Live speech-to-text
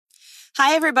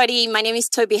Hi, everybody. My name is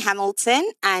Tobi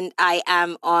Hamilton, and I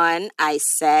am on I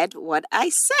Said What I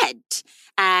Said.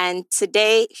 And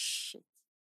today...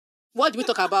 What do we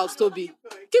talk about, Tobi?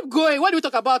 Keep going. What do we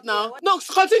talk about now? No,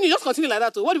 continue. Just continue like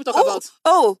that. What do we talk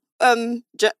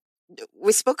about?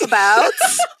 We spoke about...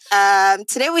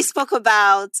 today we spoke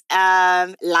about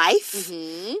life.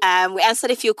 Mm-hmm. We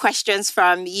answered a few questions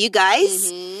from you guys.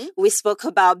 Mm-hmm. We spoke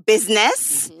about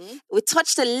business. Mm-hmm. We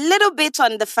touched a little bit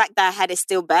on the fact that I had a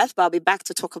stillbirth, but I'll be back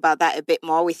to talk about that a bit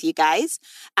more with you guys.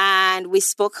 And we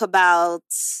spoke about...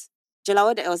 Jola,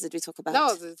 what else did we talk about? That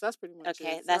was it. That's pretty much it.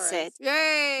 Okay, that's it.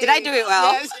 Yay! Did I do it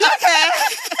well? Yes.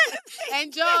 Okay.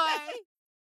 Enjoy.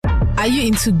 Are you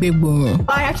into big boom?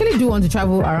 I actually do want to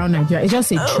travel around Nigeria. It's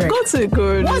just a trek. Go to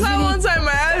good. What's really... One time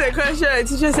I asked a question, the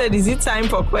teacher said, "Is it time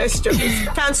for questions?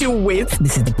 Can't you wait?"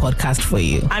 This is the podcast for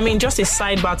you. I mean, just a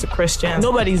sidebar to Christians.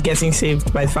 Nobody's getting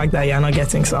saved by the fact that you're not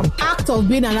getting some. Act of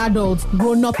being an adult,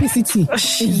 grown-upicity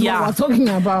is what we're talking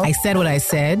about. I Said What I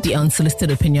Said, the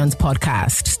Unsolicited Opinions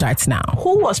podcast starts now.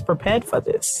 Who was prepared for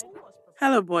this?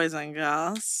 Hello, boys and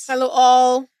girls. Hello,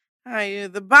 all. How are you?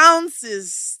 The bounce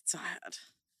is tired.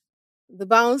 The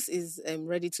bounce is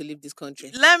ready to leave this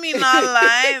country. Let me not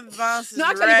lie. The bounce is No,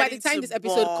 actually, ready by the time to this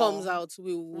episode ball. comes out,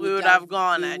 we would have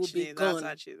gone, actually. Gone. That's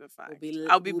actually the fact.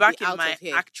 We'll I'll be back in out my of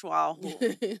here. actual home.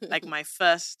 Like my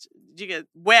first, you get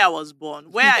where I was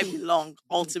born, where I belong,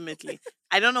 ultimately.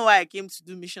 I don't know why I came to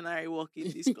do missionary work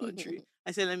in this country.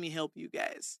 I said, let me help you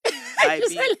guys.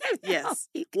 Yes.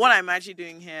 What I'm actually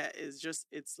doing here is just,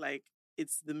 it's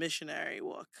the missionary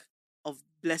work of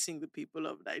blessing the people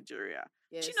of Nigeria.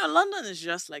 Yes. Do you know, London is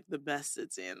just like the best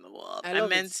city in the world. I love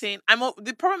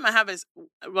the problem I have is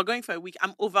we're going for a week.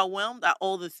 I'm overwhelmed at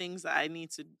all the things that I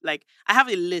need to, like, I have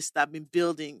a list that I've been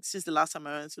building since the last time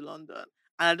I went to London.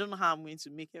 And I don't know how I'm going to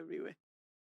make everywhere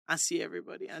and see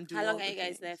everybody and do How long all are the you guys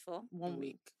things. there for? 1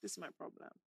 week. This is my problem.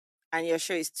 And your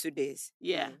show is 2 days.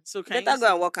 Yeah. So can Better you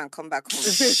go and work and come back home.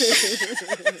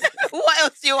 What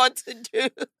else do you want to do?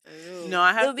 No,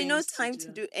 I have There'll be no things time to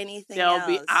do anything There'll else.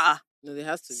 be No, there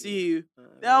has to be. see you.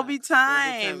 There'll be Relax.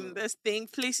 time. There's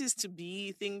places to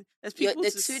be, there's people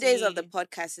The to 2 days of the see.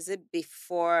 podcast, is it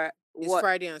before It's what?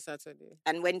 Friday and Saturday.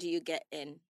 And when do you get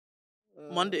in?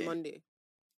 Monday. Monday.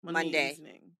 Monday.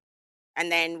 evening. And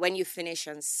then when you finish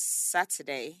on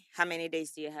Saturday, how many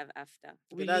days do you have after?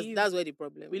 We Okay, that's leave, where the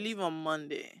problem we is. leave on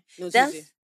Monday. No, That's- Tuesday.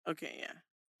 Okay, yeah.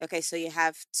 Okay, so you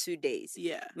have 2 days.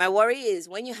 Yeah. My worry is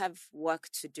when you have work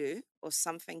to do or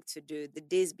something to do the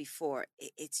days before,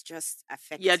 it's just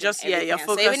affecting You're everything else.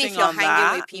 focusing So even if you're on hanging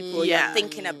that. with people, Yeah. you're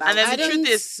thinking about And then I the truth don't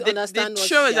is, the understand what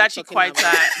show is you're actually talking quite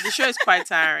about. tiring. The show is quite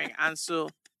tiring. And so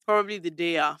probably the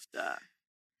day after,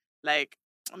 like,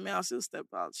 I mean, I'll still step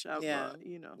out, sharp, Yeah. but,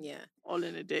 you know, Yeah. all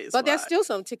in a day. is But there's whack. still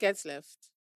some tickets left.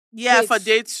 Yeah, Wait, for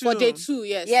day 2. For day 2,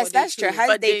 yes. Yes, for day that's true. 2. How's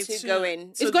But day day 2 2 going?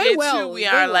 It's going day well. 2, we It's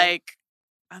are going well. like,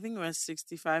 I think we're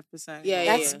 65%. Yeah,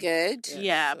 gone. That's good. Yeah.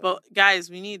 Yeah, so- but guys,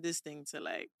 we need this thing to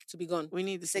like, To be gone. we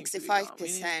need this thing to be gone.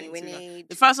 65%. We need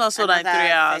The first one sold out in 3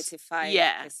 another hours. 35%.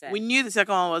 Yeah, we knew the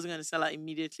second one wasn't going to sell out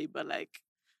immediately, but like,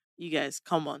 you guys,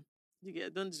 come on.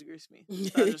 Don't disgrace me.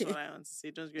 That's just what I want to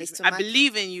say. Don't disgrace It's me. too I much.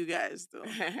 believe in you guys, though.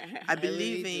 I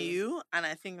believe really in do. you, and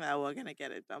I think that we're gonna get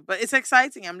it done. But it's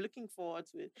exciting. I'm looking forward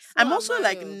to it. So I'm also am I,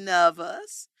 like oh.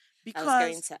 nervous I because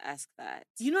was going to ask that.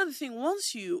 you know the thing.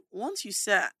 Once you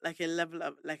set like a level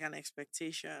of like an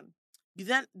expectation, you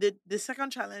then the second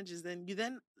challenge is then you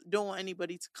then don't want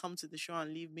anybody to come to the show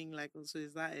and leave being like, oh, so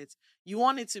is that it? You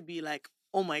want it to be like,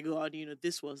 oh my god,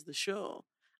 this was the show.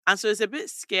 And so it's a bit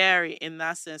scary in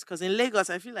that sense because in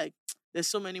Lagos, I feel like there's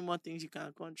so many more things you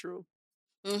can't control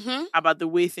Mm-hmm. about the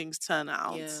way things turn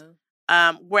out.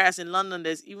 Yeah. Whereas in London,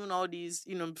 there's even all these,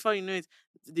 before you know it,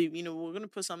 we're gonna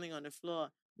put something on the floor.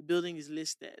 The building is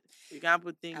listed. You can't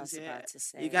put I things was here. about to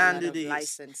say You a can't lot do of this.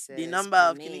 licenses, The number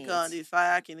of permits. Kinikon, the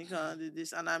fire Kinikon, the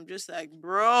this, and I'm just like, I'm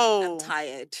bro.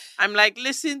 tired. I'm like,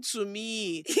 listen to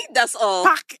me. That's all.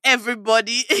 Pack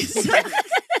everybody.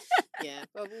 Yeah.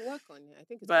 But we'll work on it. I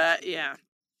think it's But going to be yeah.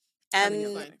 I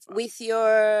mean, Um, it's fine. with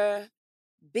your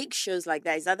big shows like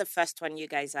that, is that the first one you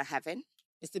guys are having?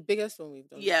 It's the biggest one we've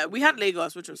done. Yeah, we had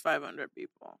Lagos, which was 500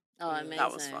 people. Oh, Yeah, amazing.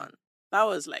 That was fun. That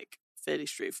was like fairly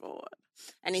straightforward.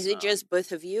 And is it So- just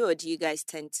both of you, or do you guys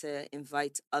tend to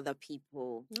invite other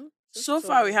people? No? So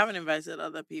far, we haven't invited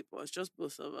other people. It's just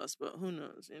both of us, but who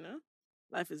knows,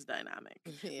 Life is dynamic.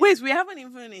 Yeah. Wait, we haven't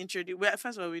even introduced...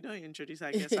 First of all, we don't introduce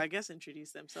our guests. Our guests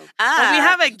introduce themselves. But Ah, we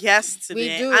have a guest We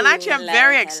today. do. And actually, I'm Hello,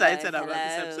 very hello, excited about this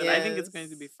hello. episode. I think it's going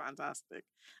to be fantastic.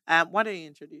 Why don't you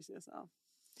introduce yourself?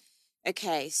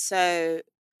 Okay, so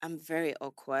I'm very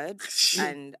awkward,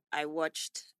 and I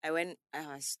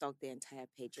stalked the entire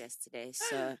page yesterday,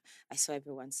 so I saw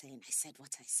everyone saying, I said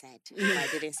what I said, but I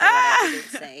didn't say what I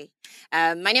didn't say.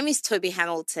 My name is Tobi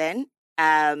Hamilton.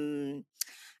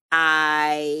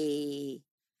 I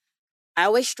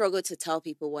always struggle to tell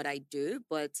people what I do,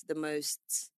 but the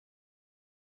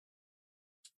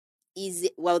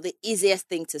easiest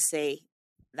thing to say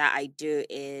that I do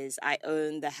is I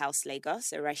own the House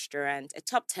Lagos, a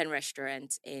top 10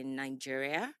 restaurant in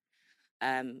Nigeria.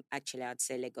 Actually, I'd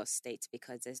say Lagos State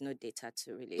because there's no data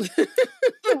to really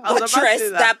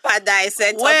buttress that part that I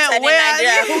said top 10 in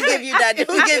Nigeria. Who gave you that?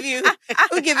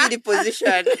 Who gave you the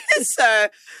position? So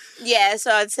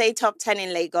I'd say top 10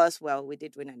 in Lagos. Well, we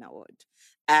did win an award.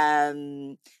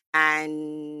 And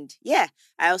yeah,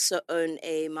 I also own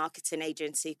a marketing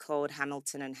agency called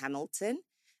Hamilton and Hamilton,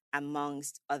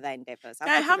 amongst other endeavors.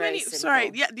 How many? Sorry,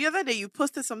 the other day you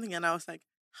posted something and I was like,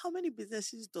 how many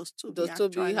businesses does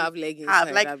Tobi have leggings?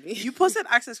 Like you posted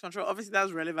access control. Obviously,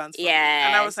 that's relevant. Yeah,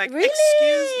 and I was like, really?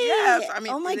 Excuse, yes. I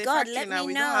mean, oh my God, let me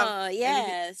know.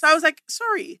 Yes. So I was like,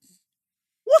 sorry.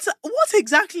 What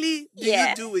exactly do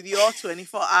you do with your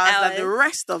 24 hours that the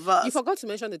rest of us? You forgot to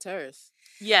mention the terrace.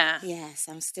 Yeah. Yes,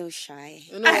 I'm still shy.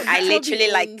 No, I literally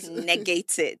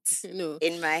negate it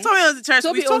in my. Tobi owns the terrace.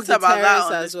 We talked about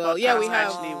that as well. Yeah, we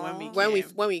have actually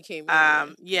when we came.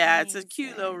 It's a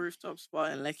cute little rooftop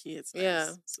spot in Lekki. It's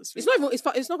nice. So it's not even.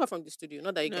 It's not far from the studio.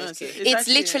 Not that you guys came. It's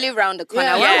literally around the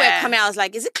corner. When we were coming, I was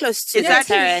like, "Is it close to the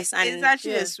terrace?" And it's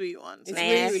actually a sweet one. It's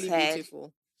really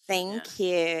beautiful. Thank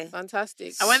you.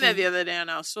 Fantastic. I went there the other day and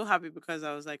I was so happy because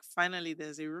I was like, finally,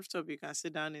 there's a rooftop you can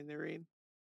sit down in the rain.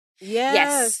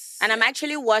 Yes. And I'm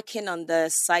actually working on the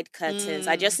side curtains.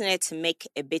 I just needed to make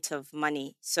a bit of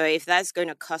money. So if that's going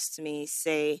to cost me,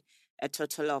 say, a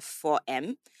total of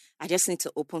 4M, I just need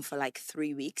to open for like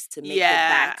 3 weeks to make it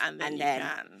back. And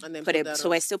then put it. So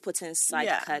we're still putting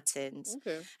side curtains.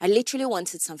 Okay. I literally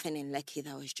wanted something in Lekki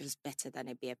that was just better than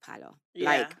a beer parlor. Yeah.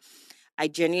 Like, I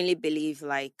genuinely believe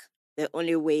like the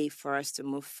only way for us to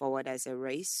move forward as a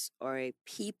race or a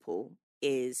people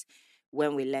is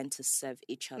when we learn to serve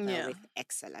each other with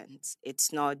excellence.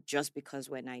 It's not just because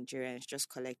we're Nigerians, just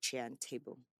collect chair and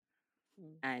table.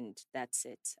 And that's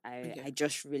it. I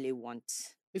just really want...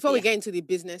 Before we get into the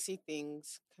businessy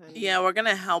things... we're going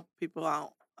to help people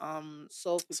out.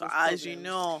 Solve people's as you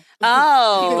know, people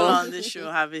on this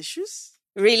show have issues.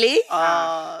 Really?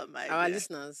 Oh, my God. Our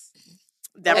listeners...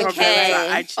 Their problems are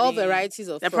actually... all varieties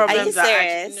of problems. Are you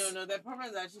serious? Their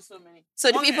problems are actually so many. So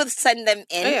do people send them in?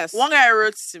 Yes. One guy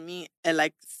wrote to me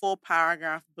a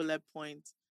 4-paragraph bullet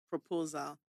point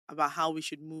proposal about how we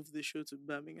should move the show to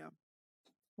Birmingham.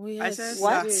 Oh, yes. I said,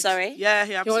 what? Sorry? Yeah,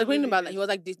 he was reading about that. He was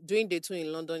like, doing day 2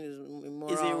 in London is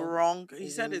immoral. Is it wrong? He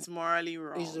said it's morally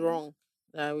wrong. It's wrong.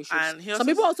 We should. And some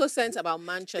people also sent about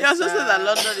Manchester. He also said that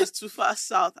London is too far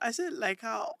south. I said, like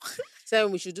how?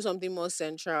 Said we should do something more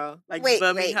central. Like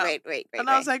Birmingham. Wait. And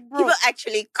I was like, bro. People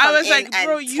actually come and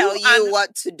tell you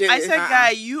what to do. I said,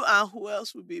 guy, you and who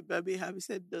else would be in Birmingham? He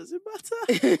said, doesn't matter.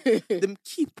 The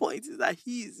key point is that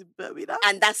he is in Birmingham.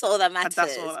 And that's all that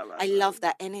matters. I love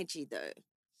that energy though.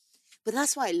 But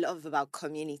that's what I love about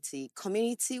community.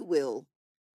 Community will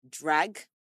drag,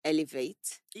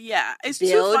 elevate. Yeah, it's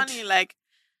build. Too funny. Like,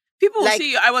 people will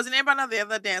see you. I was in Ebana the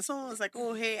other day and someone was like,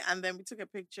 oh, hey. And then we took a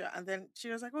picture. And then she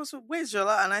was like, oh, so where's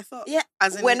Jola? And I thought,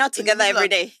 we're not together every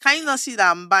day. Can you not see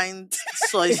that I'm buying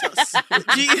soy sauce?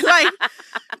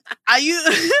 Are you,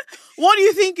 what do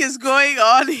you think is going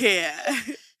on here?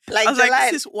 Like, I was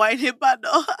like, this is wine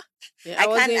Hebano. I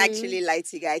can't actually lie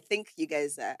to you guys. I think you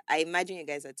guys I imagine you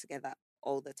guys are together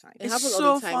all the time. It happens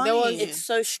all the time. Funny. It's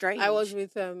so strange. I was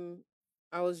with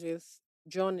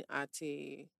John at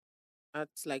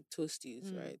like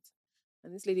Toasties, right?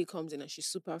 And this lady comes in and she's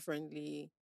super friendly.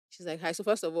 She's like, hi. So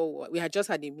first of all, we had just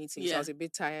had a meeting, so I was a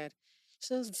bit tired.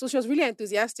 So she was really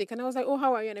enthusiastic. And I was like, oh,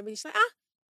 how are you? And everything. She's like,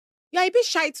 you're a bit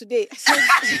shy today. I said,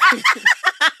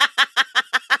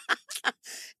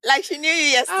 like she knew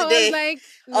you yesterday. I was like,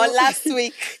 no. Or last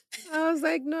week. I was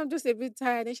like, no, I'm just a bit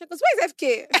tired. And she goes, where's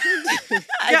FK?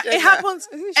 It happens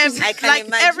I can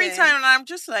imagine. Every time. And I'm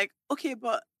just like, okay,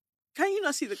 but can you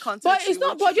not see the content? But it's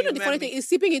not. But you know the funny thing is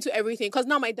seeping into everything. Because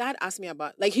now my dad asked me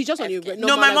about he's just on your.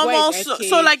 No, my mom also.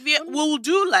 So like we'll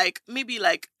do maybe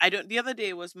I don't. The other day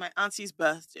it was my auntie's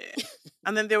birthday,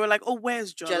 and then they were like, "Oh,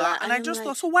 where's Jola?" And I just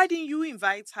thought, so why didn't you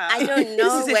invite her? I don't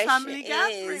know. This is a family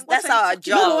gathering. That's our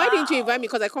job. No, why didn't you invite me?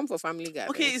 Because I come for family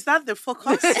gatherings. Okay, is that the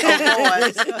focus of what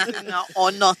we're discussing now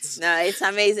or not? No, it's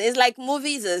amazing. It's like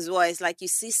movies as well. It's like you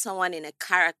see someone in a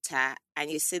character and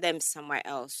you see them somewhere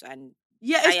else and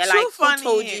Yeah, And it's you're too like, funny. who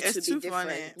told you It's to too be funny.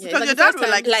 different? Yeah, Because it's your like the dad first would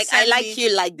like time- Like, I send like me,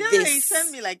 you like yeah, this. he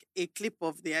sent me like a clip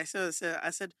of the. I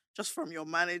said, just from your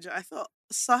manager. I thought,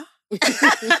 sir,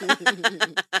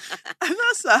 I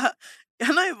know, sir,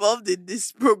 you're not involved in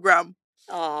this program.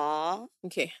 Aw.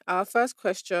 Okay, our first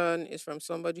question is from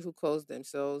somebody who calls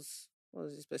themselves. What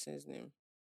was this person's name?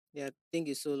 Their thing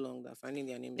is so long that finding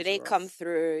their name Do is they rough. come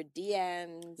through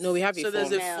DMs? No, we have So a there's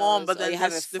form. a form, but Emails, or then you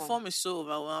have the a form? form is so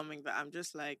overwhelming that I'm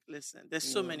just like, listen, there's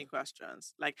so No. many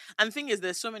questions. Like, and the thing is,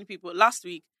 there's so many people. Last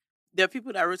week, there are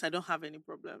people that wrote, I don't have any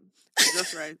problem.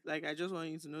 Just right. Like, I just want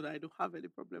you to know that I don't have any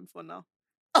problem for now.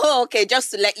 Oh, okay.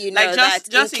 Just to let you know Like, that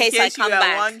just in case I you come are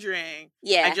back. wondering,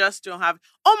 Yeah. I just don't have.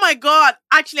 Oh my God.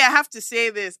 Actually, I have to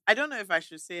say this. I don't know if I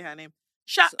should say her name.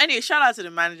 Anyway, shout out to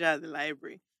the manager at the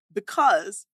library,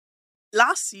 because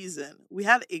last season we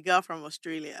had a girl from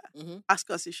Australia ask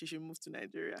us if she should move to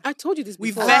Nigeria. I told you this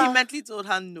We before. vehemently told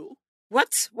her no.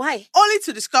 What? Why? Only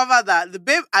to discover that the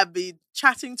babe I'd been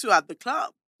chatting to at the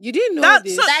club. You didn't know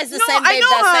this. That is the No, same I babe know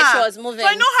that said her. she was moving. So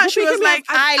I know her. But She was like,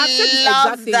 I've said this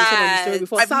love exact thing you said on the story that.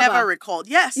 before. I've Saba. never recalled.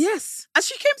 Yes. Yes. And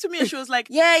she came to me and she was like,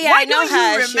 Yeah, why I know don't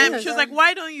her. you She remember? was, She was like,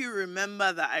 why don't you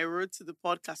remember that I wrote to the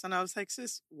podcast? And I was like,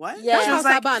 sis, what? Yeah. That's She how was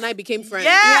like, Saba and I became friends.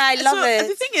 yeah, I love so it.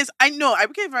 The thing is, I know I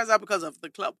became friends out because of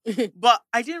the club, but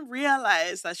I didn't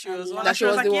realize that she I was love one. that And she she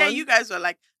was was like, the yeah, one? you guys were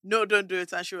like, no, don't do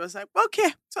it. And she was like,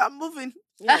 okay, so I'm moving.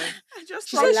 Yeah. I just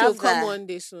She thought, said she'll love come that. one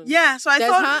day soon. yeah. So I There's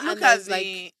thought, her look and at there's, the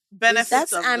like, benefits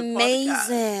That's of the podcast.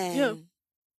 amazing.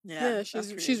 Yeah. that's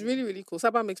she's crazy. really, really cool.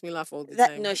 Saba makes me laugh all the That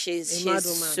time. no, she's A mad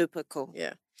woman. super cool.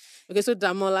 Yeah. Okay, so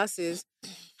Damola says,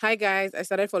 hi guys, I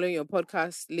started following your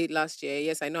podcast late last year.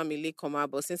 Yes, I know I'm a late comer,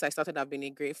 but since I started, I've been a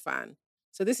great fan.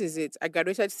 So this is it. I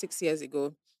graduated 6 years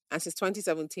ago, and since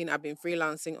 2017, I've been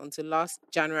freelancing until last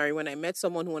January when I met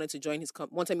someone who wanted me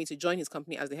to join his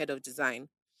company as the head of design.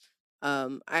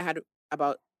 I had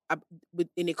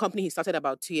in a company he started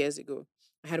about 2 years ago.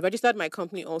 I had registered my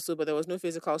company also, but there was no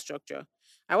physical structure.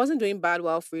 I wasn't doing bad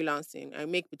while freelancing. I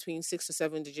make between 6 to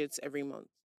 7 digits every month.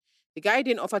 The guy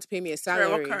didn't offer to pay me a salary.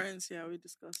 Sorry, what currency are we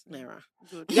discussing? Naira.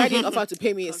 Good. The guy didn't offer to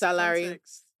pay me a salary,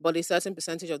 Context. but a certain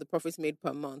percentage of the profits made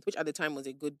per month, which at the time was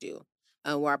a good deal.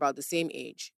 And we're about the same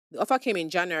age. The offer came in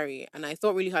January, and I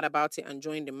thought really hard about it and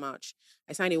joined in March.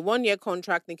 I signed a 1-year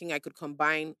contract thinking I could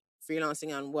combine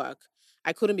freelancing and work.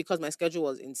 I couldn't because my schedule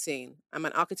was insane. I'm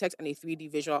an architect and a 3D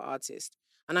visual artist.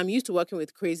 And I'm used to working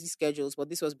with crazy schedules, but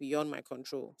this was beyond my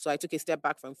control. So I took a step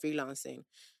back from freelancing.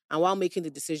 And while making the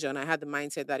decision, I had the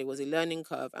mindset that it was a learning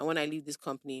curve. And when I leave this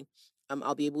company,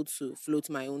 I'll be able to float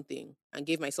my own thing, and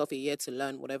gave myself a year to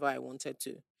learn whatever I wanted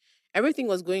to. Everything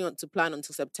was going on to plan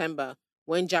until September,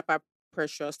 when Japa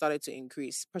pressure started to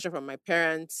increase. Pressure from my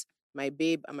parents, my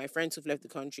babe, and my friends who've left the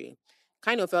country.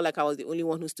 Kind of felt like I was the only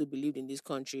one who still believed in this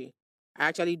country. I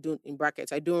actually don't, in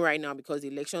brackets, I don't right now because the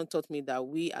election taught me that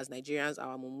we as Nigerians,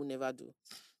 our mumu never do.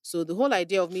 So the whole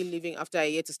idea of me leaving after a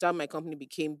year to start my company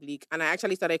became bleak, and I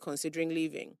actually started considering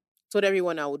leaving. Told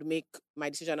everyone I would make my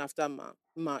decision after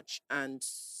March, and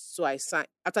so I signed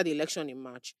after the election in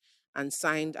March and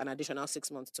signed an additional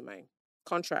 6 months to my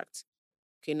contract.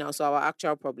 Okay, now, so our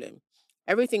actual problem.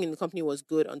 Everything in the company was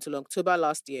good until October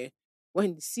last year,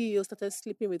 when the CEO started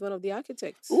sleeping with one of the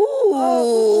architects.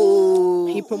 Ooh.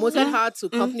 He promoted her to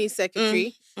company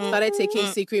secretary, started taking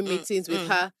secret meetings with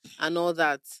her and all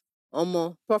that.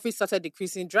 Profits started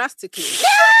decreasing drastically.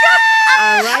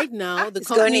 And right now, the It's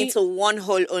company... going into one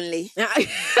hole only.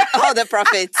 All the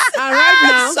profits. And right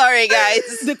now... Sorry,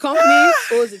 guys. The company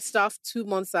owes its staff 2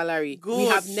 months' salary. Good. We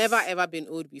have never, ever been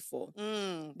owed before.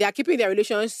 They are keeping their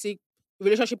relationship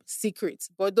secret,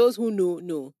 but those who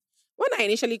know. When I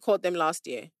initially called them last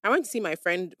year, I went to see my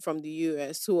friend from the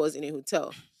US who was in a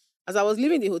hotel. As I was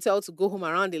leaving the hotel to go home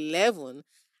around 11,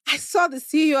 I saw the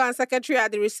CEO and secretary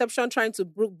at the reception trying to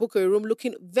book a room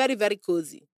looking very, very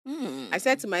cozy. I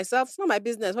said to myself, it's not my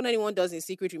business. What anyone does in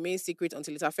secret remains secret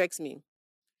until it affects me.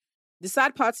 The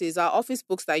sad part is our office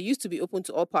books that used to be open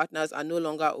to all partners are no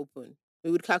longer open.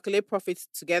 We would calculate profits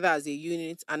together as a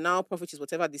unit, and now profit is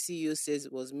whatever the CEO says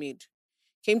was made.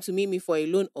 Came to meet me for a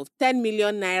loan of 10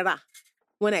 million naira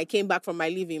when I came back from my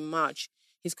leave in March.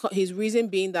 His reason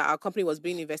being that our company was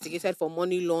being investigated for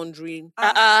money laundering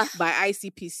by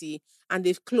ICPC, and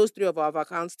they've closed 3 of our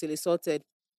accounts till it's sorted.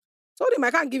 Told him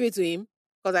I can't give it to him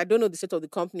because I don't know the state of the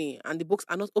company and the books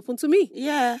are not open to me.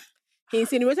 Yeah. He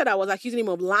insinuated I was accusing him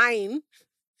of lying.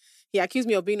 He accused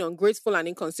me of being ungrateful and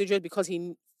inconsiderate because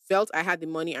he felt I had the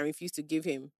money and refused to give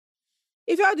him.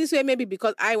 He felt this way maybe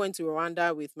because I went to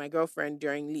Rwanda with my girlfriend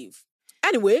during leave.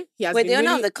 Anyway, he has been the owner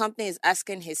really... of the company is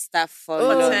asking his staff for Oh.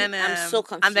 loan. I'm so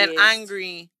confused. And then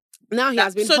angry. Now he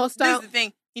has been so hostile. This is the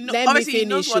thing. let me obviously he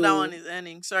knows finish. what that one is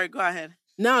earning. Sorry, go ahead.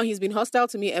 Now he's been hostile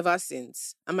to me ever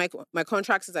since. And my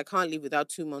contract says I can't leave without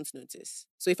 2 months' notice.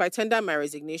 So if I tender my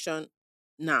resignation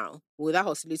now, will that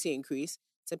hostility increase?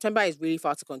 September is really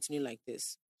far to continue like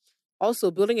this.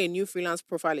 Also, building a new freelance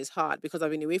profile is hard because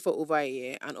I've been away for over a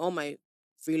year and all my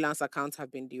freelance accounts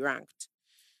have been deranked.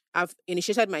 I've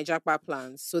initiated my jackpot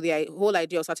plans, so the whole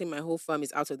idea of starting my whole firm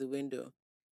is out of the window.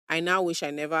 I now wish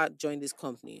I never joined this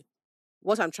company.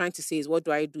 What I'm trying to say is, what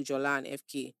do I do, Jola and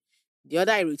FK? The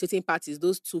other irritating part is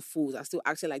those two fools are still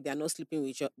acting like they're not sleeping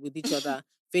with each other,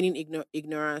 feigning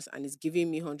ignorance, and it's giving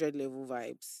me 100 level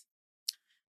vibes.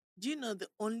 Do you know the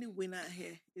only winner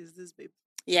here is this babe?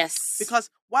 Yes. Because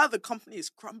while the company is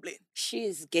crumbling,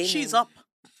 she's gaining. She's up.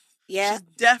 Yeah. She's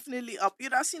definitely up.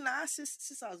 You'd have seen that sis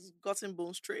has gotten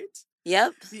bone straight.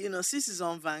 Yep. Sis is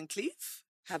on Van Cleef.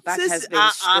 Her back has been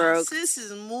stroked. Sis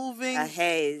is moving. Her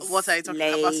hair is what are you talking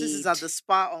about? Sis is at the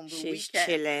spa on the She's weekend.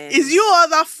 chilling. Is you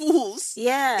other fools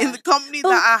in the company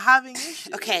that are having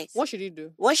issues? Okay. What should he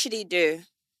do? What should he do?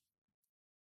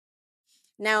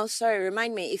 Now, sorry,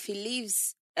 remind me, if he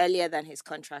leaves earlier than his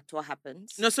contract, what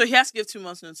happens? No, so he has to give 2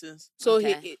 months notice. So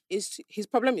his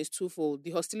problem is twofold.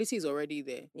 The hostility is already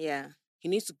there. Yeah. He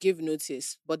needs to give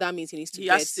notice, but that means he needs to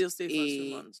has to still stay for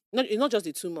 2 months. It's not just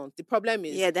the 2 months. The problem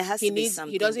is there has to be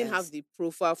something. He doesn't have the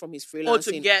profile from his freelancing.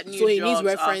 to get new so he jobs needs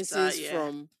references after,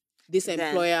 from this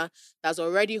employer that's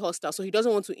already hostile. So he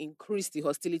doesn't want to increase the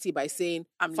hostility by saying,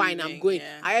 I'm going.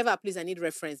 Yeah. However, please, I need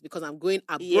reference because I'm going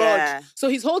abroad. Yeah. So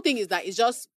his whole thing is that it's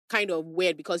just kind of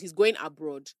weird because he's going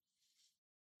abroad.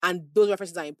 And those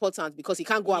references are important because he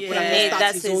can't go abroad and start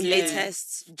that's his own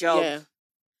latest job. Yeah.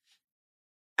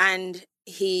 And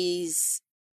his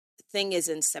thing is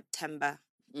in September.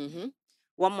 Mm-hmm.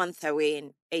 1 month away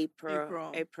in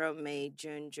April, May,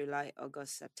 June, July,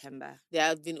 August, September. They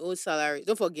have been owed salaries.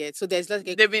 Don't forget. So there's like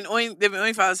they've been owing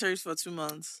salaries for 2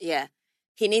 months. Yeah.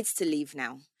 He needs to leave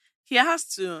now. He has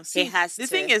to. See, the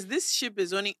thing is, this ship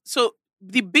is only so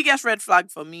the biggest red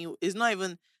flag for me is not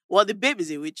even the babe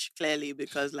is a witch, clearly,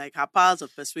 because like her powers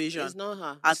of persuasion. It's not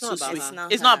her.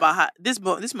 It's not about her.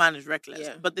 This man is reckless.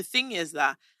 Yeah. But the thing is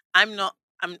that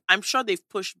I'm sure they've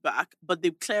pushed back, but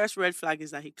the clearest red flag is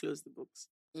that he closed the books.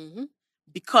 Mm-hmm.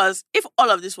 Because if all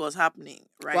of this was happening,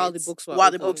 right, while the books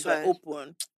were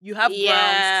open, you have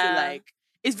grounds to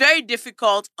it's very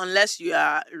difficult unless you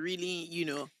are really,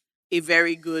 a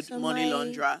very good money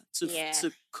launderer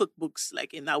to cook books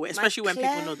like in that way, especially when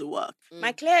people know the work.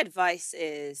 My clear advice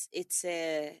is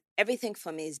everything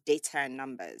for me is data and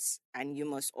numbers, and you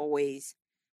must always.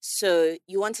 So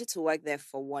you wanted to work there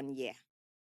for 1 year.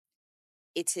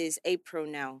 It is April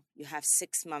now. You have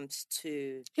 6 months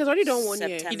to. He's already done 1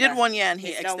 year. He did 1 year and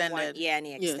he extended. Done 1 year and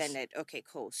he extended. Yes. Okay,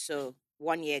 cool. So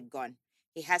 1 year gone.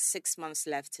 He has 6 months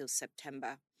left till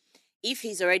September. If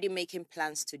he's already making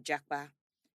plans to Jackpot,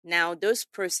 now those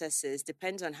processes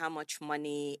depends on how much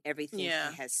money everything he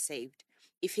has saved.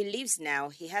 If he leaves now,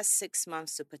 he has 6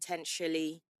 months to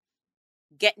potentially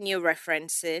get new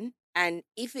referencing, and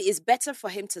if it is better for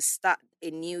him to start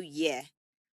a new year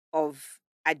of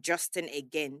adjusting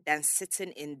again than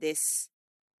sitting in this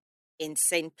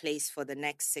insane place for the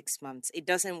next 6 months, it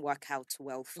doesn't work out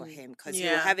well for him because he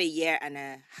will have a year and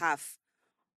a half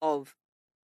of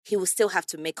he will still have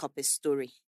to make up a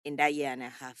story in that year and a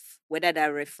half, whether that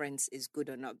reference is good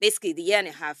or not. Basically, the year and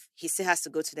a half, he still has to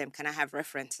go to them. Can I have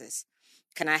references?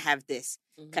 Can I have this?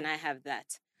 Mm-hmm. Can I have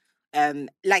that?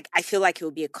 I feel like it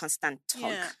will be a constant talk.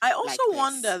 Yeah. I also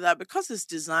wonder that because it's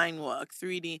design work,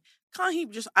 3D, can't he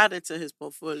just add it to his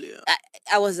portfolio?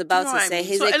 I was about to say,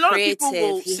 he's a lot creative. Of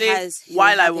people will say,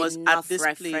 while I was at this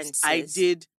place, I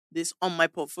did this on my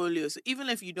portfolio. So even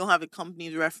if you don't have a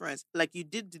company's reference, like you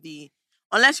did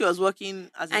unless you was working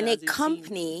as a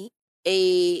company,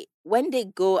 when they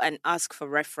go and ask for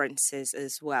references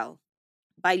as well,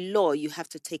 by law, you have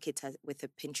to take it with a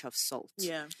pinch of salt.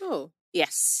 Yeah. Oh.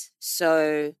 Yes.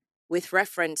 So with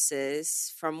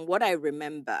references, from what I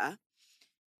remember,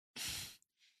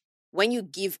 when you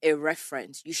give a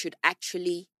reference,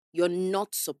 you're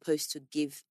not supposed to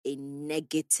give a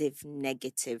negative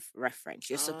reference.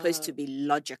 You're supposed to be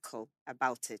logical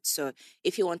about it. So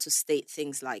if you want to state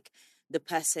things like the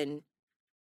person,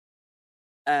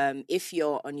 if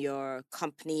you're on your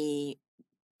company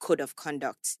code of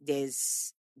conduct,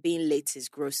 there's being late is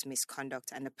gross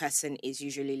misconduct and the person is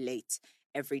usually late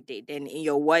every day. Then in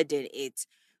your wording,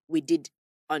 we did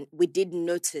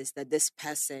notice that this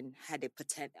person had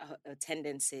a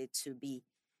tendency to be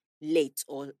late,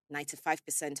 or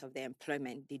 95% of their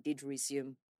employment, they did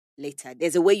resume later.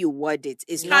 There's a way you word it.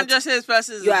 It's You not can't just say this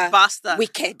person is you a are bastard.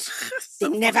 wicked. They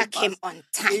Some never fucking came bastard. on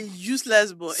time. A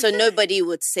useless boy. So nobody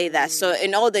would say that. So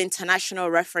in all the international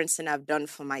referencing I've done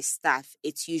for my staff,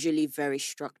 it's usually very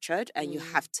structured and you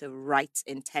have to write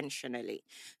intentionally.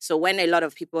 So when a lot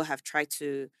of people have tried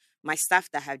to, my staff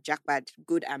that have jackbad,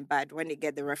 good and bad, when they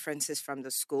get the references from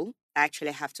the school, I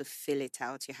actually have to fill it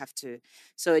out. You have to.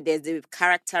 So there's the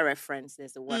character reference,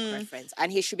 there's the work reference,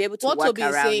 and he should be able to What work Tobi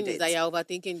is around saying it. is that you're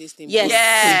overthinking this thing. Yes.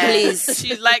 Yeah. Please.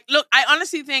 She's like, look, I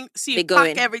honestly think, Be pack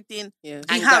going. everything. Yes.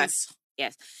 And Behance.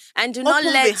 Yes. And do not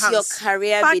Open let your Behance.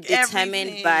 career Pack be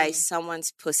determined by everything.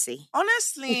 someone's pussy.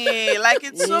 Honestly, like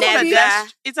it's so Never, pedestrian.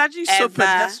 It's actually so ever,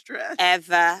 pedestrian.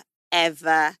 Ever.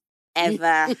 Shout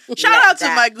let out to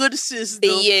that my good sis, be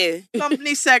though. you.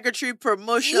 Company secretary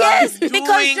promotion. Yes, because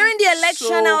doing during the election,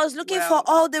 so I was looking for well.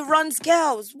 all the runs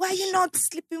girls. Why are you not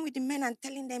sleeping with the men and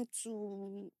telling them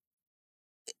to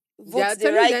They are vote the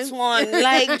telling right them- one?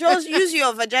 Like, just use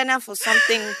your vagina for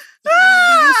something. Be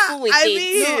useful with I it.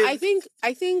 mean- No,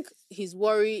 I think his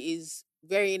worry is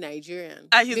very Nigerian.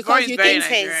 His Because voice is you very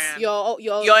think Nigerian.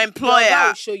 your employer- guy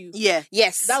will show you. Yeah.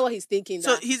 Yes. That's what he's thinking.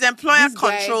 So that his employer this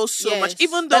guy- controls so much. yes.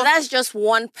 Even But though that's just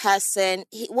one person.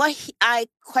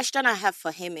 Question I have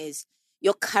for him is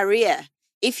your career.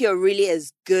 If you're really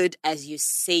as good as you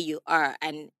say you are,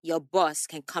 and your boss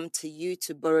can come to you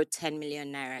to borrow 10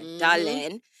 million naira,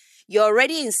 darling, you're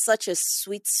already in such a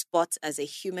sweet spot as a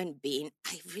human being.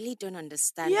 I really don't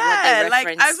understand. yeah, what the like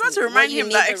reference, I was about to what remind you him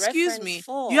need that, the excuse reference me,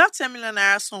 for. you have 10 million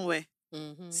naira somewhere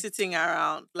Mhm. sitting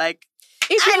around. Like,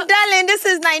 If And you're- darling, this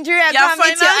is Nigeria. you're Come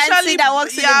meet your auntie financially that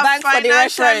works in the you're bank for the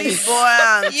financially reference.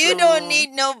 buoyant, You oh. don't need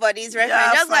nobody's reference.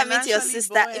 Yeah, Just go and meet your financially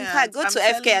sister. In buoyant. fact, go I'm to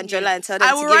FK telling and Jola you. and tell them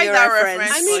I to will give write you a that reference.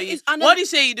 reference I mean, for you. it's another- What do you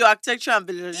say you do? Architecture and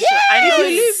visualization. Yes. I know If you it.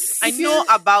 leave- I if you- know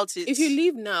about it. If you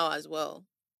leave now as well,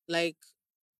 like,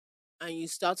 and you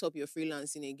start up your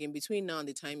freelancing again between now and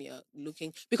the time you're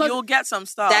looking, because you'll get some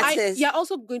stuff. That's it. you're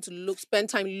also going to spend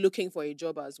time looking for a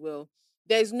job as well.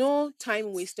 There's no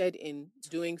time wasted in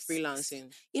doing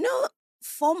freelancing.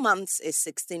 4 months is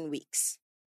 16 weeks.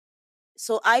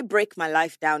 So I break my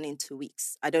life down into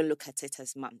weeks. I don't look at it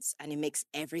as months. And it makes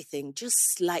everything just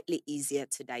slightly easier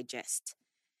to digest.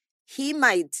 He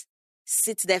might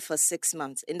sit there for 6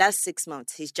 months. In that 6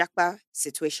 months, his jackpot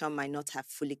situation might not have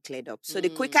fully cleared up. So the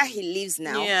quicker he leaves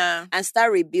now Yeah. and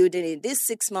start rebuilding it, this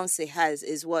 6 months he has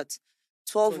is what?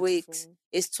 12 weeks 24.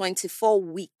 is 24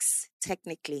 weeks,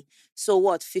 technically. So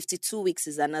what? 52 weeks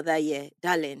is another year.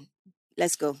 Darling,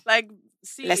 let's go. Like,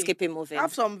 see, Let's keep it moving.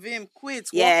 have some vim. Quit.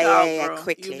 Yeah, Walk out, yeah, bro.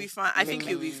 quickly. You'll be fine. I think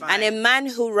you'll be fine. And a man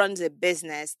who runs a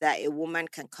business that a woman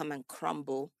can come and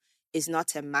crumble is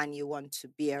not a man you want to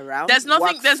be around. There's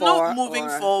nothing. work There's no for, moving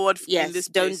or- forward Yes, in this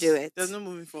don't place. do it. There's no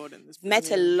moving forward in this place.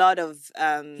 Met a lot of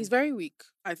He's very weak.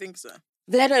 I think so.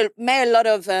 met a lot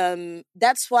of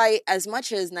that's why, as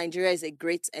much as Nigeria is a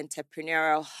great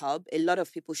entrepreneurial hub, a lot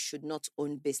of people should not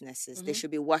own businesses. They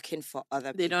should be working for other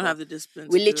people. They don't have the discipline.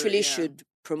 We to do it, literally yeah. should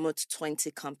promote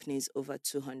 20 companies over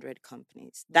 200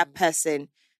 companies. That person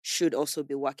should also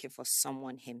be working for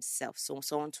someone himself. So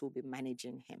someone who will be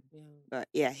managing him. Yeah. But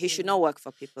yeah, he should not work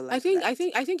for people like that.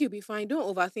 I think you'll be fine.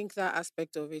 Don't overthink that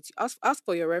aspect of it. Ask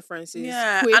for your references.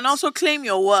 Yeah, Quit. and also claim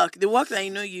your work. The work that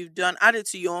you know you've done, add it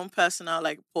to your own personal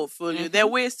portfolio. There are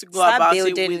ways to go Start about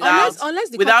building it without unless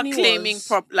the without company claiming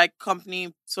was-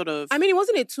 company sort of. I mean, it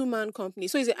wasn't a 2-man company.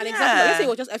 So it's an example. Let's say Yeah. it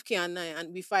was just FK and I,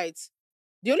 and we fight.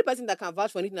 The only person that can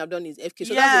vouch for anything I've done is FK.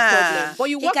 So Yeah. that's a problem. But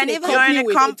you He work can in a even- company You're in a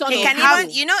with company. a ton He of can have-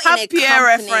 even, in have a peer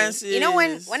company,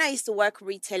 references. when I used to work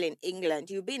retail in England,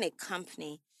 you'll be in a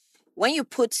company. When you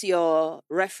put your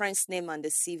reference name on the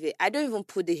CV, I don't even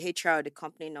put the HR or the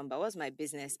company number. What's my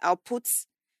business? I'll put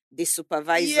the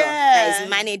supervisor that Yeah. is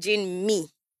managing me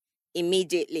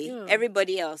immediately. Yeah.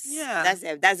 Everybody else, Yeah.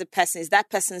 that's the person. It's that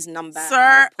person's number. Sir,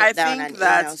 I'll put I down think an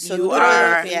that email. So you no,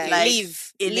 are yeah,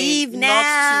 leave in leave a now.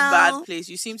 not too bad place.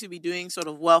 You seem to be doing sort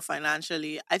of well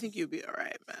financially. I think you'll be all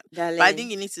right, man. Darling, But I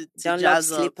think you need to Dunlop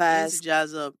jazz up. You need slippers, to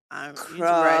jazz up. And you need to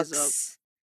rise up. Crocs,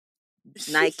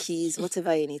 Nikes,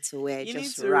 whatever you need to wear, You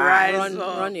just need to run. rise run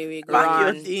up. away. Pack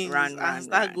Run, your things run, and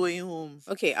start run. going home.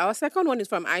 Okay, our second one is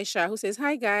from Aisha, who says,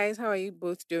 "Hi guys, how are you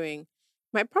both doing?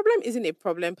 My problem isn't a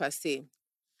problem per se.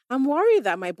 I'm worried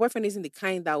that my boyfriend isn't the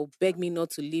kind that will beg me not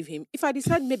to leave him if I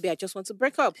decide maybe I just want to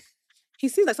break up. He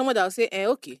seems like someone that will say,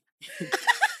 okay.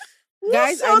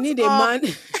 Guys, I sort need a of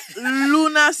man.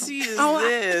 Lunacy is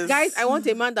this? Guys, I want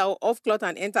a man that will off cloth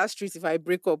and enter streets if I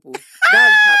break up. Oh.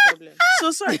 That's her problem.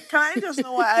 So sorry, can I just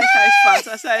know why Aisha is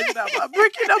fantasizing about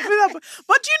breaking up with her?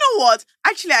 But you know what?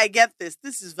 Actually, I get this.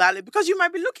 This is valid because you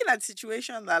might be looking at a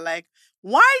situation that, like,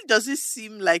 why does it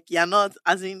seem like you're not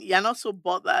so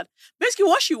bothered? Basically,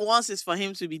 what she wants is for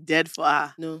him to be dead for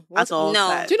her. No. At all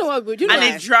times. Do you know what? Do you know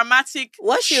and a dramatic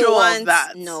what she show wants, of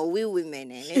that. No, we women,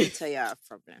 let me tell you our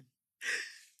problem.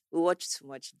 We watch too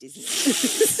much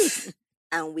Disney.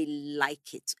 And we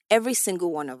like it. Every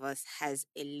single one of us has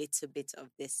a little bit of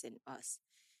this in us.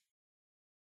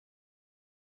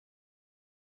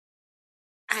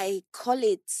 I call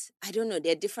it, I don't know,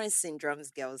 there are different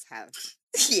syndromes girls have.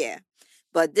 Yeah.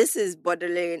 But this is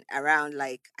borderline around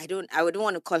like, I wouldn't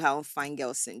want to call her own fine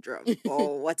girl syndrome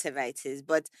or whatever it is.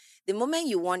 But the moment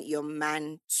you want your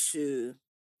man to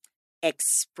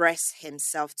express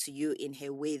himself to you in a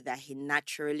way that he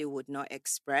naturally would not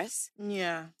express.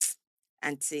 Yeah.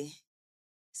 Auntie,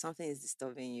 something is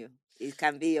disturbing you. It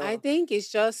can be your... I think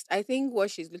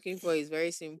what she's looking for is very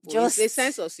simple. Just it's a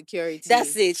sense of security.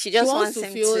 That's it. She just wants to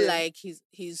him feel like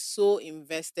he's so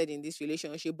invested in this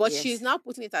relationship. But Yes. she's now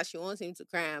putting it as she wants him to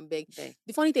cry and beg.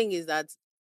 The funny thing is that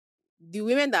the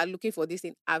women that are looking for this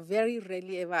thing are very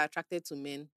rarely ever attracted to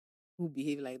men who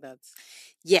behave like that.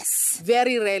 Yes.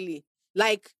 Very rarely.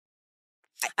 Like,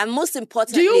 and most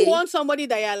importantly, do you want somebody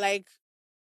that you're like,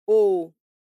 oh,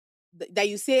 that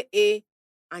you say A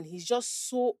and he's just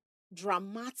so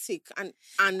dramatic and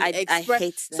I hate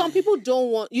that. Some people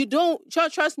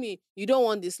trust me, you don't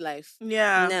want this life.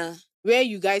 Yeah. No. Where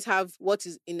you guys have what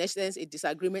is in essence a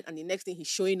disagreement, and the next thing he's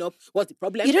showing up, what's the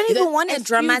problem? You don't even want a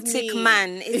dramatic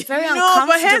man. It's very uncomfortable.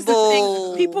 But here's the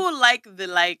thing. People like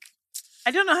I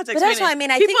don't know how to explain it. But that's what I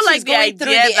mean. I People think like she's the going idea through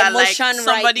the that emotion like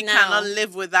somebody right now. cannot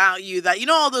live without you. That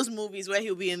all those movies where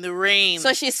he'll be in the rain.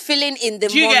 So she's feeling in the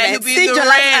Do you moment. get? He'll be in the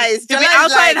Jola's rain. eyes. He'll be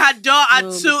Jola's outside like, her door at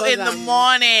 2 in the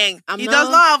morning. He does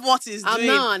not have what he's doing. I'm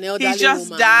not an elderly He's just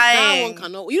woman. dying. That one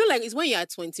cannot. You know, like it's when you're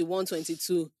 21,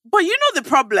 22. But you know the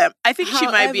problem. I think she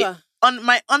might be However- on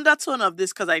my undertone of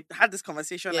this because I had this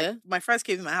conversation. Yeah. Like my friends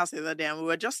came to my house the other day and we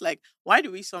were just like, why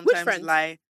do we sometimes friends?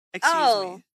 lie? Excuse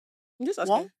me. I'm just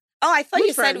asking. What? oh, I thought Which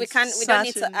you said we don't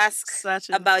need to ask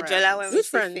certain about friends. Jola when we Which see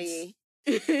friends?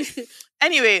 Faye.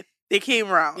 Anyway, they came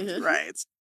round, Mhm. right?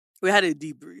 We had a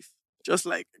debrief, just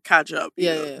like catch up,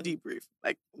 Yeah. debrief,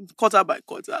 like quarter by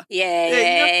quarter.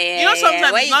 Yeah. You know,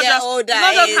 sometimes When it's you not get just older, it's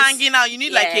not just it's- hanging out. You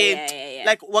need like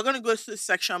like we're gonna go through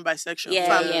section by section,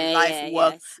 family, life,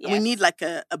 work, and we need like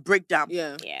a breakdown.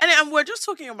 Yeah. And we're just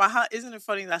talking about how isn't it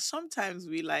funny that sometimes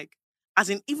we like, as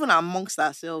in even amongst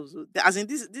ourselves, as in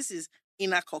this is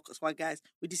inner caucus, what guys,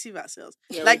 we deceive ourselves.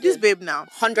 Yeah, like we this do. babe now.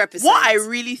 100%. What I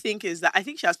really think is that I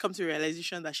think she has come to a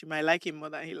realization that she might like him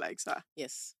more than he likes her.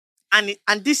 Yes. And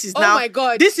this is Oh now my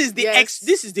God. this is the Yes.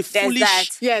 this is the There's foolish that.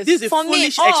 Yes. this is the For me,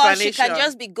 foolish or explanation. she can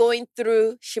just be going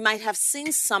through, she might have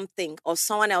seen something or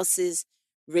someone else's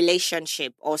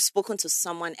relationship or spoken to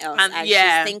someone else and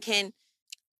yeah. she's thinking,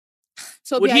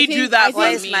 So would he do that for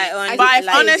Where's me? my own But I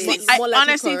life honestly, is I more likely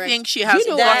honestly correct. think she Do has you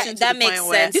know gotten to that the makes point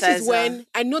where sense. This Says, is when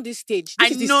I know this stage. I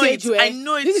This is the know stage it. where I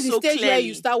know it this is the so stage where clearly.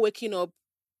 you start waking up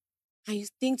and you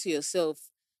think to yourself,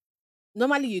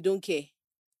 normally you don't care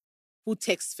who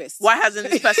texts first. Why hasn't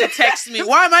this person texted me?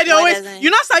 Why am I the Why always? doesn't- You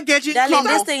not start getting darling, come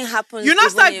this on. thing happens. You not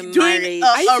even start in doing marriage.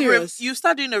 Are you serious? you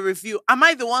start doing a review. Am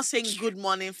I the one saying good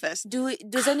morning first?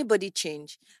 Does anybody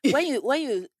change? When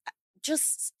you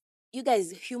just, you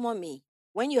guys humor me.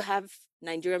 When you have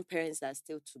Nigerian parents that are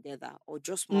still together or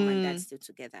just mom and dad still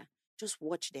together, just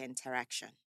watch their interaction.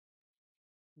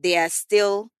 They are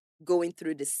still going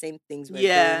through the same things we're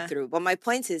going through. But my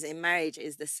point is, in marriage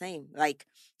is the same. Like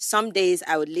some days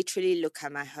I would literally look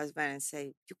at my husband and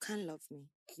say, you can't love me.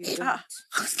 You don't.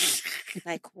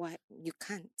 Like what? You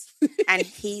can't. And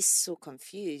he's so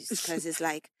confused because it's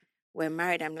like, we're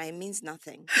married. I'm like, it means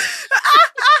nothing.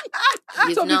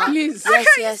 You've Tobi, not, please.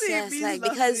 yes. Like,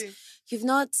 because you've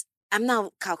not, I'm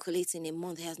now calculating a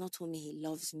month. He has not told me he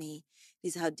loves me.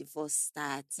 This is how divorce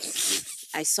starts.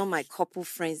 I saw my couple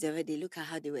friends the other day. Look at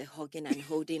how they were hugging and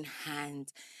holding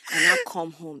hands. And now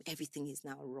come home, everything is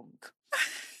now wrong.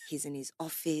 He's in his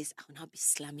office. I will not be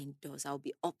slamming doors. I'll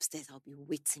be upstairs. I'll be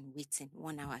waiting.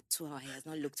 1 hour, 2 hours. He has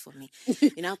not looked for me.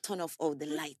 You now turn off all the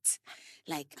lights.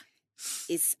 Like,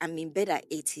 I'm in bed at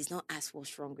 8. He's not asked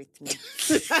what's wrong with me.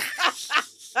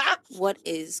 What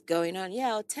is going on?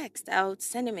 Yeah, I'll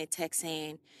send him a text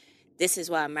saying, this is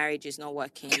why our marriage is not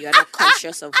working. You're not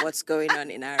conscious of what's going on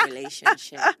in our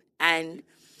relationship. And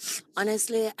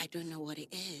honestly, I don't know what it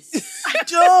is. I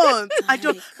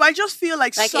don't. But I just feel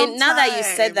like now that you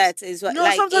said that is what. No,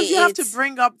 like, sometimes you have to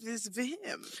bring up this vim.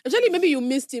 Actually, maybe you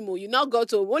missed him. Or you now got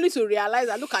to only to realize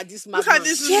that look at this man. Look at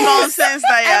this nonsense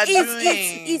that you're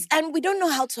doing. And we don't know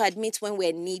how to admit when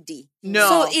we're needy. No.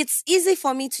 So it's easy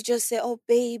for me to just say, oh,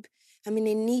 babe, I'm in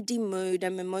a needy mood.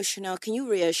 I'm emotional. Can you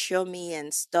reassure me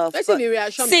and stuff? Let's see me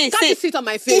reassure me. Can't you sit on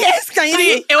my face? Yes, can you?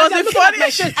 See, it was the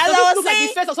funniest. Does it look like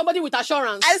the face of somebody with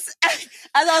assurance? As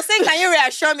I was saying, can you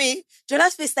reassure me?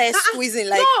 Jola's face started squeezing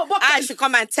like, no, but I should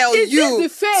come and tell you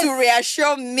to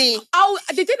reassure me.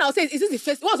 The thing I'll say is this the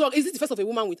face? What's wrong? Is this the face of a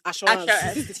woman with assurance?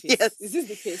 Is this the face? Yes. Is this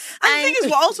the face? And the thing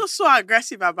is, we're also so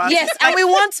aggressive about it. Yes, and we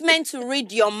want men to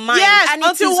read your mind. Yes, and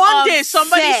until one day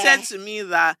somebody said to me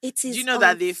that, do you know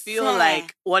that they feel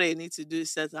like what they need to do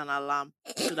is set an alarm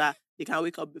so that they can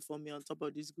wake up before me on top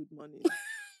of this good morning.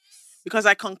 Because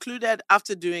I concluded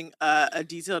after doing a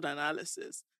detailed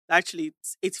analysis, actually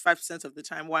it's 85% of the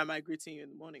time, why am I greeting you in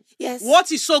the morning? Yes.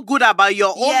 What is so good about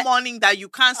your own morning that you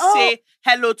can't say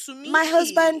hello to me? My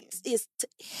husband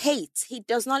hates. He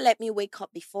does not let me wake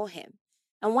up before him.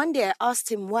 And one day I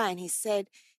asked him why, and he said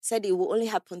it will only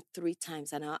happen 3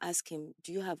 times. And I'll ask him,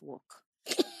 do you have work?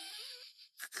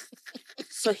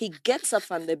 So he gets up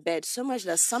from the bed so much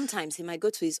that sometimes he might go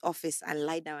to his office and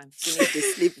lie down and finish the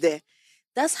sleep there.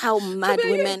 That's how mad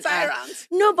women are.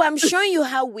 No, but I'm showing you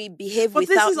how we behave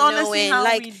without knowing.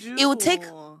 Like it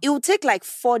will take like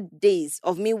 4 days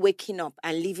of me waking up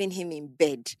and leaving him in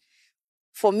bed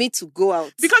for me to go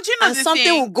out. Because you know and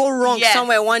something will go wrong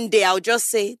somewhere one day. I'll just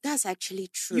say, that's actually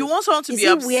true. You want someone to be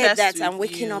Is obsessed it weird that with I'm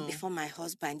waking you? up before my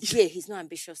husband? Yeah, he's not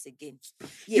ambitious again.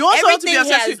 Yeah, you want someone to be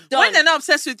obsessed with done, when they're not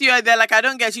obsessed with you, they're like, I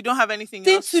don't get you don't have anything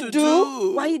else to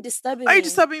do. Why are you disturbing me? Why are you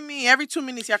disturbing me? Every 2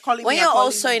 minutes you're calling me. When you're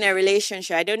also in a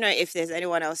relationship, I don't know if there's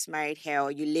anyone else married here or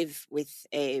you live with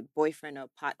a boyfriend or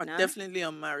partner. I'm definitely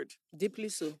unmarried. Deeply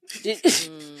so. Do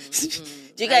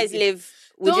you guys live?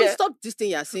 Don't stop this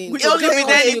thing you're saying. We don't live with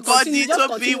anybody,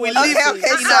 Tobi. We live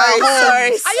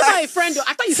sorry. Are you my friend?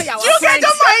 I thought you said you were friends.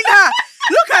 Don't mind her.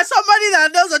 Look at somebody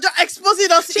that knows just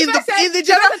exposing us in the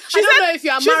general. I don't know if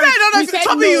you are married. She said, I don't know if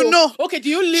Tobi, you know. Okay, do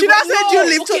you live? She just said you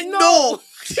live to know.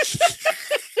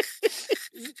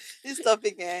 This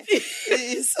topic,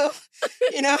 is so,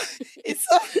 it's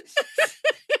so...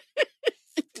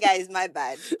 Guys, my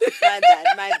bad.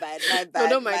 No,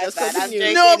 don't mind us.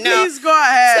 No, please go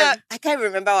ahead. So, I can't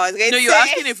remember what I was going to say. No, you're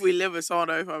asking if we live with someone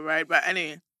or if I'm married, but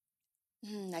anyway.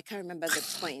 I can't remember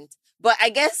the point. But I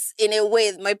guess, in a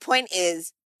way, my point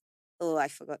is... Oh, I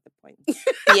forgot the point.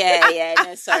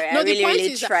 No, sorry. I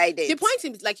really tried it. The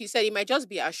point is, like you said, it might just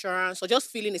be assurance or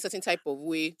just feeling a certain type of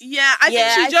way. Yeah, I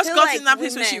think she just got in that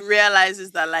place where she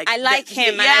realizes that, like, I like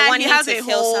him and I want him to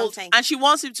feel something. And she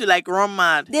wants him to, like, run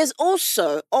mad. There's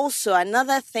also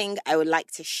another thing I would like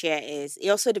to share is it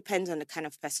also depends on the kind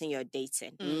of person you're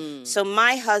dating. So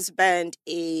my husband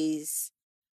is...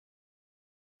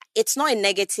 It's not a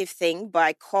negative thing, but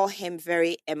I call him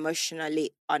very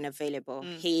emotionally unavailable.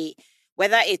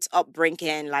 Whether it's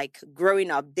upbringing, like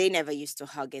growing up, they never used to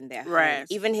hug in their home.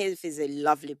 Even if he's a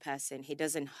lovely person, he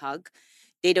doesn't hug.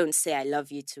 They don't say I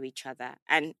love you to each other.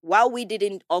 And while we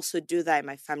didn't also do that in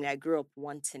my family, I grew up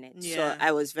wanting it. Yeah. So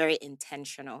I was very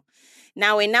intentional.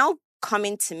 Now, we're now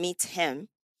coming to meet him.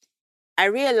 I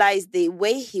realized the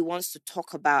way he wants to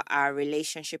talk about our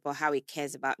relationship or how he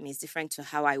cares about me is different to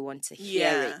how I want to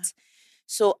hear it.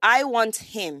 So I want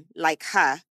him, like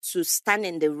her, to stand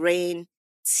in the rain,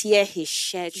 tear his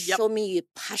shirt, show me your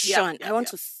passion. I want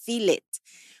to feel it.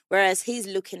 Whereas he's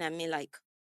looking at me like,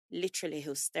 literally,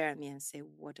 he'll stare at me and say,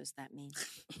 what does that mean?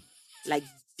 Like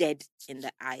dead in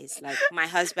the eyes. Like my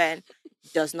husband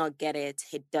does not get it.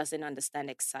 He doesn't understand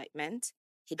excitement.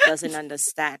 He doesn't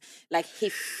understand. Like he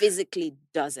physically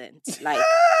doesn't. Like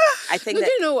I think Do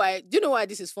you know why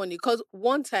this is funny? Because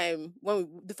one time when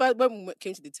we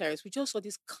came to the terrace, we just saw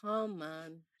this calm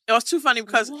man. It was too funny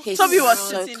because Tobi was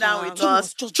sitting down with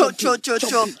us. She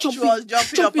was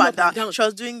jumping up and down. She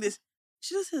was doing this.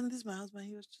 She just said, "This is my husband."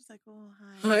 He was just like, "Oh,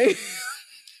 hi."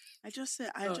 I just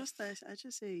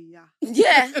say, yeah.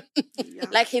 Yeah.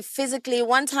 Like he physically,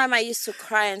 one time I used to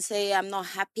cry and say, I'm not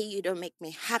happy. You don't make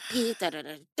me happy. Da, da,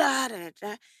 da, da, da,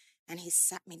 da. And he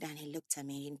sat me down. He looked at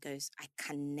me and goes, I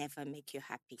can never make you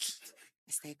happy. I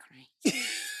started crying.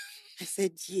 I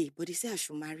said, yeah, but he said I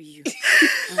should marry you.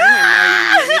 And when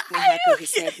I marry you, make me happy. He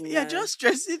said, no. You're just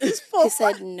stressing this poor. He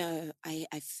said, no, I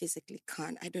physically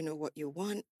can't. I don't know what you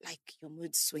want. Like, your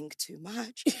mood swing too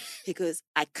much. He goes,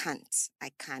 I can't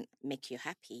make you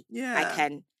happy. Yeah. I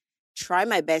can try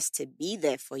my best to be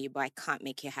there for you, but I can't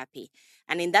make you happy.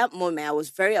 And in that moment, I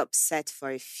was very upset for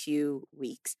a few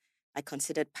weeks. I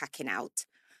considered packing out.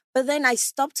 But then I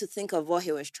stopped to think of what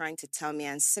he was trying to tell me.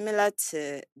 And similar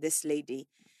to this lady,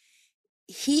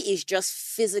 he is just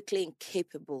physically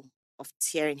incapable of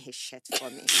tearing his shirt for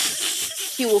me.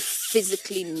 He will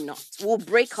physically not. We'll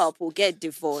break up, we'll get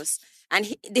divorced,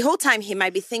 And the whole time he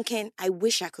might be thinking, I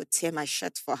wish I could tear my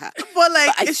shirt for her. But like,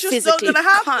 But I it's just not physically gonna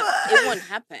happen. can't. It won't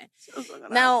happen.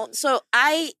 Now, so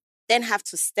I then have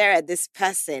to stare at this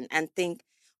person and think,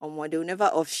 oh, they'll never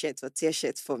off shirts or tear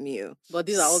shirts from you. But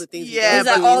these are all the things. These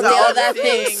are all the other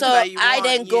things. So I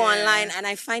then go online and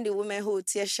I find a woman who will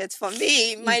tear shirts for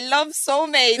me, my love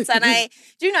soulmates. And I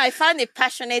find a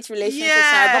passionate relationship with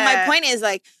her. But my point is,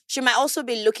 like, she might also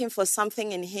be looking for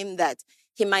something in him that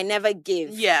he might never give.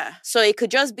 Yeah. So it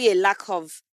could just be a lack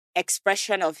of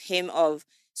expression of him.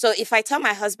 So if I tell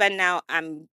my husband now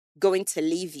I'm going to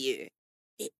leave you,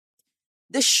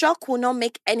 the shock will not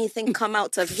make anything come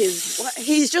out of his...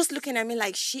 He's just looking at me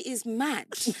like, she is mad.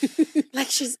 Like,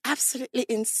 she's absolutely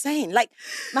insane. Like,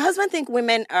 my husband thinks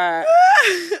women are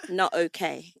not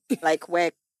okay. Like,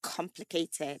 we're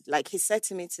complicated. Like, he said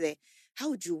to me today,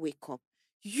 how would you wake up?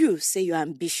 You say you're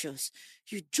ambitious.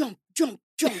 You jump.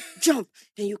 Then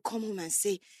you come home and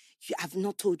say, I've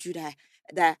not told you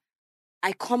that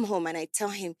I come home and I tell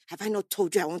him, have I not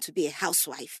told you I want to be a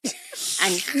housewife?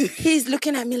 And he's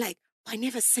looking at me like, I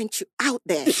never sent you out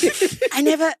there.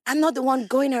 I'm not the one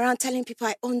going around telling people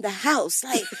I own the house.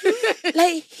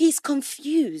 Like he's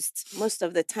confused most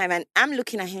of the time. And I'm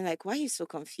looking at him like, why are you so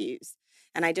confused?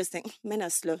 And I just think, men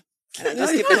are slow. And I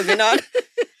just keep moving on.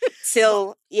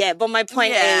 But my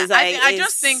point is, I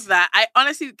just think that I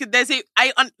honestly,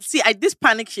 this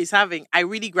panic she's having, I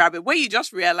really grab it. Where you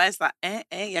just realize that,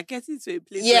 you're getting to a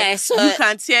place where so you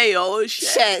can tear your own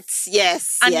shirts.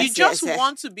 Yes. And you just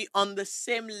want to be on the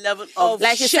same level of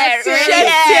like you shirt said,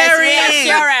 tearing.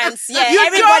 Reassurance. Yeah,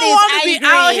 you don't want to be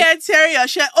out here tearing your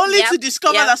shirt only to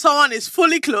discover that someone is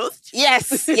fully clothed.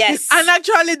 Yes. And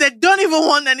actually, they don't even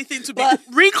want anything to be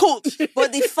wrinkled.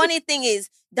 But the funny thing is,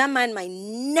 that man might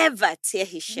never tear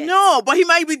his shirt. No, but he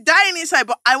might be dying inside.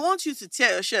 But I want you to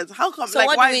tear your shirt. How come? So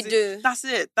like, what do we do? That's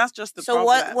it. That's just the problem.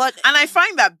 So what? And I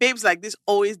find that babes like this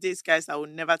always date guys that will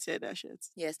never tear their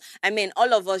shirts. Yes, I mean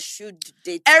all of us should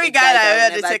date. Every guy that I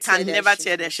ever dated can never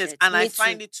tear their shirts, and I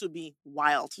find it to be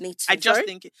wild. Me too. I just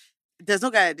think there's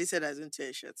no guy that dated that doesn't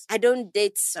tear shirts. I don't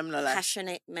date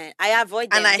passionate men. I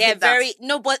avoid them. And they're very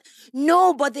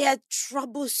but they are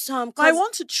troublesome. I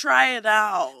want to try it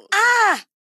out.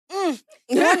 I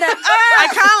can't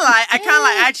lie.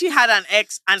 I actually had an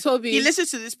ex, and Tobi, he listens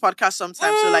to this podcast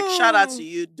sometimes. So, like, shout out to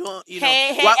you.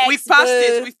 We've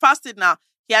passed it now.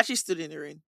 He actually stood in the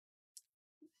rain.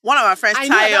 One of our friends,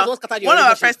 Tayo,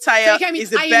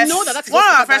 is the best. One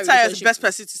of our friends, Tayo, is the best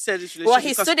person to say this relationship. Well,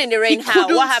 he stood in the rain. How?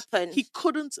 What happened? He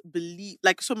couldn't believe.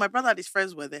 Like, so my brother and his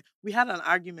friends were there. We had an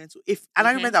argument. An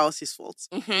argument that was his fault.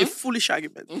 A foolish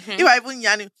argument. If I even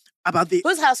knew about the...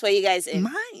 Whose house were you guys in?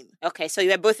 Mine. Okay, so you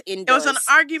were both indoors. It was an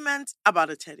argument about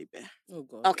a teddy bear. Oh,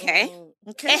 God. Okay.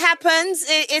 It happens.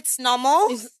 It's normal.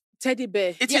 It's teddy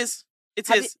bear. It is.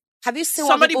 Have you seen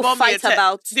Somebody what people fight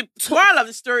about? The moral of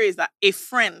the story is that a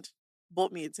friend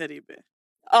bought me a teddy bear.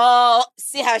 Oh,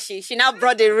 see how she now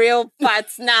brought the real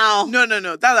parts now. No.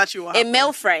 That's actually what happened. A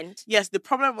male friend. Yes, the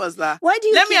problem was that. Why are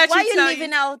you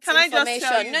leaving out information? I just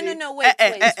tell you No.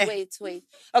 Wait.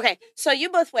 Okay, so you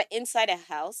both were inside a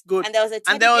house. Good. And there was a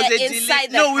teddy bear inside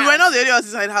the house. No, we were not the only ones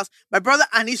inside the house. My brother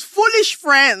and his foolish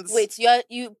friends. Wait,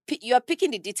 you're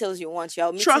picking the details you want. You're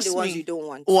omitting the ones you don't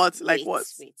want. What? Like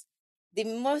what? Wait.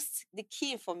 The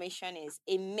key information is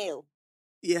a male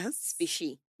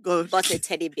species. Good. But a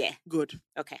teddy bear. Good.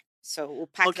 Okay. So we'll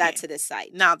pack that to the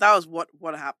side. Now, that was what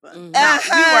happened. Now, we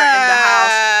were in the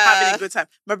house having a good time.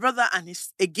 My brother and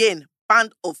his, again,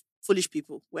 band of foolish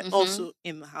people were also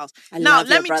in the house. Now,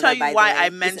 let me tell you why I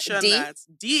mentioned that.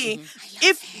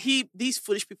 If these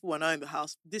foolish people were not in the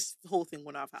house, this whole thing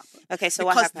would not have happened. Okay, so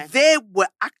what happened? Because they were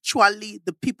actually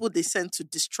the people they sent to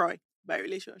destroy my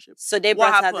relationship. So they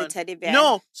brought out the teddy bear?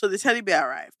 No, so the teddy bear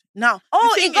arrived. Now,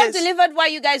 it got delivered while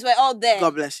you guys were all there.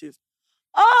 God bless you.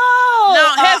 Oh!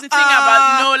 Now, here's the thing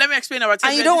let me explain about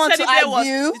teddy bear. And you don't want to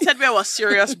argue? The teddy bear was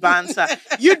serious banter.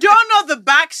 You don't know the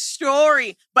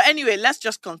backstory. But anyway, let's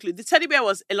just conclude. The teddy bear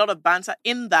was a lot of banter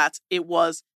in that it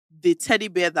was the teddy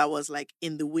bear that was like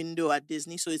in the window at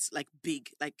Disney. So it's like big.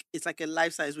 Like it's like a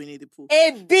life-size Winnie the Pooh.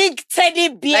 A big teddy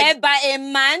bear by a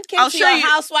man came to your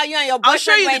house while you and your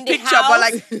boyfriend were in the house. But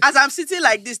like as I'm sitting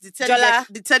like this, the teddy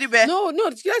bear. No.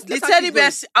 The teddy bear.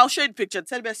 I'll show you the picture. The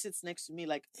teddy bear sits next to me,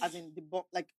 like as in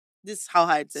like this is how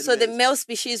high teddy bear. So the male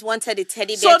species wanted the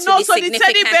teddy bear to be significantly... the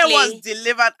teddy bear was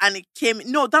delivered and it came...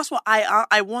 No, that's what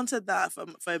I wanted that for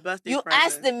a birthday You present.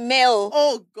 asked the male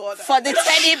for the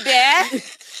teddy bear?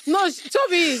 No,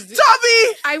 Tobi!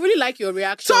 I really like your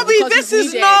reaction. Tobi, this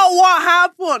is not what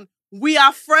happened. We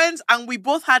are friends and we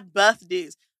both had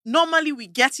birthdays. Normally, we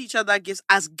get each other gifts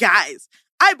as guys.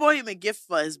 I bought him a gift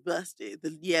for his birthday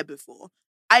the year before.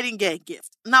 I didn't get a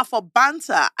gift. Now for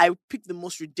banter, I picked the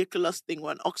most ridiculous thing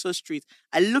on Oxford Street.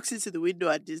 I looked into the window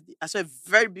at Disney. I saw a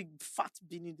very big fat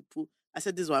bean in the pool. I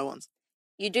said, this is what I want.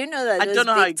 You do know that I those don't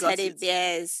know how big he got teddy it.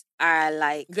 bears are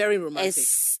like Very a romantic.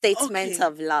 statement Okay.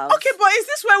 of love. Okay, but is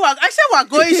this where I said we're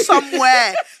going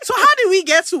somewhere. So how did we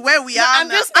get to where we are I'm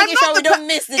now? just making sure we don't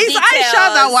miss the it's details.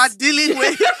 Aisha that we're dealing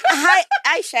with. Hi,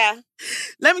 Aisha.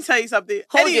 Let me tell you something.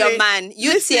 Hold your Anyway, man.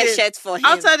 You listen, tear shirt for him.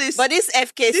 after this- but this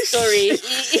FK this- story,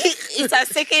 it has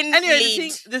taken Anyway,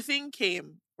 lead. the thing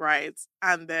came, right?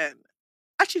 And then,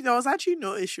 actually, there was actually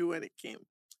no issue when it came.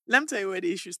 Let me tell you where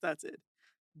the issue started.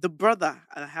 The brother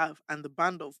I have and the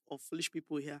band of foolish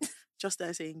people here just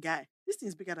started saying, guy, this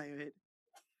thing's bigger than your head.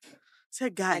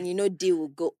 Said, guy. And you know, deal will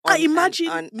go on. I imagine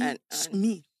and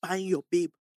me buying your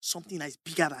babe something that is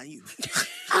bigger than you.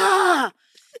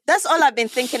 That's all I've been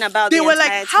thinking about. They the were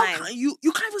entire like, how time. can you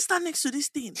can't even stand next to this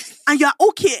thing and you're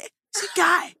okay. Say,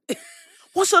 guy,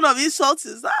 what sort of insult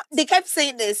is that? They kept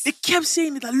saying this. They kept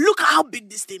saying it, like, look at how big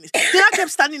this thing is. Then I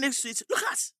kept standing next to it.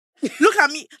 Look at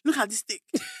me. Look at this thing.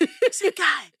 I said,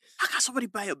 guy, how can somebody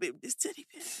buy your babe this teddy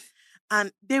bear?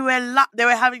 And they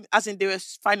were having, as in they were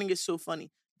finding it so funny.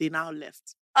 They now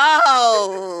left.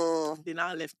 Oh, They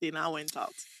now left. They now went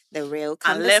out. the real And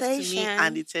conversation. left me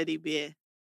and the teddy bear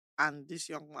and this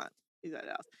young man is at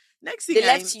the house. Next thing They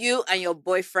I left you and your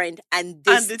boyfriend and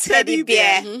this the teddy teddy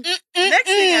bear. bear. Next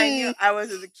thing I knew, I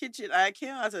was in the kitchen. I came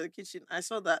out of the kitchen. I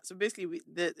saw that. So basically,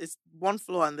 it's one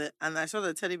floor, and I saw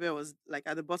the teddy bear was like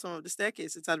at the bottom of the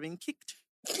staircase. It had been kicked.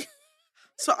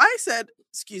 So I said,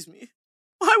 "Excuse me,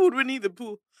 why would Winnie the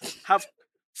Pooh have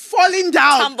fallen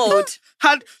down,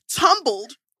 had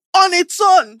tumbled on its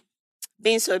own?"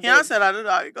 Being so big. He answered, "I don't know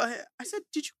how you got here." I said,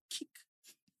 "Did you kick?"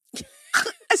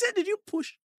 I said, "Did you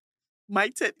push my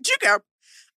teddy? Did you get?"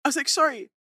 I was like, "Sorry,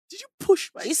 did you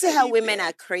push my?" You see how teddy women bear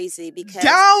are crazy because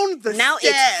down the now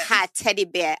stairs? it's her teddy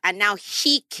bear and now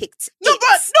he kicked No, it.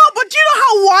 but do you know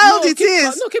how wild it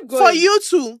is keep for going. you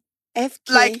to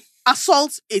FK like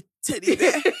assault a teddy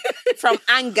bear from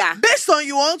anger. based on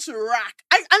you want to rack?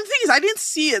 And the thing is, I didn't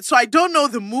see it, so I don't know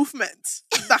the movement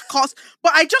that caused.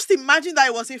 But I just imagined that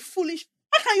it was a foolish.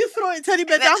 How can you throw a teddy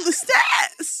bear down the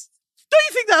stairs? Don't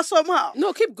you think that somehow?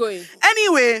 No, keep going.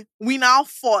 Anyway, we now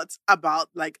fought about,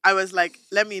 like, I was like,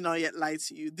 let me not yet lie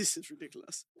to you. This is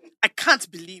ridiculous. I can't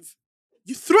believe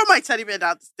you threw my teddy bear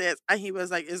down the stairs. And he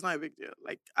was like, it's not a big deal.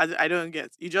 Like, I don't get.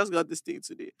 You just got this thing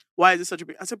today. Why is it such a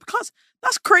big? I said, because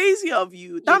that's crazy of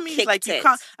you. That means, like, you kicked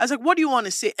can't. it. I was like, what do you want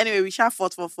to say? Anyway, we shall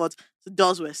fought. The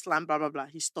doors were slammed, blah, blah, blah.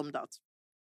 He stormed out.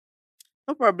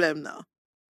 No problem now.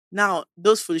 Now,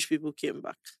 those foolish people came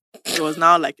back. It was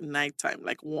now like nighttime,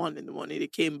 like 1 a.m. They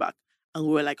came back and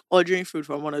we were like ordering food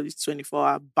from one of these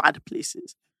 24-hour bad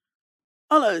places.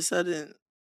 All of a sudden,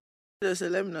 they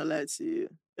said, let me not lie to you.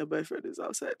 Your boyfriend is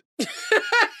outside.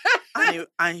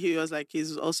 and he was like,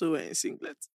 he's also wearing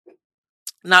singlets.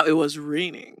 Now, it was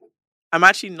raining. I'm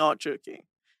actually not joking.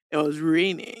 It was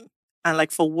raining. And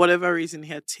like, for whatever reason,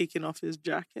 he had taken off his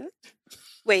jacket.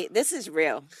 Wait, this is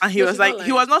real. And he was like,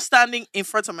 he was not standing in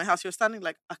front of my house. He was standing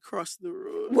like across the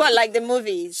road. What, like the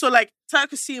movies? So like, I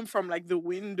could see him from like the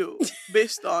window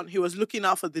based on he was looking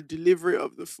out for the delivery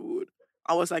of the food.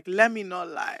 I was like, let me not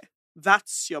lie.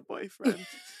 That's your boyfriend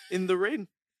in the rain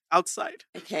outside.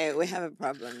 Okay, we have a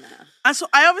problem now. And so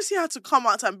I obviously had to come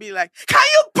out and be like, can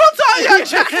you put on your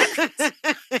jacket?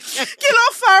 Get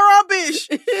off our rubbish.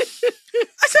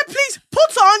 I said, please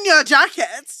put on your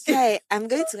jacket. Hey, I'm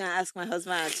going to ask my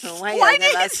husband at home why Why you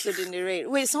never did- stood in the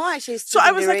rain. Wait, someone actually stood So I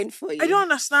in was the like, rain for you. I don't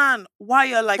understand why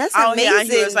you're like That's out here. And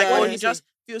he was amazing, like, oh, though. he just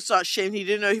feels so ashamed. He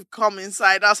didn't know he'd come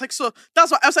inside. I was like, so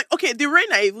that's why I was like, okay, the rain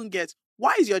I even get.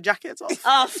 Why is your jacket off?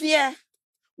 Off, yeah.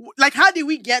 Like, how did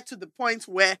we get to the point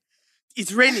where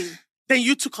it's raining, then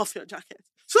you took off your jacket?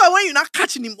 So that when you're not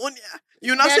catching pneumonia,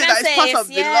 you're not saying that it's part of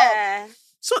the law.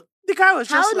 So the guy was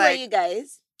How just old like, were you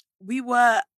guys?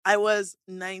 I was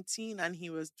 19 and he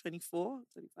was 24,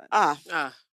 25. Ah,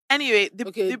 Anyway,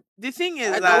 Okay. the thing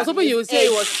is I that was hoping you would say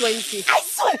it was 20. I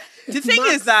swear. the thing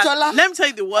Max is that Jola. let me tell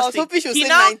you the I worst was thing. hoping she would He say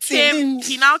now 19.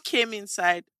 he now came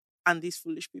inside and these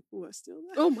foolish people were still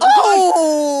there. Oh my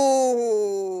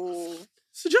Oh.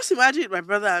 So just imagine my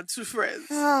brother and two friends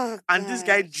Oh, and this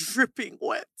guy gosh. dripping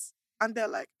wet. And they're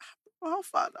like, how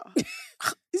far now? Is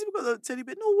it because of the teddy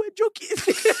bear? No, we're joking.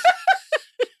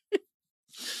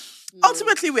 God.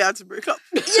 Ultimately, we had to break up.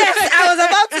 Yes, I was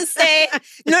about to say.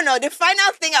 No. The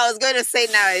final thing I was going to say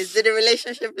now is, did the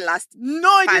relationship last?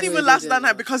 No, it didn't Fine, even we last did, that yeah.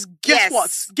 night because guess Yes.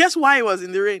 what? Guess why he was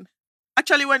in the rain?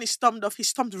 Actually, when he stormed off, he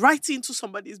stormed right into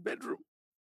somebody's bedroom.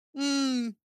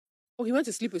 Oh, he went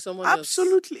to sleep with someone else.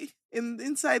 Absolutely.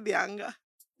 inside the anger.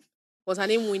 Was her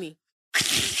name Winnie?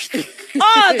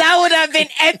 Oh, that would have been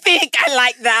epic. I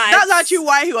like that. That's actually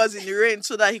why he was in the rain,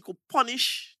 so that he could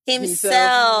punish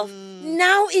himself.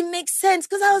 Now it makes sense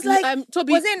because I was like,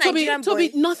 Tobi, was it a Nigerian boy?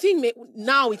 Tobi, nothing.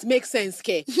 Now it makes sense,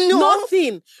 Ke. No.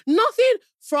 Nothing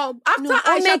from after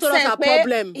Aisha told us her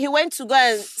problem. He went to go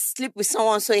and sleep with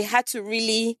someone, so he had to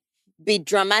really be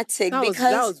dramatic that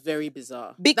was very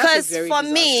bizarre. Because for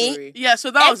me, story. Yeah,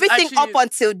 so that everything was actually, up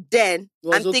until then,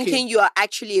 I'm okay. thinking you are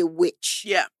actually a witch.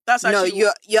 Yeah, that's actually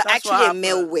you're that's actually a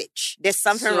male witch. There's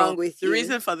something wrong with you. The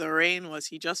reason for the rain was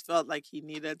he just felt like he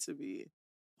needed to be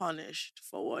punished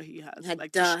for what he has,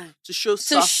 like to show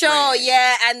suffering.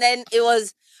 Yeah, and then it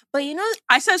was, but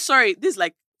I said sorry. This is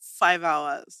like 5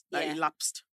 hours that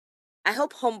elapsed. I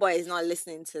hope Homeboy is not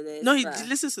listening to this. No, he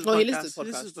listens to the podcast. He listens to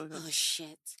the podcast. Oh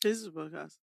shit! He listens to the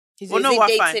podcast. Is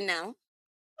he dating now?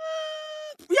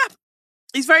 Yeah.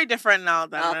 It's very different now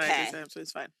than when I dated him, so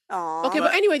it's fine. Aww. Okay,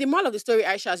 but anyway, the moral of the story,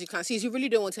 Aisha, as you can see, is you really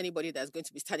don't want anybody that's going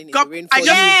to be standing in the rain for you.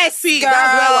 Yes, girl.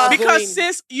 That's where we're because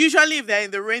going. sis, usually if they're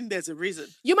in the rain, there's a reason.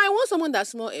 You might want someone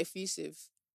that's more effusive.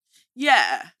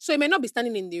 Yeah. So he may not be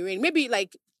standing in the rain. Maybe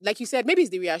like you said, maybe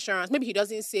it's the reassurance. Maybe he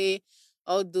doesn't say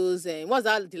all those. What's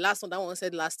that? The last one that one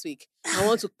said last week. I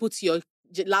want to put your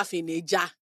laugh in a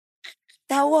jar.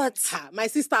 That what? My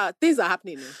sister, things are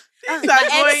happening.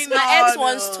 My ex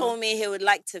once told me he would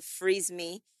like to freeze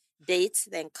me, date,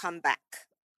 then come back.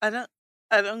 I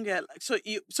don't get so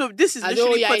this is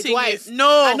literally putting you. Wife.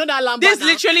 No, I know that Lamba. This now.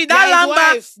 literally that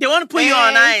Lamba. They want to put you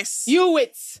on ice. You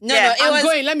wait. No, I'm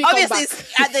going. Let me come back.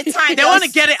 At the time, they want to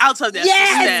get it out of their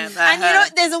system.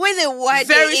 And there's a way they word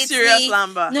very serious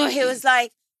Lamba. No, he was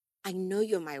like, I know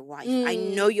you're my wife. I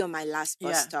know you're my last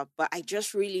bus stop, but I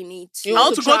just really need to. I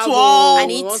want to go to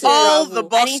all the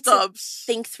bus stops.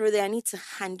 Think through there. I need to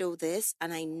handle this,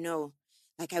 and I know,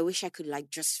 like, I wish I could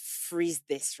like just freeze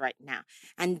this right now.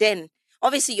 And then,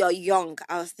 obviously, you're young.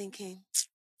 I was thinking,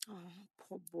 oh,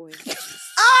 poor boy.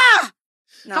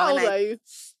 How old are you?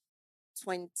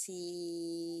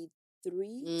 23.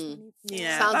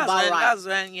 Yeah, sounds about right.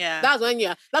 That's when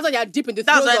you're deep in the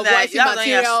throes of wifey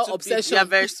material obsession. You're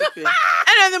very stupid.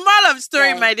 Anyway, the moral of the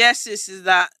story, my dear sis, is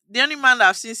that the only man that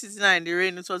I've seen sitting out in the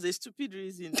rain, it was a stupid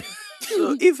reason.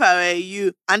 So if I were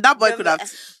you, and that boy could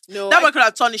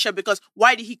have torn his shirt, because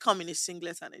why did he come in a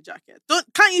singlet and a jacket?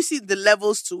 Can't you see the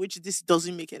levels to which this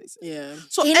doesn't make any sense? Yeah.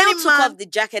 So he took off the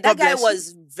jacket. That guy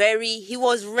was ready to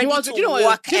work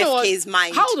FK's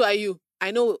mind. How old are you? I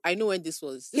know when this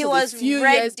was. He was a few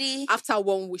ready. Years after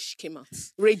One Wish came out.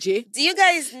 Ray J. Do you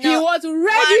guys know? He was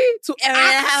ready to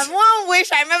act. One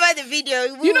Wish. I remember the video.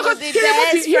 You know, because he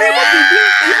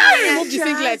removed the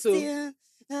singlet too.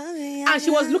 And she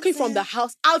was looking from the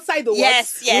house outside the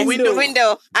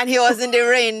window. And he was in the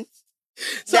rain.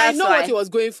 So I know what he was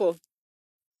going for.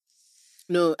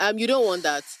 No, you don't want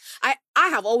that. I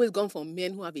have always gone for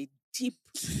men who have a deep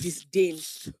disdain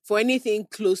for anything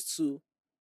close to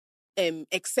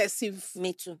excessive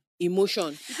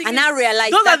emotion. And I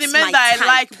realized those are the men that I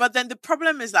like, but then the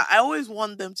problem is that I always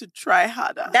want them to try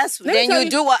harder. Then you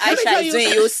do what Aisha is doing.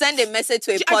 You send a message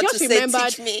to a pod to say,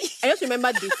 teach me. I just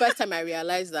remember the first time I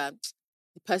realized that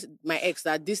my ex,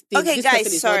 that this guys,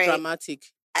 person is not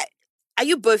dramatic. Are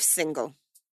you both single?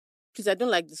 Please, I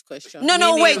don't like this question.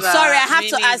 No, wait, sorry, I have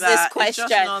to ask this question.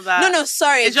 No,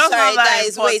 sorry,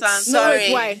 guys, wait, sorry.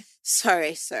 No, why?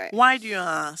 Sorry. Why do you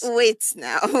ask? Wait.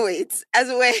 As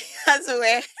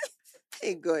we're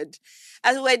hey, good.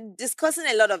 As we're discussing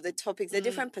a lot of the topics, the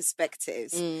different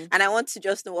perspectives, and I want to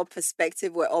just know what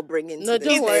perspective we're all bringing to this.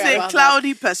 Don't worry it's a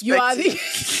cloudy perspective.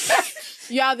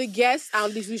 You are the guest,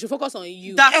 and we should focus on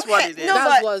you. That's what it is.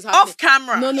 That's what's happening. Off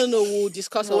camera. No. We'll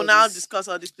discuss. We'll now discuss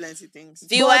all these plenty things.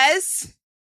 Viewers,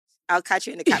 I'll catch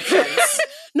you in the captions.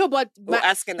 No, but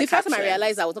the first time I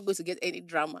realized I was not going to get any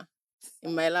drama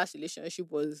in my last relationship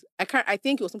was I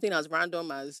think it was something as random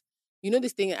as, you know,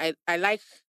 this thing. I like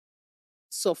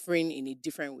suffering in a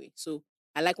different way. So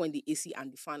I like when the AC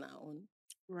and the fan are on.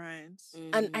 Right.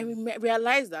 And I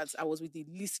realized that I was with the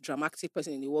least dramatic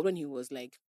person in the world when he was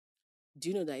like, do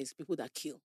you know that it's people that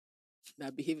kill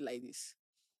that behave like this?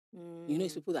 You know,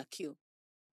 it's people that kill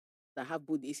that have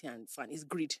both AC and fan. It's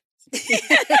greed.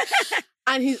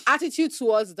 And his attitude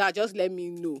towards that just let me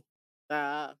know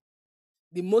that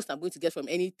the most I'm going to get from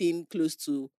anything close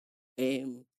to a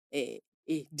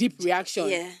deep reaction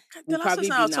will The last probably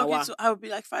person I was be talking Nawa. to, I would be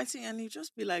like fighting, and he'd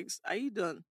just be like, "Are you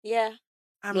done?" Yeah.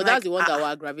 I'm No, like, that's the one that will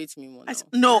aggravate me more now.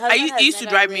 No, My husband it has used to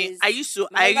never drive me. raised- I used to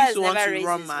my husband has want never to raised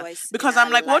run his mad voice because in I'm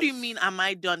our like, what do you life. mean? Am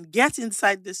I done? Get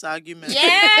inside this argument.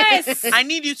 Yes. I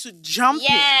need you to jump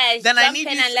Yes, in. Then I jump need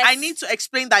in you. and I let's- need to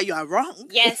explain that you are wrong.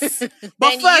 Yes. But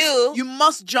Then first, you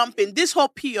must jump in. This whole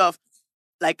P of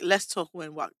like, let's talk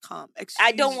when we're calm.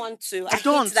 I don't Excuse- want to. I hate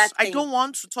don't. that I thing. don't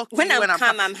want to talk to When you I'm when I'm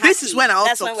calm, calm. I'm happy. This is when I'll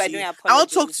That's talk when we're to doing you. I'll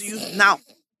talk apologies. to you now.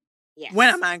 Yes.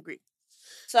 When I'm angry.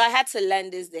 So I had to learn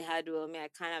this the hard way. I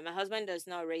can't. My husband does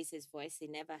not raise his voice. He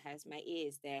never has. My ear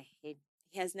is there. He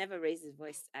has never raised his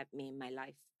voice at me in my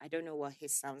life. I don't know what he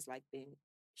sounds like being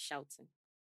shouting.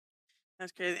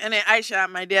 That's crazy. And then Aisha,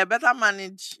 my dear, better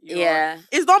manage your... Yeah.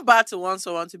 It's not bad to want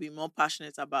someone to be more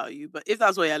passionate about you, but if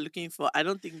that's what you're looking for, I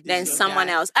don't think this Then is your someone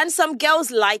guy. else. And some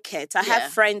girls like it. I Yeah.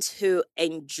 have friends who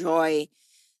enjoy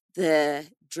the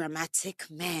dramatic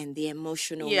men, the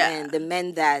emotional men, the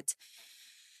men that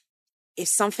if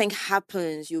something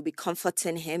happens, you'll be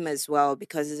comforting him as well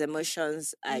because his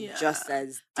emotions are just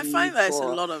as deep. I find that it's a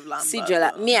or lot of lambert.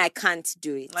 Sidra, me, I can't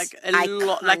do it. Like a I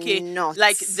lot, like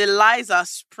the lies are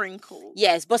sprinkled.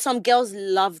 Yes, but some girls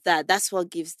love that. That's what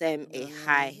gives them a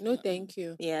high. No, thank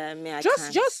you. Yeah, me, I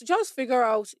Just can't. figure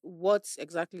out what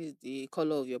exactly is the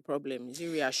color of your problem. Is it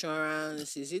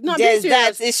reassurance? Is it no? There's I'm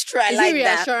that. serious. It's true. I Is like it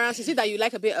that. reassurance? Is it that you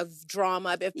like a bit of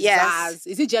drama, a bit of Yes. pizzazz?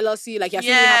 Is it jealousy? Like you're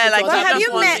seeing Yeah, it happen like to But other have you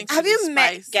people? wanting to have be you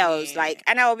met spicy. girls like?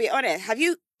 And I'll be honest. Have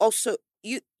you also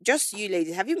you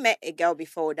ladies? Have you met a girl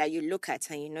before that you look at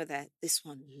and you know that this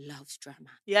one loves drama?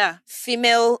 Yeah.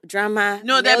 Female drama.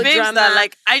 No, they're male babes drama, that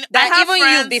like I have even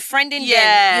friends, you befriending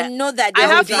yeah, them, you know that I they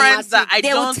have will be- friends that I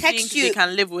they will don't text think you. they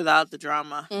can live without the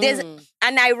drama. There's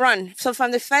and I run. So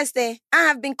from the first day, I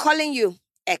have been calling you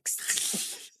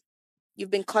X. You've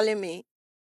been calling me,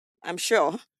 I'm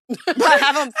sure. But I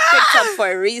haven't picked up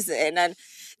for a reason. And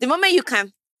the moment you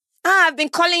can, I've been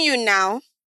calling you now.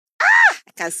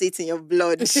 I can see it in your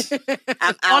blood.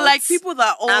 I'm out. Or like people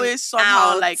that always I'm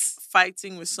somehow out. like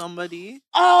fighting with somebody.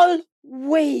 Always.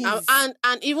 And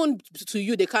even to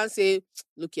you, they can't say,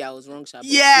 "Look, yeah, I was wrong, Shabba."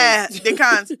 Yeah, they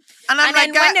can't. And I'm And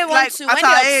like, then when they want like, to, at when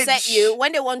our they upset age, you,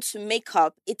 when they want to make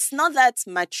up, it's not that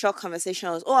mature conversation.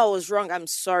 Oh, I was wrong. I'm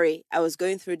sorry. I was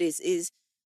going through this.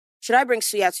 Should I bring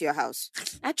Suya to your house?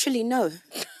 Actually, no.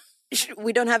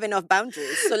 We don't have enough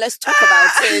boundaries. So let's talk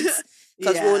about it.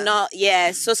 Because we'll not,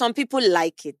 So some people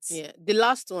like it. Yeah. The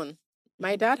last one.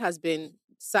 My dad has been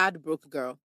sad, broke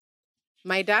girl.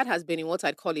 My dad has been in what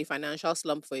I'd call a financial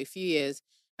slump for a few years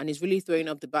and is really throwing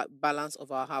up the balance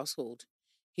of our household.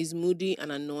 He's moody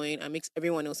and annoying and makes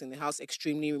everyone else in the house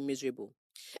extremely miserable.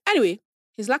 Anyway,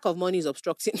 his lack of money is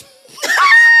obstructing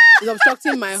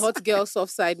my hot girl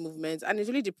soft side movement, and it's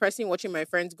really depressing watching my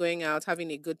friends going out,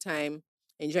 having a good time,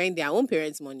 enjoying their own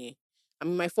parents' money. I'm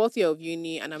in my 4th year of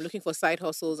uni and I'm looking for side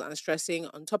hustles and stressing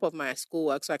on top of my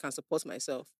schoolwork so I can support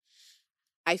myself.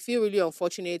 I feel really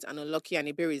unfortunate and unlucky and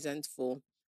a bit resentful,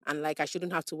 and like I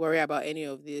shouldn't have to worry about any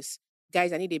of this.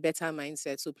 Guys, I need a better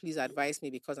mindset, so please advise me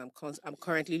because I'm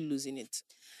currently losing it.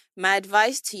 My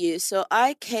advice to you, so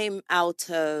I came out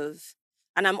of,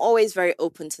 and I'm always very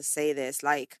open to say this,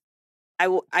 like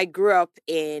I grew up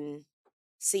in,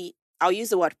 I'll use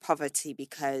the word poverty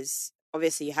because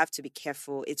obviously you have to be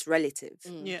careful. It's relative.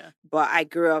 Yeah. But I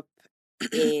grew up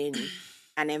in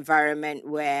an environment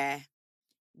where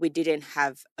we didn't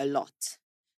have a lot.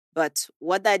 But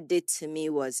what that did to me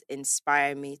was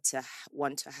inspire me to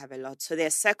want to have a lot. So there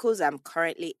are circles I'm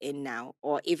currently in now,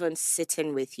 or even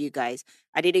sitting with you guys.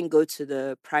 I didn't go to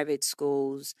the private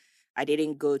schools. I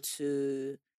didn't go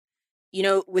to,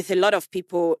 with a lot of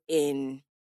people in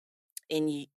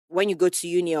when you go to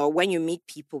uni or when you meet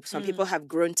people, some people have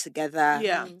grown together.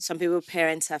 Yeah. Some people's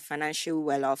parents are financially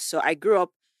well off. So I grew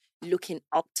up looking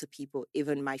up to people,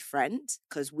 even my friends,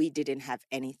 because we didn't have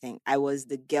anything. I was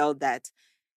the girl that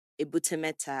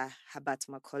Ibutemeta, Habat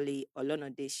Macaulay,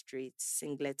 Olonode Street,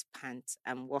 singlet pants.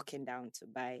 I'm walking down to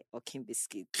buy Okin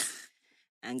biscuits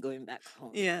and going back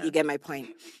home. Yeah. You get my point.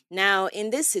 Now, in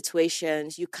these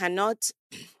situations, you cannot...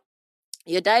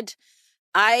 Your dad...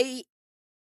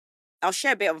 I'll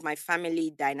share a bit of my family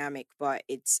dynamic, but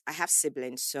I have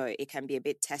siblings, so it can be a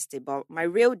bit testy. But my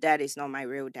real dad is not my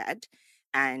real dad,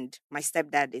 and my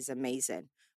stepdad is amazing.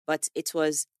 But it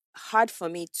was hard for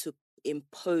me to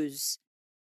impose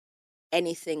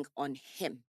anything on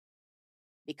him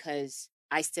because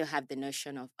I still have the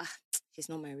notion of, he's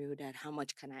not my real dad. How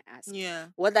much can I ask? Yeah.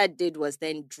 What that did was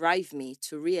then drive me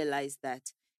to realize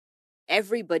that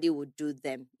everybody would do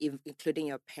them, including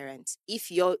your parents.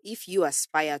 If you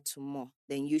aspire to more,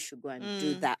 then you should go and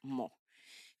do that more.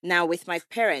 Now, with my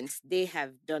parents, they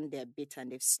have done their bit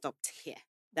and they've stopped here.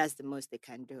 That's the most they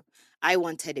can do. I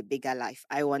wanted a bigger life.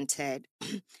 I wanted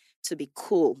to be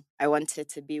cool. I wanted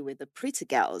to be with the pretty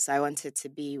girls. I wanted to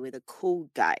be with the cool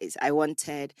guys. I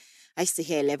used to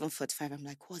hear 11:45. I'm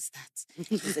like, what's that?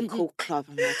 It's a cool club.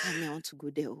 I'm like, I want to go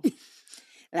there.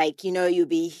 Like, you'll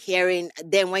be hearing,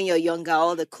 then when you're younger,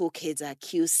 all the cool kids are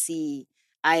QC,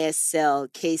 ISL,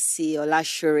 KC,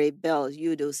 Olashure, Bells.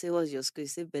 They'll say, what's your school? You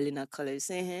say, Bellina College. You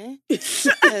say,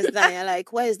 Where's that? You're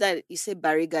like, where is that? You say,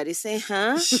 Bariga. They say,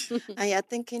 huh? And you're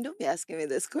thinking, don't be asking me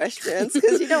these questions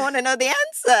because you don't want to know the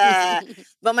answer.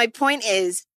 But my point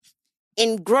is,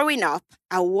 in growing up,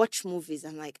 I watch movies.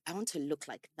 I'm like, I want to look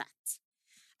like that.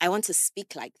 I want to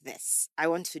speak like this. I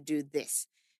want to do this.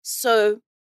 So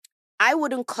I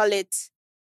wouldn't call it,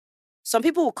 some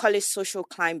people will call it social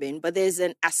climbing, but there's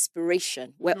an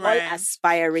aspiration. We're all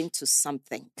aspiring to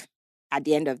something at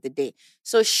the end of the day.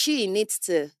 So she needs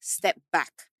to step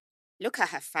back. Look at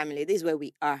her family. This is where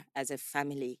we are as a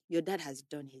family. Your dad has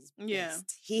done his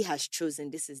best. He has chosen,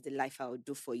 this is the life I will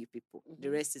do for you people. The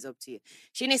rest is up to you.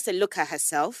 She needs to look at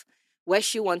herself, where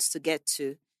she wants to get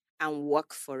to, and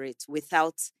work for it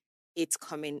without it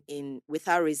coming in,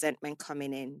 without resentment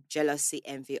coming in, jealousy,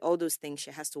 envy, all those things.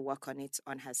 She has to work on it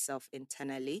on herself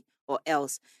internally, or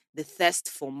else the thirst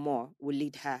for more will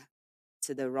lead her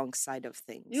to the wrong side of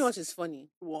things. You know what is funny?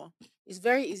 What? It's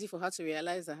very easy for her to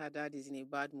realize that her dad is in a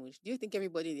bad mood. Do you think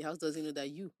everybody in the house doesn't know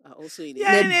that you are also in a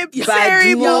Yeah, bad in a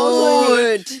bad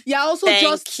mood. You're also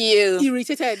just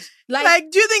irritated.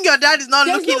 Like, do you think your dad is not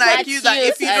looking like you? That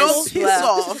if you don't piss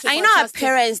off, I know our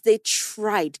parents, they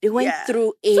tried. They went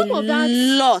through a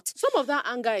lot. Some of that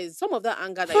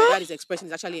anger that your dad is expressing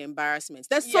is actually embarrassment.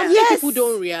 There's something people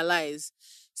don't realize.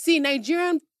 See,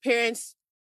 Nigerian parents,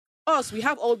 we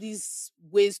have all these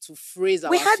ways to phrase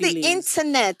our feelings. We had the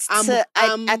internet to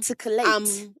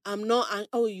articulate. I'm not.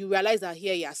 You realize that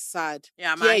here you're sad.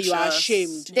 Yeah, here you are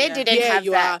ashamed. They didn't have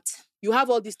that. You have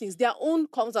all these things. Their own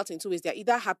comes out in two ways. They're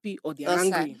either happy or they're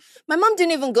angry. My mom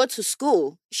didn't even go to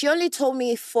school. She only told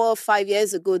me 4 or 5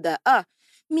 years ago that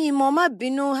me mama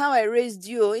bino how I raised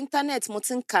you. Internet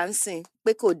motin kansin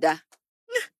bekoda.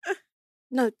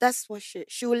 No, that's what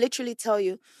she will literally tell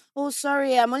you. Oh,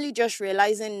 sorry, I'm only just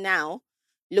realizing now,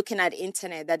 looking at the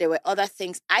internet, that there were other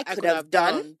things I could have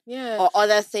done. Yeah. Or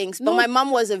other things. But my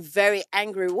mom was a very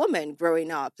angry woman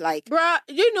growing up. Like, bruh,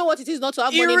 you know what it is not to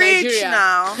have money in Nigeria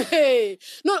now. Hey,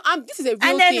 no, this is a real thing.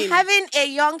 And then having a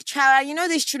young child,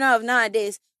 these children of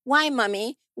nowadays. Why,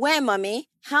 mommy? Where, mommy?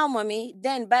 How, mommy?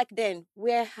 Then, back then,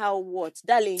 where, how, what?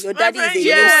 Darling, your daddy is a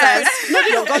nuisance.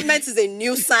 Your government is a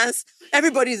nuisance.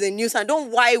 Everybody is a nuisance.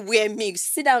 Don't why, where, me.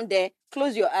 Sit down there,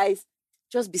 close your eyes,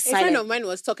 just be silent. A friend of mine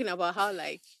was talking about how,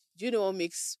 do you know what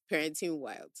makes parenting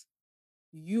wild?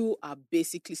 You are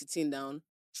basically sitting down,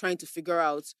 trying to figure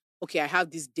out, okay, I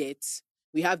have these debts,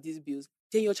 we have these bills.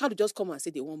 Then your child will just come and say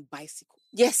they want bicycle.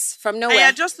 Yes, from nowhere.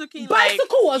 And you're just looking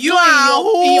bicycle was you not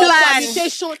are in your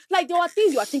plantation. Like, there were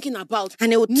things you are thinking about.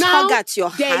 And it will tug at your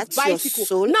heart, your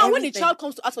soul, Now, everything. when the child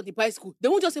comes to ask for the bicycle, they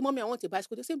won't just say, Mommy, I want a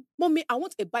bicycle. They say, Mommy, I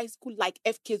want a bicycle like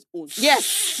FK's own.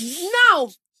 Yes. Now,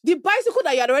 the bicycle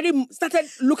that you had already started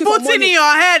looking for money. Putting in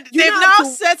your head, they've now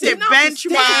set a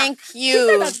benchmark. Thank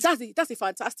you. That's a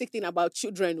fantastic thing about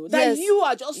children. That you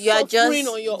are just suffering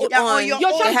on your own. Your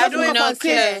child have doesn't no come and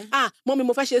say, Mommy,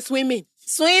 Mofashe swimming.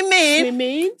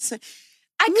 Swimming?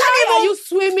 Why are you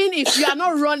swimming if you are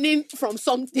not running from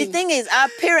something? The thing is, our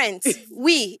parents,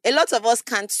 a lot of us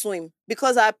can't swim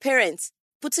because our parents,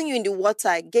 putting you in the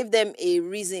water gave them a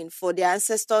reason for their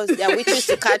ancestors, their witches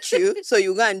to catch you, so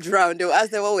you go and drown. They'll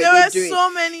ask them, what were they doing? There were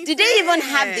so many Did they even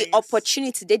have the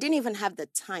opportunity? They didn't even have the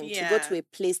time to go to a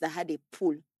place that had a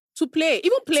pool. To play,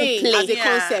 even playing as a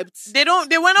concept. They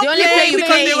were not playing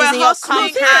because they were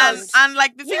hustling and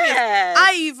like the thing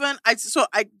is,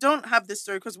 I don't have this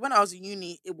story because when I was in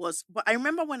uni, but I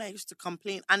remember when I used to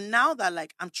complain, and now that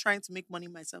like I'm trying to make money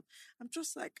myself, I'm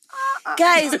just like,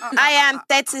 guys, I am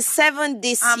 37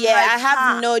 this year. Like, I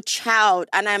have no child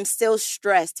and I'm still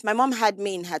stressed. My mom had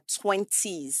me in her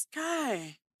 20s.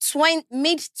 Guy.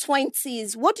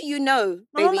 Mid-20s. What do you know,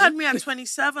 My mom had me at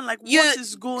 27. Like, what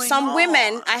is going on? Some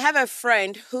women, I have a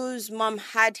friend whose mom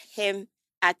had him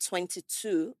at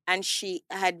 22 and she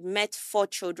had met 4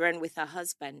 children with her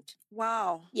husband.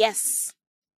 Wow. Yes.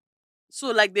 So,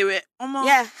 like, they were almost...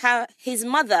 Yeah, his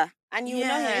mother. And you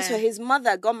know him. So his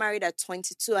mother got married at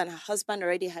 22 and her husband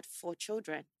already had 4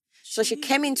 children. So she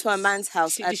came into a man's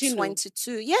house at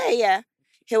 22. Yeah.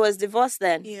 He was divorced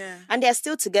then. Yeah. And they're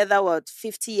still together,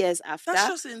 50 years after? That's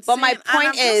just insane. But my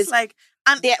point is, like,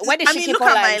 where did she keep look all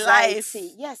at my anxiety?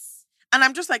 life. Yes. And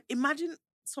I'm just like, imagine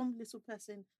some little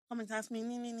person come and ask me.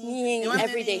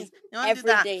 Every day.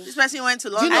 Every day. This person went to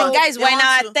London. And guys, when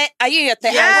are you your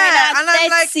third? Yeah, and I'm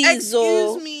like,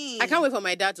 excuse me. I can't wait for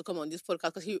my dad to come on this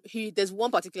podcast because he there's one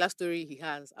particular story he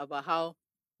has about how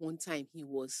one time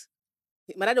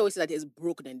my dad always says that there's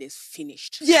broke and there's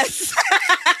finished. Yes.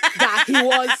 That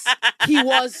he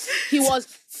was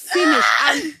finished.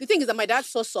 And the thing is that my dad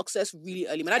saw success really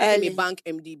early. My dad became a bank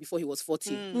MD before he was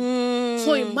 40.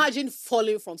 So imagine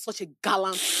falling from such a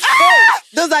gallant.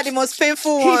 Those are the most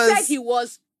painful He ones. said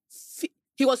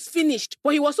he was finished,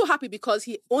 but he was so happy because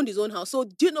he owned his own house. So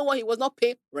do you know what? He was not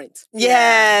paying rent.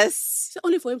 Yes. So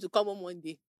only for him to come home one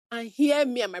day and hear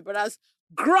me and my brothers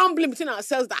grumbling between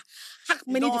ourselves that how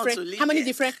many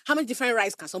different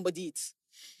rice can somebody eat?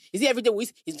 Is it every day we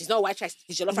eat? It's not white rice,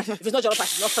 it's jollof rice. If it's not jollof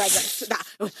rice, it's not fried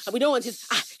rice. We don't want it.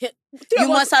 He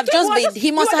must have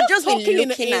just been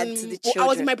looking at the children. I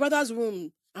was in my brother's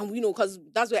room, and because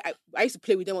that's where I used to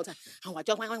play with them all the time. And we're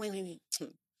just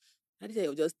I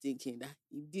was just thinking that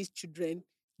if these children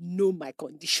know my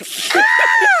condition,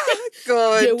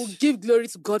 God, they will give glory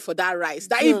to God for that rice.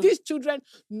 That if these children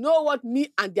know what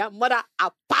me and their mother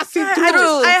are passing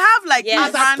through, I have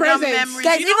these random memories.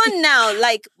 Guys, even now,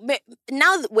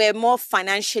 now that we're more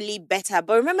financially better,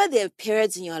 but remember there are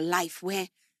periods in your life where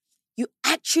you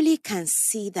actually can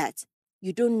see that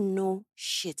you don't know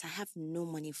shit. I have no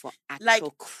money for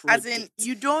actual credit. As in,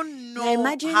 you don't know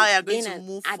how you're going to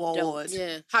move forward.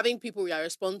 Yeah, having people you are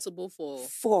responsible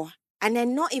for. And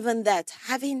then not even that,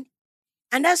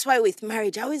 and that's why with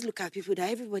marriage, I always look at people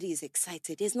that everybody is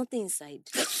excited. There's nothing inside.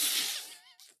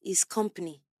 It's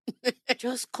company.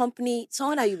 Just company.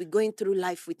 Someone that you'll be going through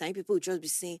life with, and people will just be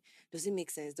saying, does it make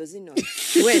sense? Does it not?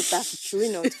 Where is that? Should we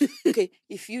not? Okay,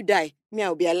 if you die, me,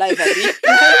 I'll be alive.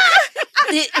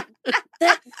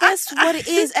 That's what it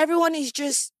is. Everyone is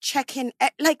just checking.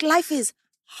 Life is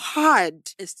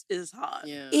hard. It's hard.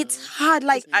 Yeah. It's hard.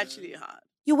 It's actually hard.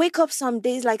 You wake up some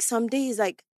days,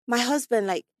 my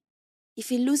husband, if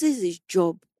he loses his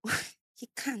job, he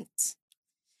can't.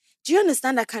 Do you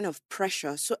understand that kind of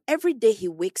pressure? So every day he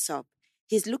wakes up,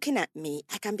 he's looking at me.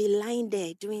 I can be lying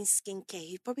there doing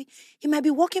skincare. He might be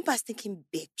walking past thinking,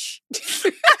 bitch.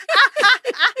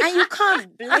 And you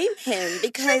can't blame him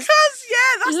because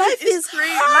life is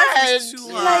crazy. Life is too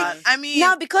hard. I mean,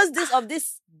 now because of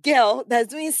this girl that's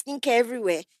doing skincare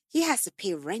everywhere, he has to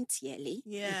pay rent yearly.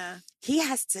 Yeah. He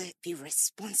has to be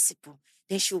responsible.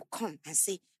 Then she'll come and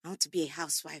say, I want to be a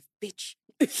housewife, bitch.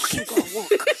 Fucking go and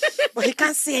work. But he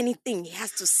can't say anything. He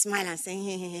has to smile and say,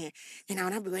 hey. Then I'll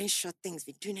not be wearing short things,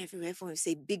 be doing everywhere for him.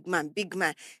 Say, big man, big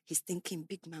man. He's thinking,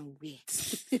 big man, where?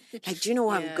 Do you know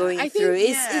what I'm going through?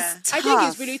 It's tough. I think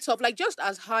it's really tough. Just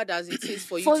as hard as it is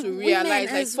for you to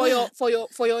realize,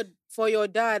 for your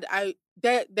dad,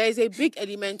 there's a big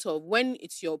element of when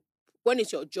it's your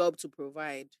job to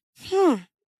provide.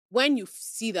 When you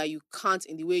see that you can't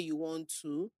in the way you want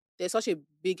to, there's such a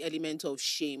big element of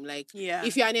shame.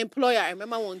 If you're an employer, I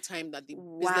remember one time that the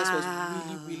business was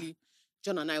really, really,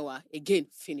 John and I were, again,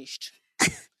 finished.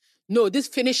 No, this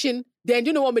finishing, then do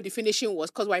you know what made the finishing was?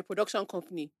 Because we're a production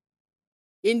company.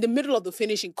 In the middle of the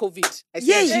finishing, COVID. I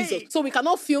said, Jesus. So we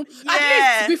cannot film.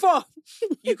 At least before.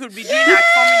 You could be doing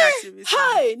filming activities.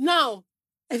 Hi, now.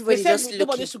 Everybody just looking.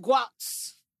 Nobody should go out.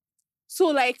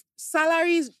 So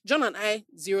salaries, John and I,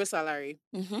 0 salary.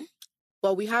 Mm-hmm.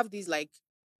 But we have these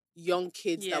young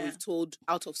kids that we've told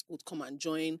out of school to come and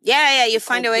join. Yeah, you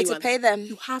find a way to pay them.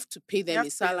 You have to pay them a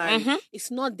salary. Mm-hmm. It's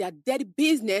not their dead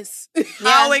business.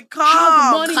 How it comes.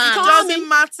 How the money doesn't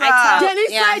matter. Then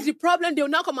inside the problem, they'll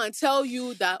now come and tell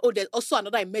you that, there's also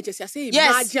another emergency. I say,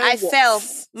 yes, I fell.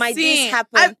 This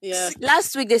happened.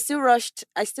 Last week, I still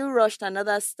rushed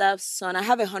another staff's son. I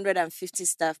have 150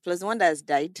 staff plus the one that has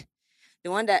died. The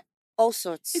one that all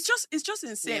sorts. It's just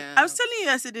insane. Yeah. I was telling you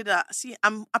yesterday that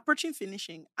I'm approaching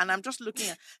finishing and I'm just looking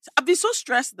at. I've been so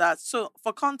stressed that. So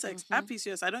for context, at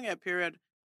PCOS I don't get a period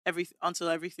until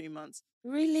every 3 months.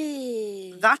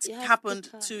 Really? That happened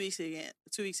 2 weeks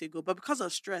ago. But because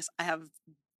of stress, I have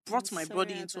brought my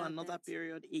body into another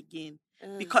period again.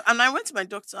 And I went to my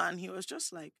doctor and he was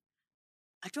just like,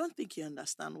 I don't think you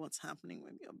understand what's happening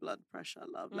with your blood pressure,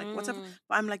 love. Whatever.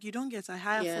 But I'm like, you don't get. I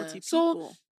hire 40 people.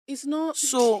 So it's not.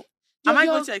 So am I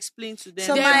going to explain to them?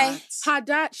 So her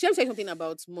dad, she said something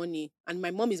about money, and my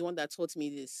mom is the one that taught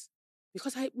me this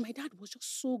because my dad was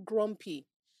just so grumpy.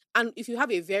 And if you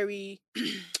have a very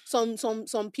some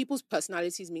people's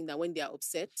personalities mean that when they are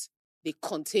upset, they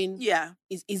contain. Yeah,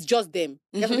 it's just them.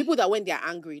 Mm-hmm. There's some people that when they are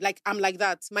angry, I'm like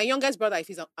that. My youngest brother, if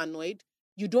he's annoyed,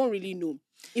 you don't really know.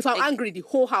 If I'm angry, the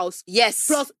whole house. Yes.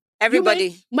 Plus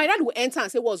Everybody. My dad will enter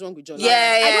and say, "What's wrong with your life?"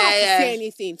 Yeah, I don't have to yeah. say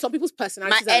anything. Some people's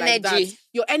personalities My are like that. energy.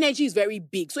 Your energy is very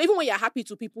big. So even when you're happy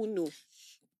to, people know.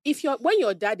 When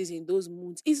your dad is in those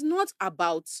moods, it's not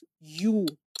about you.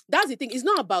 That's the thing. It's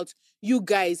not about you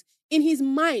guys. In his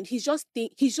mind, he's just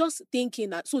thinking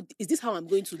that. So is this how I'm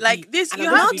going to like be? this? And You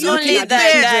I'm going have to to be not looking only at that,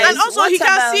 these children. guys, and also what he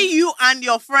can about- see you and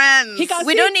your friends. He can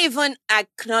We see- don't even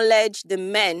acknowledge the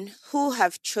men who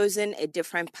have chosen a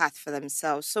different path for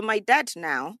themselves. So my dad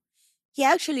now, he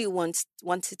actually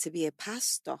wanted to be a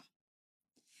pastor.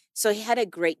 So he had a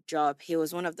great job. He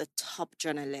was one of the top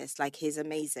journalists. Like, he's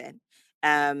amazing.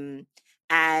 And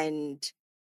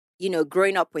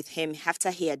growing up with him, after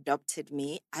he adopted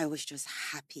me, I was just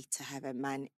happy to have a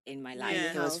man in my life.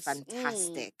 Yeah. It was House.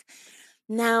 fantastic.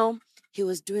 Now, he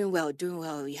was doing well.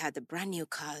 We had the brand new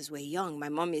cars. We're young. My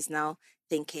mom is now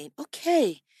thinking,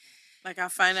 okay, Like I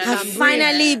finally, I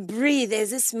finally breathe.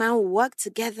 There's this man, we work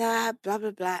together, blah,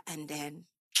 blah, blah. And then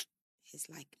he's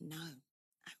like, no,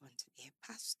 I want to be a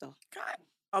pastor.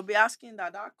 I'll be asking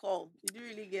that call. Did you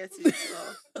really get it?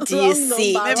 Do you Wrong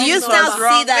see? number, Do you wrong still number.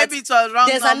 see that? Maybe it was wrong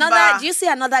There's number. another. Do you see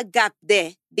another gap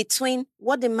there between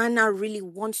what the man now really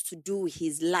wants to do with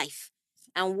his life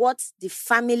and what the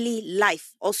family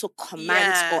life also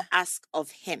commands or asks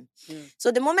of him?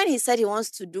 So the moment he said he wants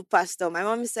to do pastor, my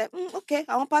mom said, "Okay,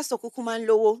 I want pastor Kukuman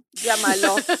Lowo. Yeah, my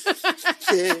love."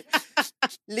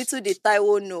 Little did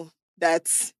Taiwo know that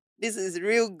this is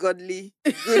real godly,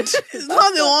 good. It's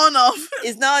not the one of.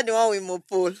 It's not the one with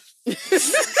Mopol.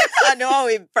 Not the one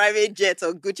with private jet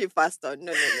or Gucci pastor.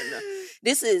 No.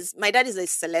 My dad is a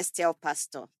celestial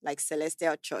pastor, like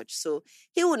celestial church. So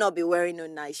he will not be wearing no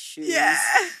nice shoes. Yeah.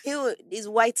 His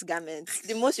white garments.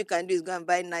 The most you can do is go and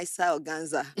buy nicer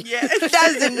organza. Yeah.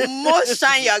 That's the most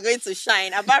shine you are going to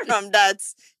shine. Apart from that,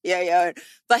 yeah.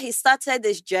 But he started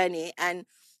this journey, and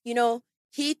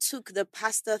he took the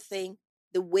pastor thing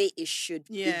the way it should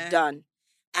be done.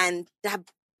 And that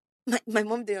my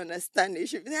mom didn't understand it.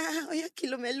 She was like, you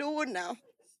kilo me lowo now.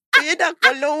 You don't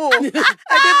go lowo.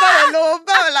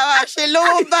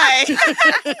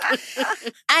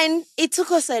 And it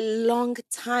took us a long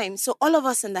time. So all of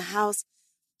us in the house,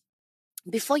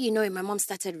 before you know it, my mom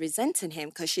started resenting him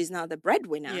because she's now the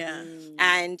breadwinner. Yeah.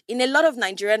 And in a lot of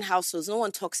Nigerian households, no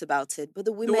one talks about it, but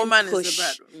the woman push. Is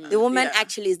the breadwinner. The woman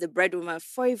actually is the breadwinner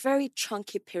for a very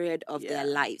chunky period of their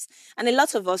lives. And a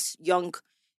lot of us young,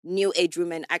 new age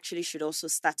women actually should also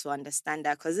start to understand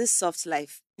that, because this soft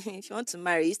life, if you want to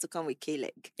marry, you used to come with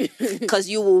K-leg. Because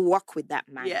you will work with that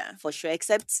man for sure,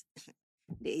 except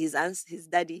his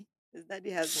daddy. His daddy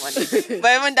has money.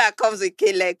 But even that comes with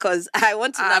K-leg, because I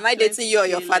want to know, am I dating you or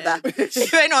your father?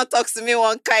 If anyone talks to me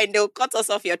one kind, they'll cut us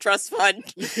off your trust fund.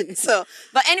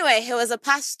 But anyway, he was a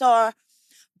pastor,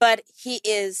 but he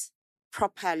is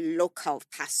proper local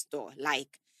pastor. Like,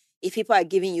 if people are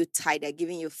giving you tithe, they're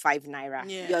giving you 5 naira.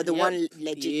 Yeah. You're the one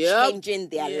legit changing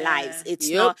their lives. It's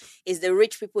not, it's the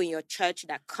rich people in your church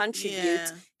that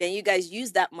contribute. Then you guys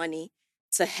use that money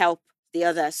to help the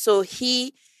others. So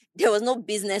there was no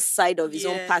business side of his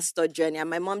own pastor journey. And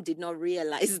my mom did not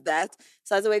realize that.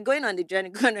 So as we're going on the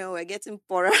journey, we're getting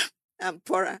poorer and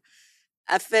poorer.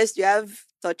 At first, you have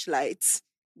torchlights.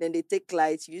 Then they take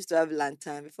lights. You used to have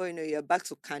lantern. Before you know, you're back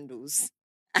to candles.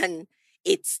 And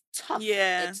it's tough.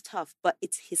 Yeah. It's tough. But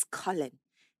it's his calling.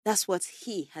 That's what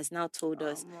he has now told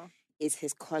us is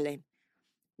his calling.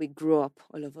 We grew up.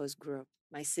 All of us grew up.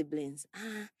 My siblings.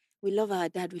 We love our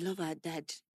dad. We love our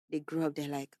dad. They grew up. They're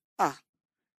like,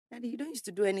 Daddy, you don't used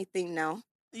to do anything now.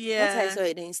 Yeah. Once I saw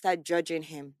it, then you start judging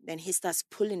him. Then he starts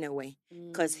pulling away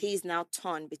because he's now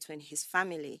torn between his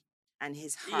family and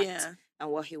his heart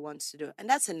and what he wants to do. And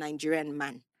that's a Nigerian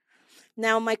man.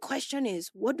 Now, my question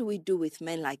is, what do we do with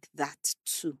men like that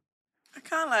too? I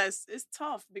can't lie, it's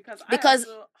tough because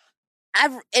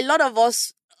a lot of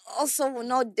us also will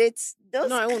not date those.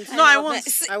 No, I won't. I won't.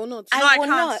 I will not. I will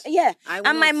not. Yeah.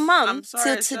 And my mom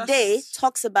sorry, till today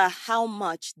talks about how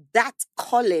much that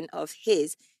calling of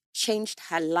his changed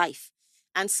her life.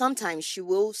 And sometimes she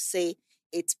will say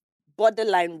it's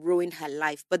borderline ruined her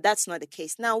life, but that's not the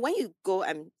case. Now, when you go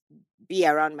and be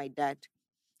around my dad,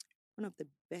 one of the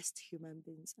best human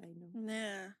beings I know.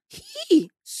 Yeah. He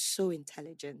so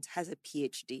intelligent, has a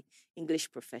PhD,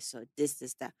 English professor, this,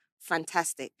 that.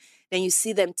 Fantastic. Then you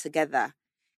see them together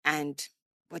and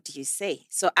what do you say?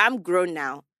 So I'm grown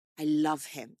now. I love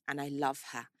him and I love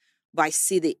her. But I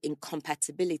see the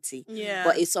incompatibility. Yeah.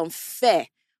 But it's unfair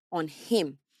on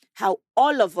him how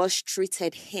all of us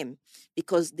treated him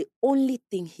because the only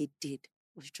thing he did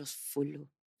was just follow.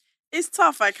 It's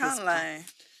tough, I can't lie.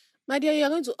 My dear, you're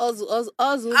going to hustle.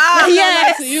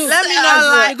 Yes. To you. Let me not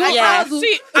lie. Go hustle.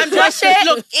 See, I'm just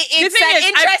look. It's thing an is,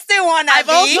 interesting one. I've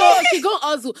Abby. also- She go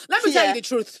hustle. Let me tell you the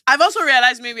truth. I've also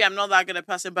realized maybe I'm not that good a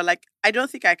person, but like I don't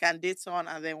think I can date someone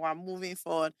and then while moving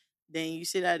forward, then you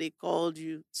say that they called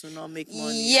you to not make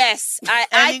money. Yes,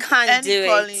 I can't do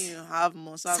calling it. you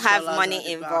must Have dollars money at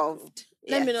the back. involved.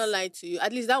 Let me Yes. not lie to you.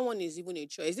 At least that one is even a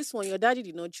choice. This one, your daddy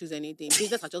did not choose anything.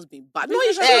 Business has just been bad. No,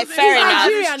 you should. Yeah, fair enough.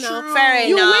 Nigeria now. Fair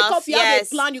You enough. wake up, you have a Yes.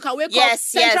 plan. You can wake Yes, up.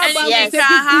 Central yes, Bank yes. will say It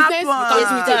can this business. You happen.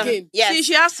 can do it again. Yes. See,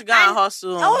 she has to go and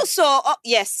hustle. Also,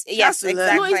 yes, has to learn.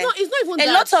 exactly. No, it's not even A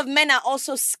that. lot of men are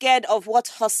also scared of what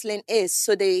hustling is,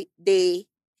 so they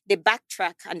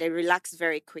backtrack and they relax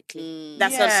very quickly.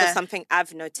 That's also Yeah. something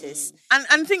I've noticed. And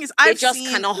the thing is, They I've just seen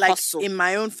cannot like hustle. in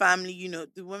my own family,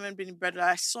 the women being breadwinner.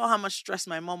 I saw how much stress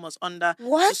my mom was under to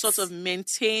What? sort of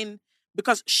maintain,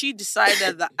 because she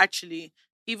decided that actually,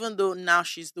 even though now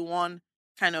she's the one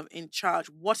kind of in charge,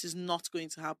 what is not going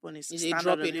to happen is Is a standard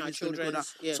drop of in living her is going to go down.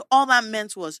 children's. Yeah. So all that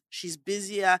meant was she's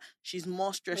busier, she's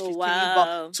more stressed, Oh, she's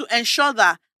wow. but to ensure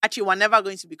that actually we're never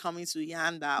going to be coming to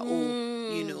Yanda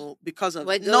Mm. or because of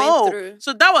We're it. going No. through.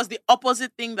 So that was the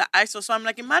opposite thing that I saw. So I'm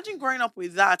like, imagine growing up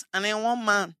with that and then one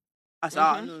man. I said,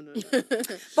 Mhm.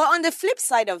 no. But on the flip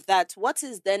side of that, what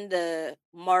is then the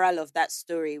moral of that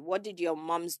story? What did your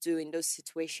moms do in those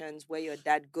situations where your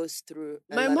dad goes through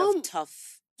a My lot mom- of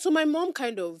tough? So my mom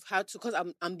kind of had to, because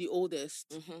I'm the oldest,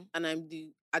 Mhm.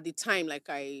 and at the time, like,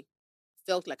 I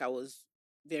felt like I was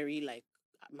very like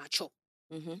mature.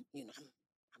 Mhm.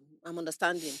 I'm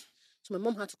understanding. So my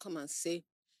mom had to come and say,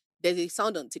 "There's a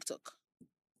sound on TikTok.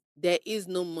 There is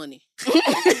no money."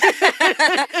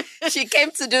 She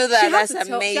came to do that. That's She had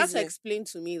to amazing. explain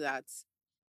to me that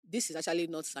this is actually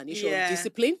not an issue Yeah. of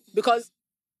discipline, because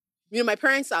my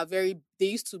parents are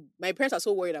my parents are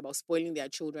so worried about spoiling their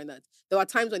children that there were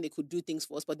times when they could do things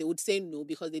for us, but they would say no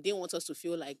because they didn't want us to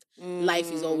feel like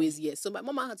life is always yes. So my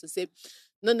mama had to say,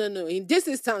 no. In this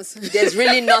instance, There's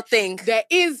really nothing. there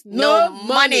is no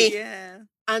money. Yeah.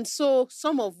 And so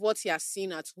some of what he has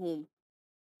seen at home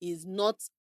is not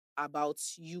about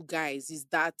you guys, is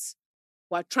that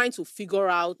we're trying to figure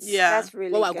out That's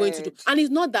really what we're going to do. good. And it's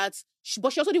not that,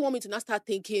 but she also didn't want me to now start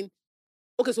thinking,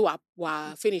 okay, so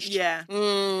we're finished. Yeah.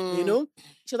 Mm.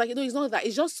 She was like, it's not that.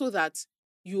 It's just so that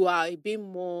you are a bit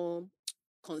more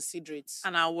considerate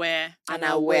And aware. And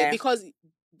aware. Because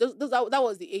that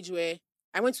was the age where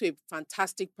I went to a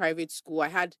fantastic private school. I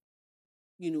had,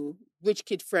 rich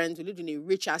kid friends. We lived in a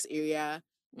rich ass area.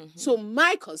 Mhm. So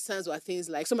my concerns were things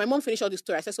like, so my mom finished all the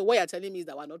story. I said, so what you're telling me is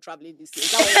that we're not traveling this year.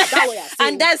 That's what you're saying.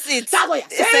 And that's it. That's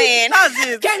what you're saying. That's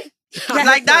it.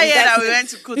 Like that year that we went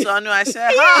to Cotonou, I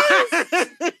said,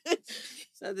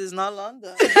 said it's not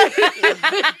London.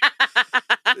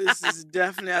 This is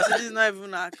definitely. I said this is not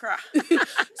even Accra.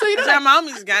 So I said, my mom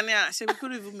is Ghanaian. I said we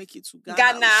couldn't even make it to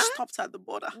Ghana. We stopped at the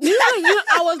border.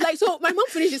 I was like, so my mom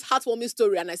finished this heartwarming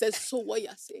story, and I said, so what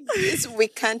you're saying We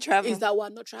can't travel. is that we're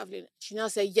not traveling. She now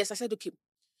said, yes. I said, okay.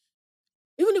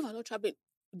 Even if we're not traveling,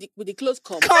 with the clothes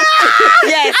come.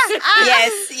 yes.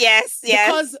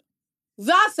 Because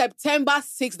that September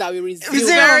 6th that we resumed, It's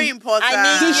very important.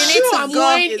 I the need shoe to I'm go.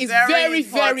 wearing It's is very very,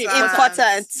 very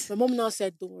Important. My mom now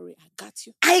said, don't worry, I got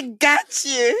you. I got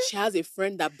you. She has a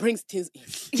friend that brings things in.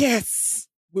 Yes.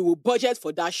 We will budget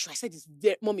for that shoe. I said, it's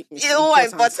very, mommy, it's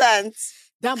Important.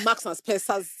 That Marks and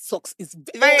Spencer's socks is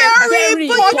Very very But you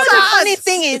know the important. funny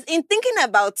thing is, in thinking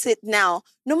about it now,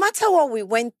 no matter what we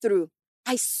went through,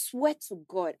 I swear to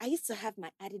God, I used to have my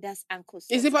Adidas ankle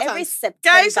socks Is it important? every September.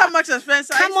 Guys, how much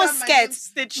expensive? Camo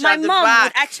skirts. My My mom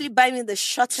would actually buy me the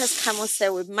shortest camo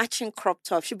set with matching crop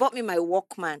top. She bought me my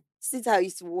Walkman. See how I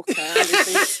used to walk around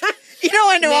with it. You know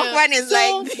when the Yeah. Walkman is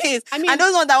So, like this, I mean- and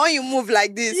those ones that when you move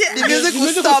like this, Yeah. the music will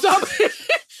Music will stop.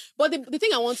 But the thing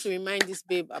I want to remind this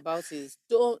babe about is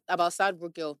about Sad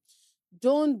Brook Girl.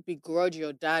 Don't begrudge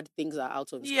your dad things are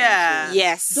out of his Yeah. control.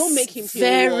 Yes. Don't make him feel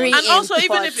very worse. And also,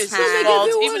 even if it's his important. fault,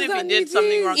 Don't make even if he everyone did that something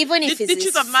needs wrong, Even if the it's truth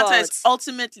his of the matter is, fault.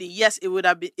 ultimately, yes, it would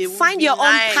have been. It would Find be your own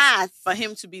nice path. for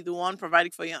him to be the one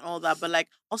providing for you and all that. But like,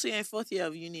 also, you're in 4th year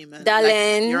of uni, man.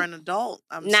 Darling. Like, you're an adult.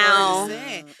 I'm Now. sorry to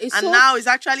say. It's And so- now it's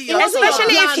actually your wasn't your turn.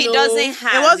 Especially if plan, he no. doesn't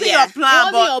have. It wasn't yeah. your plan, It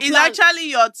wasn't but your it's plan. actually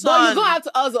your turn. But you go out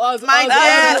to us. My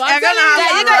dear, you're gonna have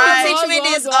Yeah, you to got to ride. teach me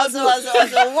this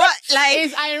also. What? Like,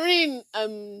 It's Irene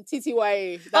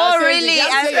TTY. Oh, really?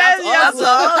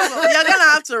 You're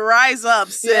gonna have to rise up,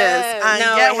 sis, Yeah. and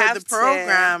No, get we with have the to.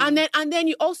 program. And then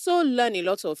you also learn a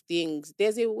lot of things.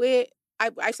 There's a way,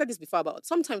 I've said this before about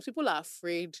sometimes people are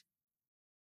afraid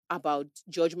about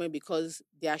judgment because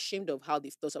they're ashamed of how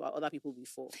they've thought about other people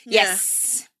before.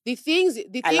 yes. The things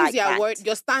I like you're that. worried,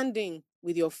 you're standing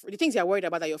with the things you're worried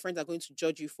about that your friends are going to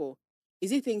judge you for,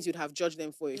 is it things you'd have judged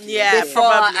them for? If you Yeah, were Before,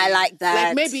 probably. I like that.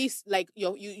 like maybe it's like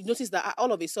you notice that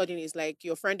all of a sudden it's like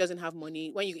your friend doesn't have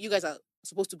money when you guys are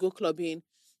supposed to go clubbing.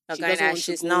 She doesn't want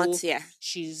she's to go. not, yeah.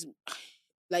 She's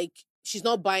like she's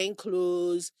not buying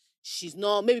clothes. She's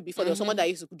not. Maybe before there was someone that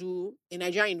used to do in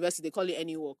Nigerian university, they call it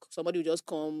any work. Somebody will just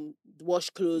come wash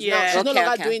clothes. Now Yeah. she's no Okay,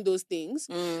 longer okay. doing those things,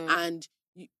 and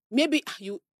maybe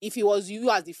if it was you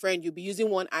as the friend, you'd be using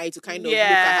one eye to kind of look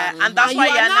at her. And that's And why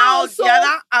you are you're now now so you're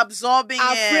not absorbing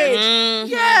afraid. it.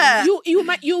 Yeah.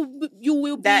 You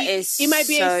will be. That is It might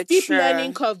be so a steep true.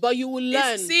 learning curve, but you will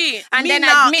learn. See, And me then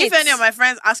now, admit. if any of my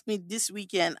friends ask me this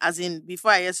weekend, as in before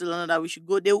I get to London, that we should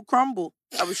go, they will crumble.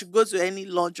 That we should go to any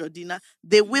lunch or dinner.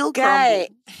 They will Guy.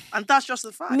 crumble. And that's just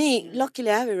the fact. Me, luckily,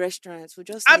 I have a restaurant. We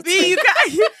just Abi, need to- you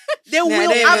can, they will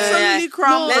they- absolutely yeah.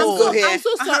 crumble. Let's go here. I'm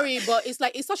so sorry, but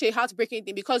it's such a heartbreaking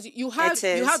thing because you have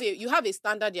It you have a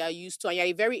standard you're used to, and you're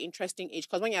a very interesting age.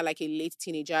 Because when you're like a late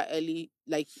teenager, early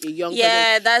like a young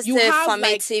Yeah, person, that's you the have,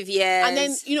 formative years. and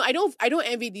then I don't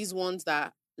envy these ones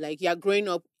that like you're growing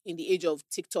up in the age of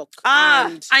TikTok.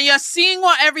 And you're seeing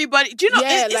what everybody. Do you know?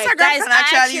 Yeah, like, Instagram guys, can I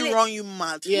actually actually- run you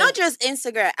mad. Yeah. Not just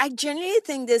Instagram. I genuinely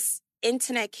think this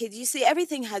internet kids, you see,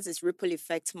 everything has its ripple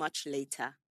effect much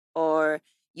later. Or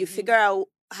you figure out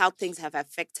how things have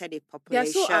affected a they're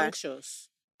population. so anxious.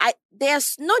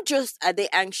 There's not just are they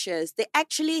anxious, they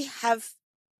actually have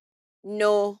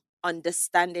no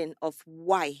understanding of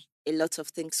why a lot of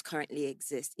things currently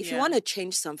exist. If you Yeah. want to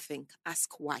change something,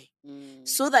 ask why. Mm.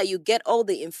 So that you get all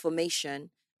the information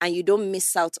and you don't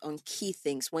miss out on key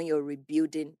things when you're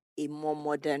rebuilding a more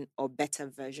modern or better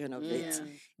version of it.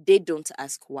 Yeah. They don't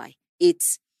ask why.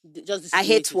 It's Just I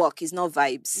hate discriminating. work, it's not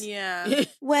vibes. Yeah.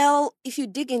 Well, if you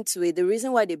dig into it, the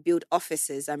reason why they build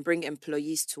offices and bring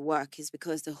employees to work is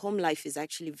because the home life is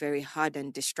actually very hard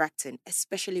and distracting,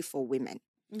 especially for women.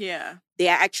 Yeah. They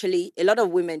are actually, a lot of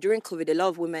women, during COVID, a lot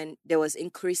of women, there was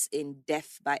increase in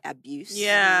death by abuse.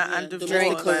 Yeah. Yeah, And domestic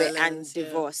During divorce. COVID violence, and yeah.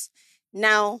 divorce.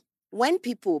 Now, when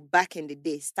people back in the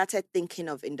day started thinking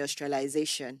of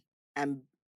industrialization and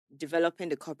developing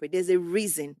the corporate, there's a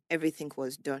reason everything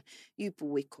was done. You people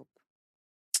wake up.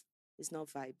 It's not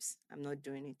vibes. I'm not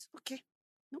doing it. Okay,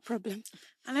 no problem.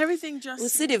 And everything just. We'll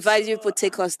see the seems vibes you so- people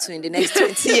take us to in the next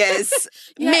 20 years.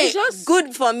 Yeah, Me, it's just-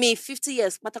 good for me. 50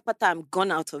 years, pata, I'm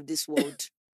gone out of this world.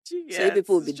 So you Yes,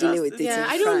 people will be it's dealing just- with it. Yeah, in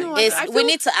I don't front. know. It's- I we feel-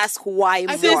 need to ask why I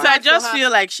more. feel Since bad I just for her.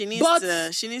 feel like she needs But-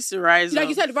 to rise like up.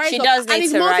 you said, rise She up. does And need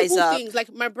it's to rise multiple up. things.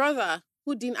 Like my brother,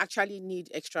 who didn't actually need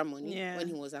extra money Yeah. when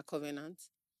he was at Covenant,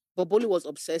 but Bolu was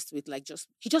obsessed with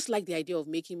he just liked the idea of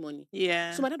making money.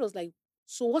 Yeah. So my dad was like,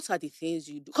 "So what are the things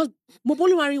you do?" Because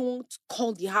Mobolu Mari won't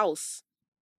call the house.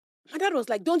 My dad was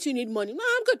like, "Don't you need money?" No,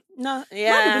 I'm good. No, Mom would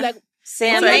yeah. be like,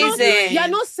 Say "But you're not- amazing. You're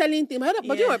not selling things." But you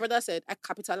know Yeah. what my brother said? I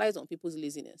capitalize on people's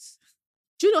laziness.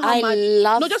 Do you know how I much?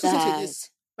 love No, just listen to that. this.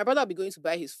 My brother will be going to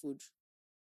buy his food.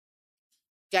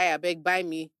 Guy, I beg, buy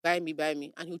me.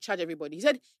 And he'll charge everybody. He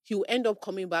said he'll end up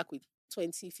coming back with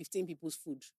 20, 15 people's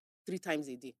food 3 times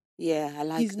a day. Yeah, I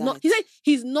like He's that. not, he said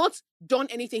he's not done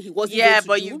anything he wasn't Yeah, going to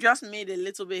but do. you've just made a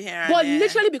little bit here But and there.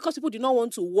 literally because people did not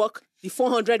want to walk the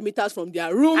 400 meters from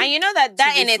their room. And you know that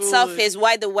To in the itself food. is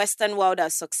why the Western world are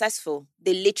successful.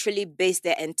 They literally base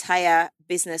their entire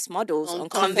business models On on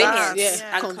convenience. convenience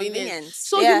Yeah, and convenience. convenience.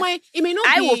 So Yeah. it may not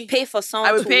I be. will pay for someone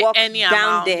I will to pay walk any down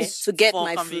amount there to get for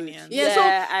my convenience. food. Yeah, so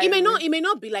I it may agree.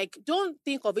 not be like, don't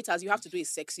think of it as you have to do a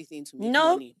sexy thing to make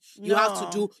No. money. You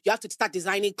have to start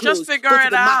designing clothes. Just figure go to it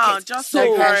the market. out. Just So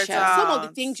figure it some out. some of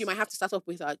the things you might have to start off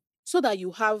with are so that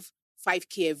you have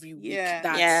 5K every week. Yeah.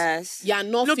 That Yes. you're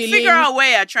not Look, feeling. figure out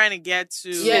where you're trying to get to.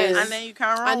 Yes. And then you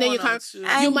can run And then you one or can- two.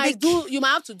 And You the- might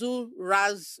have to do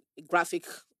Raz graphic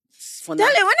for now.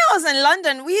 Darling, when I was in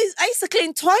London, I used to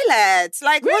clean toilets.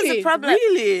 Like, what's the Really? problem?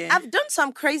 Really? I've done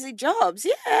some crazy jobs.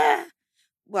 Yeah.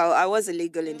 Well, I was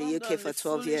illegal in the London, UK for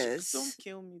 12 foolish- years. Don't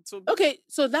kill me. Tobi. Okay,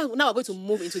 so now we're going to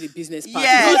move into the business part.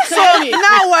 Yeah. Good, So tell me.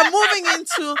 now we're moving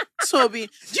into Toby.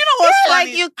 Do you know what's Yeah,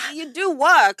 funny? like you do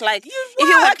work. Like You if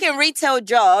you work. work in retail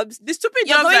jobs, The stupid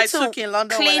you're jobs going I to took in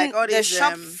London were clean like all the these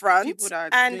shop front people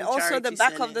that are and doing also the charity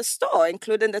back of selling. the store,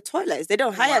 including the toilets. They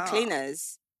don't hire Wow.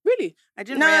 cleaners. Really? I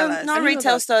didn't No, realize. not didn't know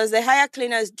retail that. stores. They hire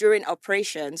cleaners during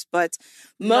operations, but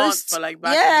Not most for, like,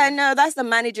 back yeah, end. no, that's the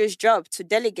manager's job to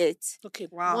delegate. Okay,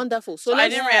 Wow. wonderful. So I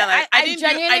let's- didn't realize. I didn't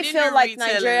genuinely do feel like retail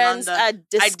in Nigerians London. are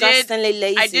disgustingly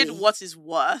lazy. I did what is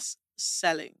worse,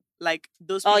 selling. Like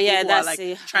those Oh, people yeah, who are that's like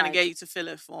the trying to hard. get you to fill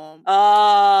a form.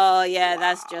 Oh yeah,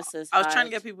 that's Wow. just as I was trying to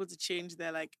hard. get people to change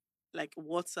their like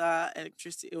water,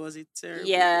 electricity. It was a terrible.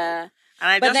 Yeah. And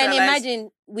I But just then realized,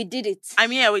 imagine we did it. I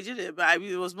mean, yeah, we did it, but I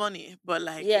mean, it was money. But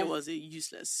like, Yeah. it was a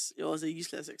useless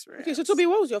experience. Okay, so Tobi,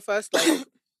 what was your first like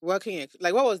working?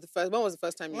 Like, what was the first? When was the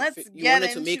first time Let's you get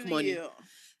wanted to make into money?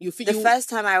 you. The first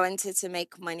time I wanted to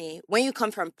make money, when you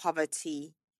come from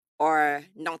poverty or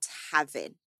not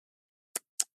having,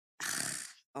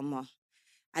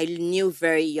 I knew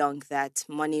very young that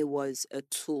money was a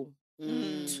tool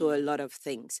to a lot of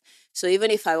things. So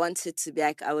even if I wanted to be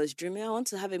like, I was dreaming, I want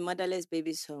to have a motherless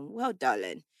baby's home. Well,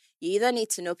 darling, you either need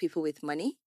to know people with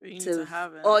money, You need to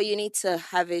have it. or you need to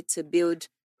have it to build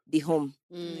the home.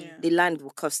 Yeah. The land will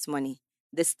cost money.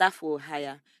 The staff will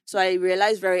hire. So I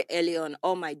realized very early on,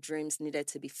 all my dreams needed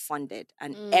to be funded,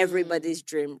 and everybody's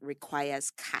dream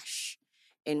requires cash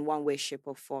in one way, shape,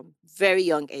 or form. Very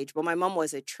young age. But my mom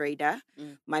was a trader.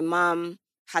 My mom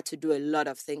had to do a lot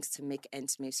of things to make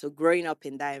ends meet. So growing up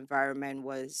in that environment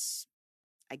was,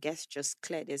 I guess, just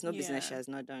clear. There's no business she has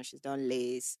not done. She's done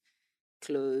lace,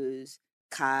 clothes,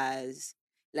 cars,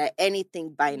 like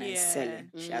anything buying and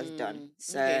selling she has done.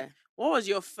 So Okay. What was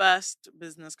your first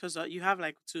business? Because you have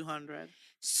like 200.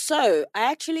 So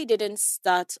I actually didn't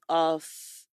start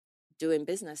off doing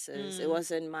businesses. It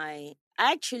wasn't my.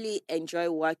 I actually enjoy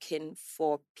working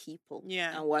for people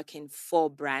and working for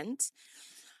brands.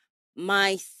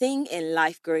 My thing in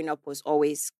life growing up was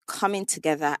always coming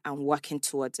together and working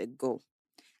towards a goal.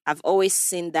 I've always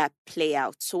seen that play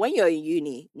out. So when you're in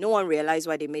uni, no one realized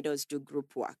why they made us do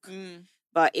group work.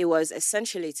 But it was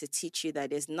essentially to teach you that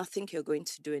there's nothing you're going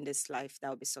to do in this life that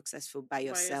will be successful by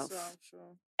yourself.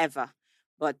 Sure. Ever.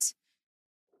 But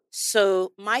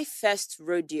so my first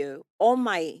rodeo, all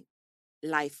my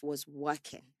life was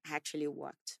working. I actually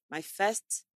worked. My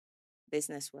first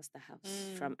business was the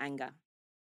house from anger.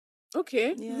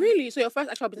 Okay, Yeah. really? So your first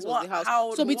actual business was the house. How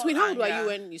old were you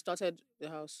when you started the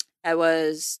house? I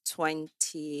was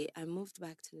 20. I moved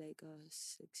back to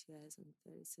Lagos 6 years and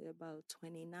 30, so about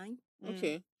 29.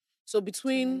 Okay. So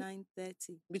between 29,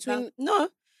 30. No.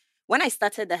 When I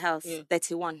started the house,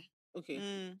 31. Okay.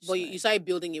 But you started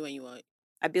building it when you were...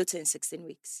 I built it in 16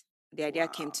 weeks. The idea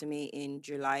came to me in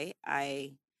July.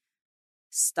 I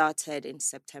started in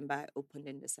September. I opened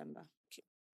in December. Okay.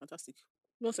 Fantastic.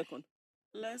 1 second.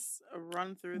 Let's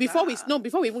run through before that.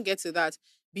 before we even get to that,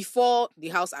 before the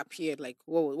house appeared, like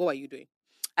what were you doing?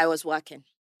 I was working.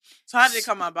 So how did it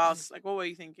come about? Like, what were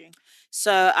you thinking?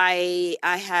 So I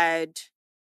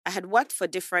had worked for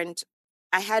different.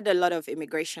 I had a lot of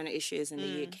immigration issues in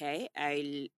the UK.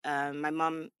 My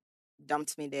mom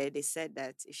dumped me there. They said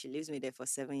that if she leaves me there for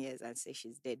 7 years and say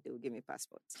she's dead, they will give me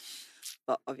passports.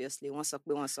 But obviously, one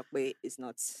sokwe is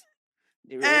not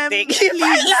the real thing.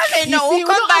 We'll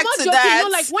come back to joking. that. No,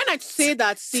 like when I say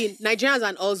that scene, Nigerians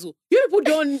and also, you people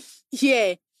don't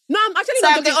hear. No, I'm actually So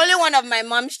not I'm the only one of my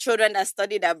mom's children that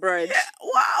studied abroad. Yeah,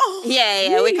 wow.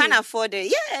 Yeah, Really? we can't afford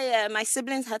it. Yeah. My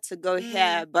siblings had to go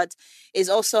here, but it's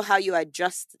also how you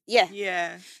adjust.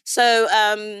 Yeah. So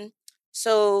I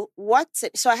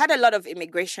had a lot of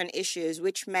immigration issues,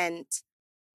 which meant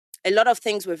a lot of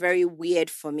things were very weird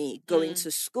for me. Going to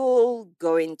school,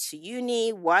 going to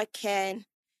uni, working.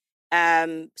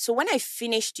 So when I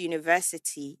finished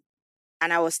university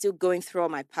and I was still going through all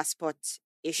my passport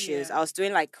issues, I was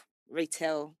doing like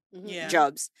retail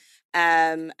jobs.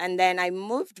 And then I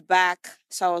moved back.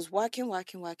 So I was working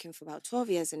for about 12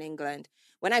 years in England.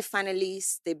 When I finally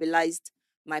stabilized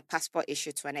my passport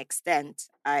issue to an extent,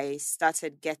 I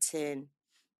started getting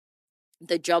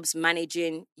the jobs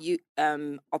managing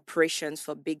operations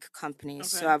for big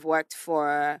companies. Okay. So I've worked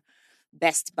for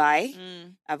Best Buy.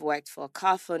 I've worked for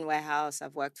Carphone Warehouse.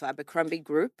 I've worked for Abercrombie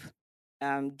Group,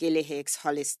 Gilly Hicks,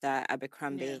 Hollister,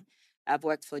 Abercrombie. Yeah. I've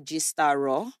worked for G-Star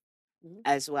Raw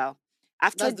as well.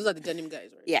 Those are the denim guys,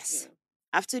 right? Yes. Yeah.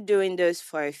 After doing those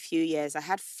for a few years, I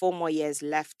had 4 more years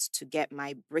left to get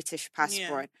my British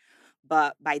passport.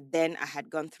 But by then, I had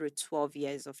gone through 12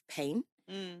 years of pain.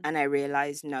 And I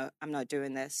realized, no, I'm not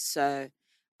doing this. So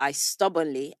I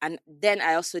stubbornly, and then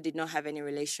I also did not have any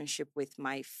relationship with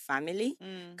my family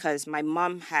because my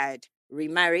mom had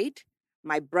remarried.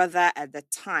 My brother at the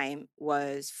time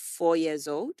was 4 years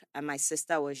old and my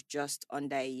sister was just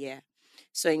under a year.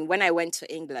 So when I went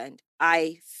to England,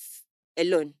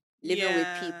 alone, living with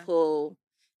people,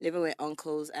 living with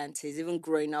uncles, aunties, even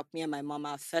growing up, me and my mom,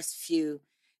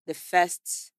 the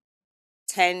first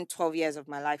 10, 12 years of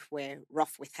my life were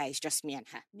rough with her. It's just me and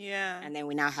her. Yeah. And then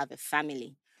we now have a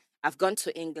family. I've gone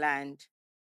to England,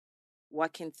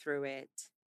 working through it.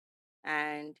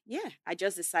 And I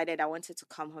just decided I wanted to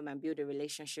come home and build a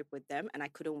relationship with them. And I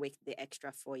couldn't wait the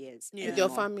extra 4 years. With your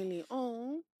family.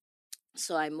 Oh.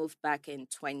 So I moved back in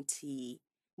 20.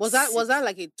 Was that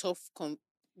like a tough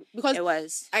because It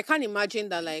was. I can't imagine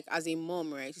that, like, as a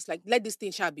mom, right? It's like, let this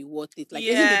thing shall be worth it. Like,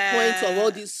 isn't the point of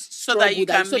all this so that you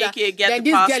can make it, get then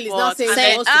the this passport, girl is now saying and she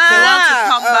then wants you to come. want to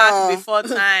come back before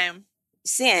time.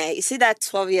 You see that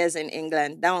 12 years in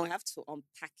England, that one, we have to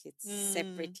unpack it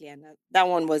separately. And that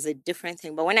one was a different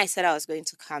thing. But when I said I was going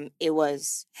to come, it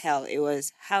was hell. It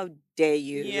was, how dare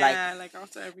you? Yeah, like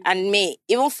after everything. And me,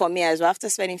 even for me as well, after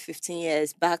spending 15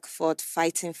 years back, forth,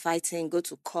 fighting, go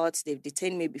to court. They've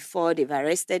detained me before. They've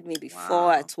arrested me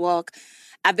before at work.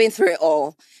 I've been through it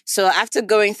all. So after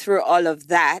going through all of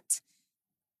that,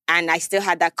 and I still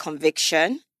had that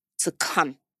conviction to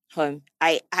come home,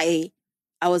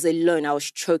 I was alone. I was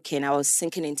choking. I was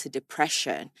sinking into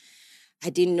depression.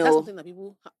 I didn't know. That's something that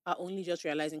people are only just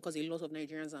realizing because a lot of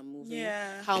Nigerians are moving.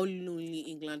 Yeah. How lonely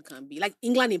England can be. Like,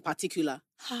 England in particular.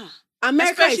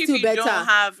 America Especially is still if you better. don't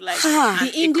have like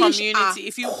the English community.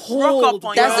 If you cold, broke up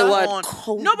on that's your the word, own,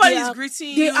 cold. nobody's greeting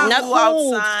you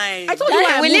outside. I told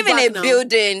you we live in a now.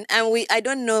 building and I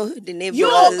don't know the neighbors.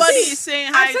 Nobody is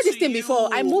saying hi. I've said this thing before.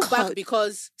 I moved back God.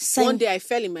 because one day I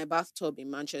fell in my bathtub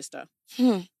in Manchester.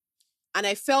 And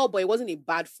I fell, but it wasn't a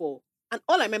bad fall. And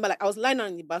all I remember, like, I was lying down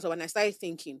in the bathtub and I started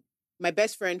thinking, my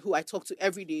best friend, who I talk to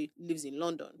every day, lives in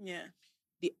London. Yeah.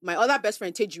 My other best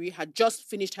friend, Tejiri, had just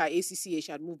finished her ACCA.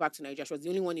 She had moved back to Nigeria. She was the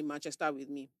only one in Manchester with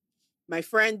me. My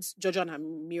friends, Jojo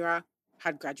and Mira,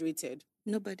 had graduated.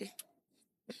 Nobody.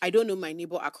 I don't know my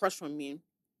neighbor across from me.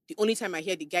 The only time I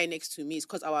hear the guy next to me is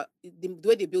because the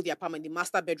way they build the apartment, the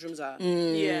master bedrooms are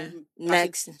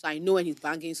next. So I know when he's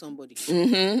banging somebody.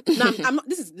 Mm-hmm. Now, I'm not.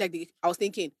 This is like I was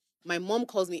thinking. My mom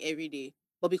calls me every day,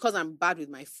 but because I'm bad with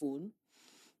my phone,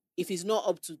 if it's not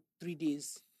up to 3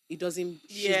 days, it doesn't.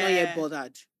 She's not yet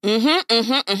bothered.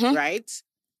 Right?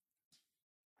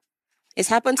 It's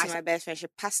happened to my best friend. She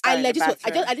passed out in the bathroom.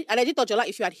 I legit thought, Jola,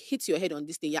 if you had hit your head on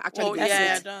this thing, you're actually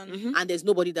done. And there's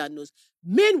nobody that knows.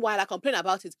 Meanwhile, I complain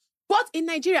about it. But in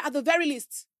Nigeria, at the very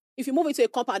least, if you move into a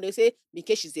compound, they say, Mike,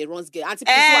 she's a runs girl.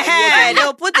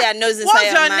 They'll put their nose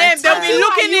inside your name. They'll be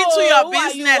looking into your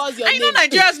business. And you know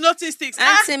Nigeria's notice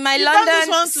Auntie, my London,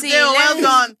 well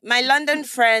done. My London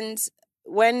friends,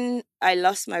 when I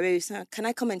lost my baby son, can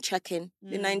I come and check in?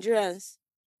 The Nigerians.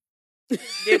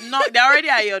 They already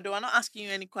are here. They are not asking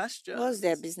you any questions. What's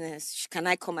their business? Can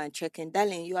I come and check in?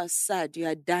 Darling, you are sad. You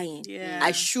are dying. Yeah.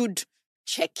 I should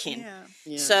check in.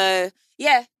 Yeah. So,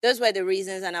 those were the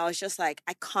reasons. And I was just like,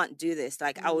 I can't do this.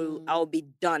 Like, I will be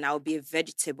done. I will be a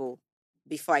vegetable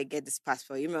before I get this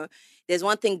passport. You know, there's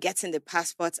one thing getting the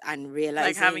passport and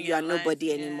realizing like you are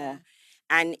nobody anymore.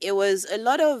 And it was a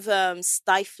lot of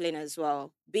stifling as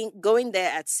well. Going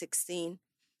there at 16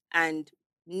 and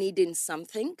needing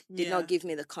something did not give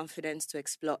me the confidence to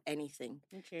explore anything.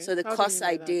 Okay. So the course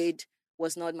I did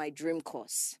was not my dream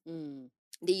course.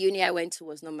 The uni I went to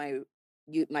was not my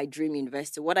dream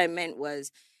university. What I meant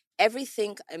was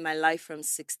everything in my life from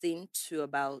 16 to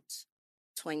about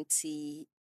 28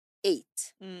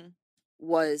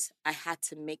 was I had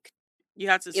to make. You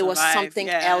had to survive. It was something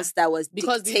else that was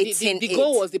because dictating the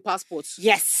goal was the passport.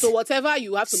 Yes. So whatever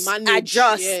you have to manage.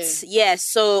 Adjust. Yes.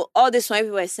 So all this when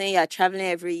people were saying you're traveling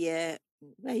every year,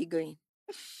 where are you going?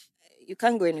 You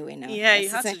can't go anywhere now. Yeah, you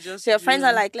have to just. So your friends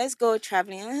are like, let's go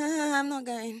traveling. I'm not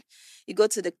going. You go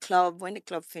to the club. When the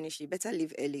club finishes, you better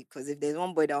leave early because if there's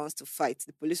one boy that wants to fight,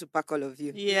 the police will pack all of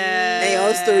you. Yeah. And your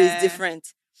whole story is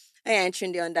different. And you're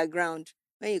entering the underground.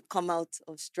 When you come out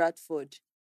of Stratford,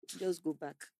 just go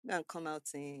back. Go and come out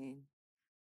in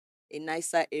a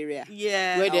nicer area.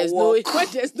 Yeah. Where there's no immigration. Because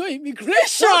there's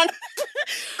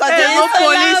no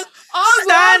police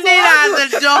standing at the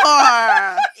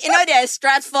door. You know, there's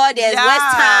Stratford, there's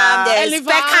West Ham, there's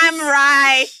Peckham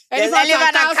Rye, there's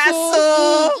Elephant and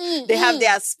Castle. They have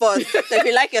their spots. So if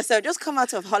you like yourself, just come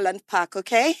out of Holland Park,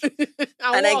 okay?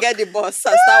 And I get the bus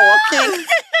and start walking.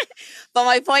 But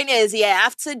my point is,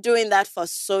 after doing that for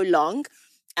so long,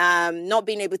 not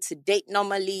being able to date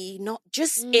normally, not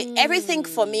just everything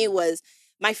for me was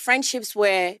my friendships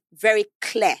were very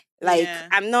clear. Like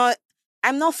I'm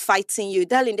not fighting you,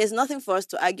 darling. There's nothing for us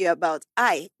to argue about.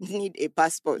 I need a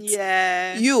passport.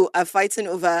 Yeah, you are fighting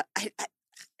over.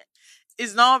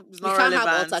 It's not we can't relevant.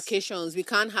 have altercations. We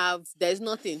can't have. There's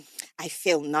nothing. I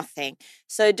feel nothing.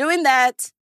 So doing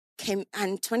that came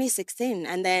in 2016,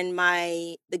 and then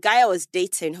the guy I was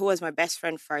dating, who was my best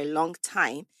friend for a long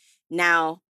time.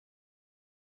 Now,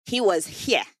 he was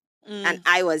here and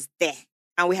I was there.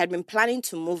 And we had been planning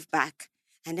to move back.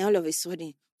 And then all of a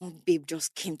sudden, one babe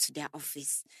just came to their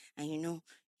office. And you know,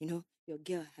 your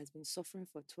girl has been suffering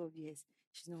for 12 years.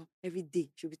 She's not, every day,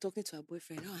 she'll be talking to her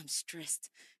boyfriend. Oh, I'm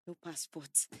stressed. No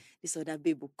passport. This other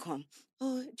babe will come.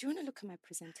 Oh, do you want to look at my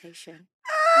presentation?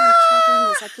 I'm traveling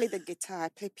this. I play the guitar. I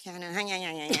play piano.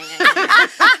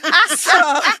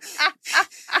 So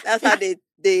that's how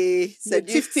they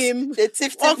seduced him. They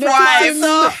tipped Oh, him. right.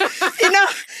 So,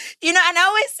 and I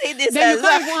always say this Then as you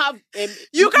well. can't even have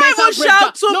You can't even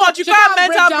shout too much. You can't have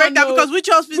mental breakdown because which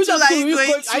hospital are you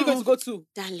going to? Are you going to go to?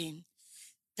 Darling.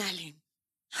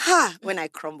 When I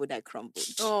crumbled.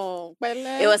 Oh,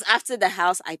 It was after the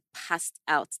house I passed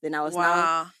out. Then I was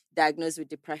now diagnosed with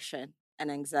depression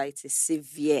and anxiety,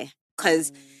 severe.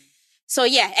 So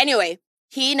yeah, anyway,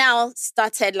 he now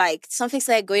started something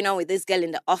started going on with this girl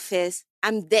in the office.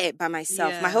 I'm there by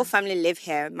myself. Yeah. My whole family live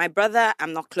here. My brother,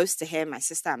 I'm not close to him. My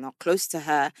sister, I'm not close to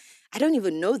her. I don't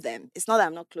even know them. It's not that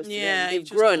I'm not close to them. They've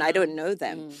grown. I don't know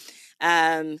them.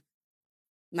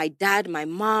 My dad, my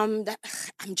mom,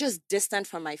 I'm just distant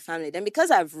from my family. Then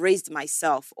because I've raised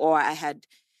myself or I had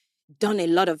done a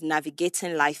lot of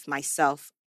navigating life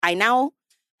myself, I'm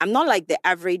not like the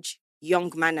average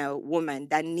young man or woman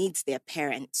that needs their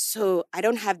parents. So I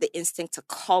don't have the instinct to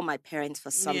call my parents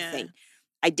for something. Yeah.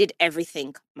 I did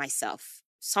everything myself.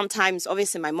 Sometimes,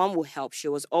 obviously, my mom will help. She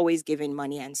was always giving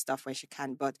money and stuff when she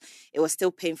can, but it was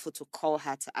still painful to call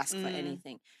her to ask for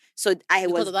anything. So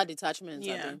because of that detachment.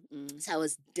 Yeah. So I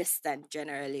was distant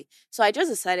generally. So I just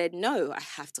decided, no, I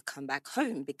have to come back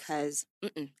home because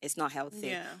it's not healthy.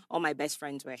 Yeah. All my best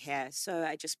friends were here. So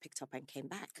I just picked up and came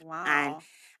back. Wow. And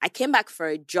I came back for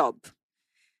a job.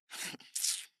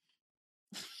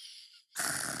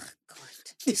 God,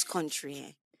 this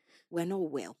country, we're not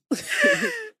well.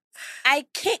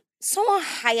 Someone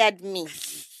hired me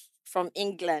from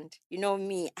England. You know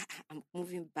me, I'm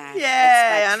moving back.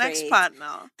 Yeah, an expat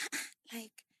now.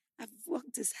 I've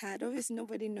worked this hard. Obviously,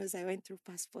 nobody knows I went through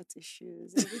passport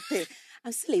issues, everything.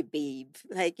 I'm still a babe.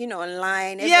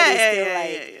 Online,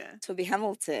 everybody's still Tobi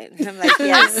Hamilton. And I'm like,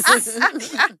 yes.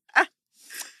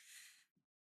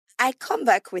 I come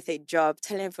back with a job,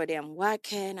 telling everybody I'm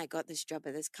working. I got this job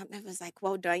at this company. I was like,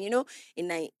 well done.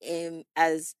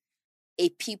 As a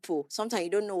people, sometimes you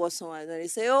don't know what someone is doing. They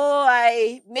say, oh,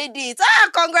 I made it.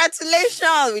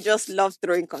 Congratulations. We just love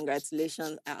throwing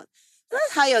congratulations out.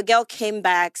 That's how your girl came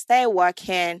back, started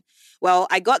working. Well,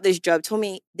 I got this job. Told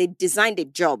me they designed a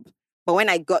job. But when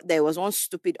I got there, it was one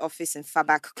stupid office in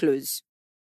Fabak Close.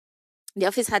 The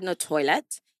office had no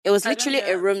toilet. It was literally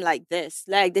a room like this.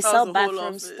 They sell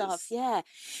bathroom stuff. Yeah.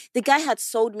 The guy had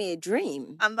sold me a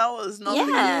dream. And that was not for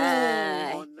you.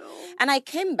 Oh, no. And I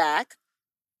came back.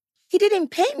 He didn't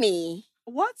pay me.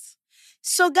 What?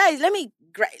 So, guys,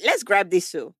 let's grab this.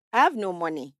 So I have no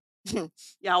money.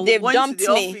 Yeah, they've dumped to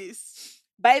the me. Office.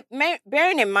 But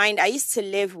bearing in mind, I used to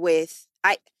live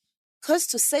because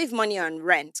to save money on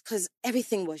rent, because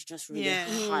everything was just really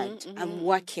hard. Mm-hmm. I'm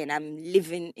working. I'm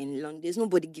living in London. There's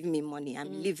nobody giving me money.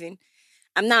 I'm living.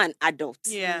 I'm now an adult.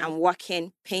 Yeah. I'm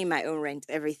working, paying my own rent,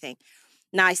 everything.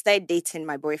 Now I started dating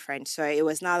my boyfriend. So it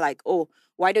was now like, oh,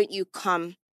 why don't you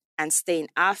come and stay in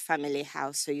our family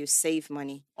house so you save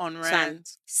money on rent? So I'm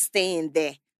staying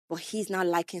there. But he's not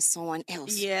liking someone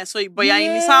else. Yeah, but you're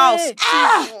in his house.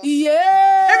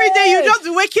 Yeah. Every day you just be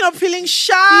waking up feeling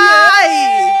shy.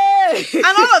 Yeah. And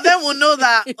all of them will know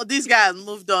that this guy has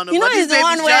moved on. You know, it's the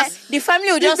one where the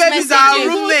family will just message you. Our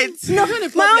roommates. No,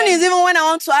 my own is even when I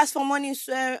want to ask for money,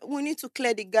 so we need to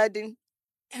clear the garden.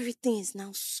 Everything is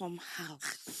now somehow.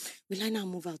 Will I now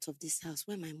move out of this house?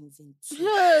 Where am I moving to?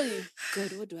 Hey.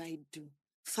 God, what do I do?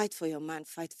 Fight for your man,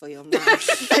 fight for your man.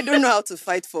 I don't know how to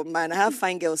fight for man. I have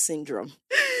fine girl syndrome.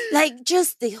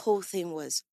 Just the whole thing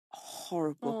was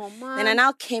horrible. Oh, man. Then I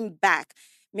now came back.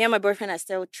 Me and my boyfriend are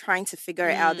still trying to figure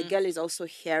it out. The girl is also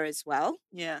here as well.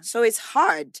 Yeah. So it's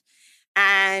hard.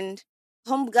 And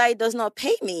home guy does not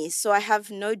pay me. So I have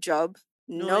no job,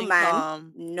 no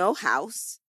man, no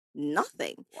house,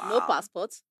 nothing. Wow. No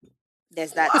passport.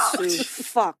 There's that too.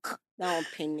 Fuck. That one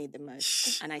pain me the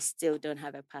most. And I still don't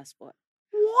have a passport.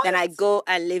 What? Then I go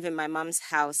and live in my mom's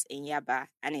house in Yaba.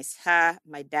 And it's her,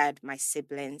 my dad, my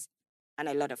siblings, and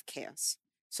a lot of chaos.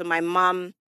 So my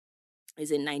mom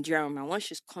is in Nigeria. And once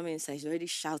she's coming inside, she's already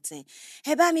shouting,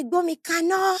 Heba mi go mi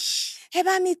kano.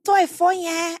 Heba mi toy for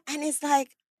ye. And it's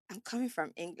like, I'm coming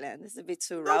from England. It's a bit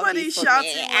too rowdy Nobody's for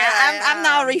shouting me. I'm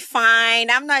not refined.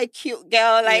 I'm not a cute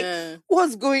girl.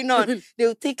 What's going on?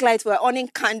 They'll take lights. We're on in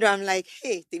candle. I'm like,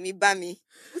 hey, Timi Bami,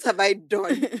 what have I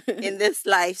done in this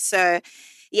life? So,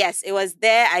 yes, it was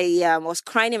there. I was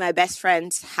crying in my best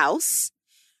friend's house.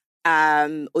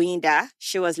 Oyinda,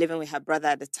 she was living with her brother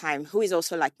at the time, who is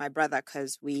also like my brother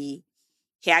because we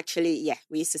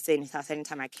used to stay in his house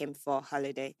anytime I came for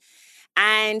holiday.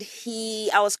 And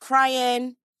I was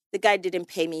crying. The guy didn't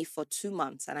pay me for 2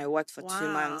 months and I worked for 2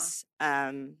 months.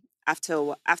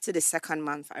 after the second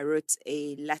month, I wrote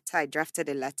a letter. I drafted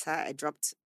a letter. I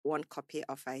dropped one copy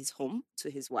off at his home to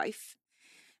his wife.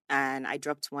 And I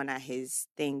dropped one at his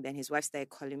thing. Then his wife started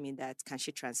calling me that, can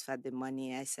she transfer the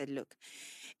money? I said, look,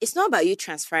 it's not about you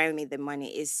transferring me the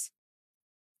money.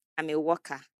 I'm a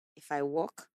worker. If I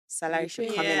work, salary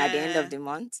should come in at the end of the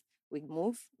month. We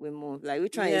move. Like,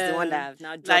 which one is the one that I've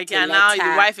now dropped like, a and letter?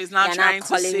 now the wife is now trying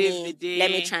to save me, the day.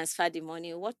 let me transfer the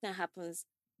money. What now happens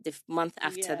the month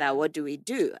after that? What do we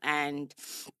do? And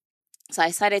so I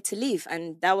decided to leave.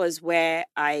 And that was where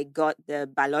I got the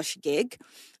Baloche gig.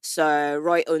 So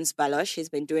Roy owns Baloche. He's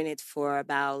been doing it for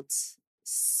about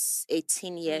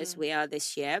 18 years. We are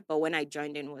this year. But when I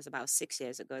joined in was about 6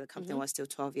 years ago. The company was still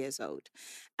 12 years old.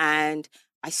 And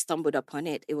I stumbled upon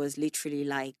it. It was literally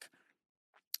like,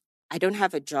 I don't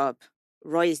have a job.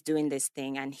 Roy is doing this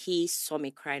thing. And he saw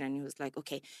me crying and he was like,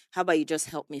 okay, how about you just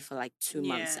help me for like 2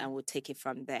 months and we'll take it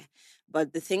from there.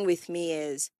 But the thing with me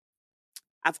is,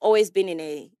 I've always been in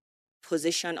a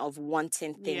position of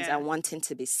wanting things and wanting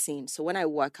to be seen. So when I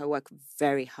work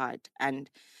very hard and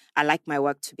I like my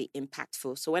work to be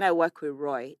impactful. So when I work with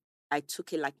Roy, I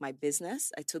took it like my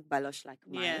business. I took Baloche like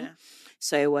mine.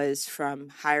 So it was from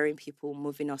hiring people,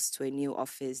 moving us to a new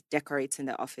office, decorating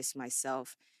the office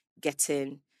myself,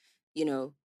 getting,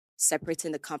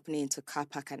 separating the company into car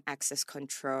park and access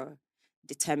control,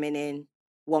 determining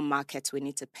what markets we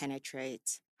need to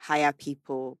penetrate, hire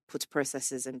people, put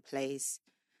processes in place,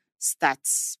 start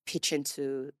pitching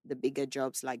to the bigger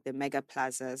jobs like the mega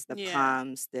plazas, the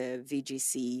Palms, the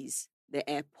VGCs, the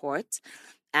airport.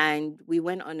 And we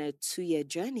went on a 2-year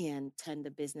journey and turned the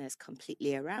business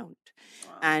completely around.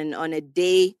 Wow. And on a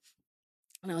day,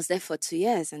 and I was there for 2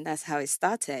 years, and that's how it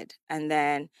started. And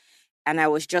I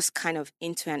was just kind of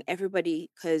into it, and everybody,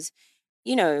 because,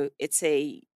 it's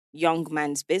a young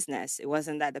man's business. It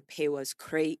wasn't that the pay was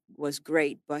great,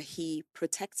 but he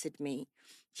protected me.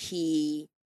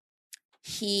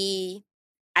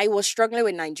 I was struggling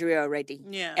with Nigeria already.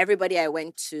 Yeah. Everybody I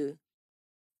went to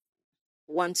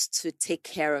wants to take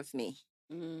care of me.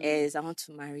 Is I want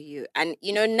to marry you. And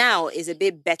now is a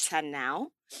bit better now,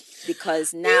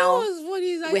 because now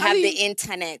we have the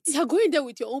internet. You're going there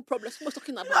with your own problems. We're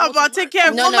talking about take care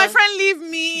of my friend, leave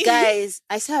me. Guys,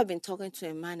 I said I've been talking to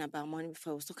a man about money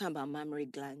before. I was talking about mammary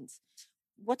glands.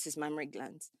 What is mammary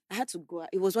glands? I had to go.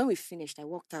 It was when we finished. I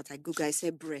walked out. I Googled. I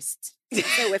said breast. I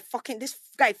said, we're fucking. This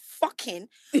guy fucking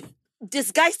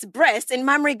disguised breast and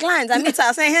mammary glands. I mean, I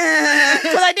was saying,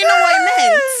 because I didn't know what it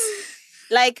meant.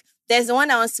 Like, there's the one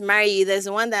that wants to marry you. There's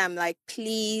the one that I'm like,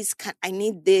 please, I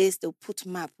need this. They'll put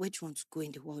map. Where do you want to go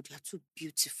in the world? You're too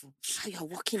beautiful. How you're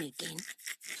walking again?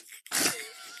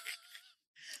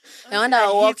 The one that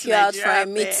will walk you out for a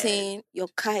meeting. Your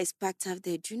car is parked out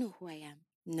there. Do you know who I am?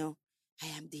 No. I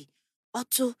am the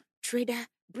auto trader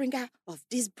bringer of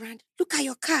this brand. Look at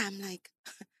your car. I'm like,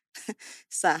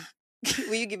 sir,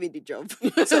 will you give me the job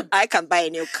so I can buy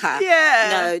a new car? Yeah.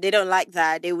 No, they don't like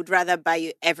that. They would rather buy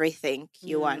you everything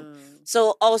you want.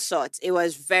 So all sorts. It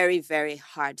was very, very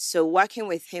hard. So working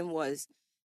with him was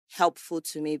helpful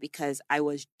to me because I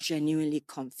was genuinely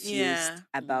confused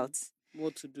about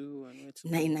what to do and where to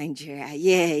go. In Nigeria.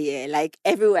 Yeah. Like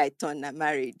everywhere I turned,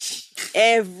 marriage.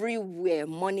 Everywhere,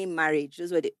 money, marriage.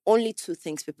 Those were the only 2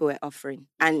 things people were offering.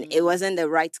 And it wasn't the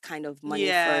right kind of money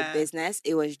for a business.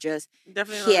 It was just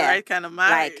definitely not the right kind of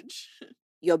marriage. Like,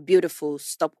 you're beautiful,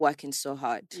 stop working so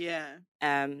hard. Yeah.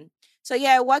 So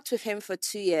I worked with him for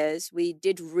 2 years. We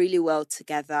did really well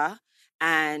together.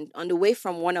 And on the way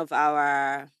from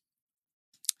I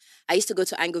used to go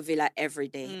to Angle Villa every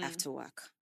day after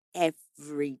work.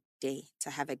 Every day to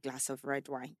have a glass of red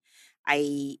wine.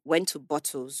 I went to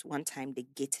Bottles one time. They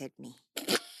gated me.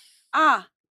 I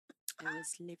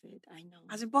was livid. I know.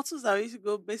 As in Bottles, I used to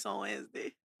go based on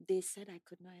Wednesday. They said I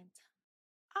could not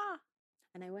enter.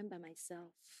 And I went by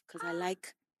myself because I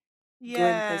like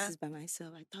going places by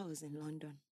myself. I thought I was in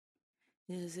London.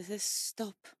 They said,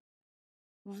 stop.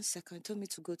 1 second. Told me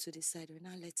to go to the side. We're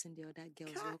not letting the other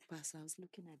girls walk past. I was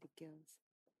looking at the girls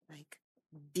like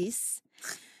this.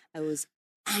 I was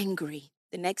angry.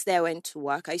 The next day I went to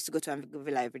work. I used to go to Angle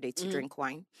Villa every day to drink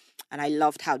wine. And I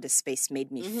loved how the space made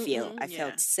me feel. I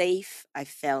felt safe. I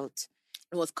felt...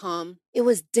 It was calm. It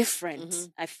was different.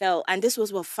 I felt... And this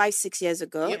was, 5-6 years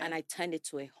ago. Yep. And I turned it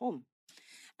to a home.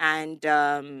 And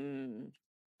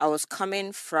I was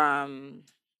coming from...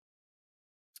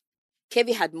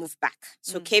 KV had moved back.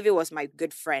 So KV was my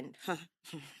good friend. In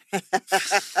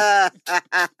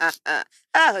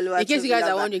case you guys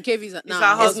are wondering, KV's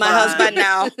my husband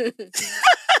now.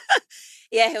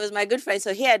 Yeah, he was my good friend.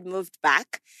 So he had moved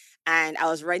back and I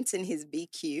was renting his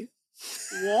BQ.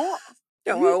 What?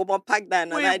 Don't worry, we'll pack that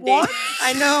another Wait, day. what?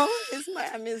 I know.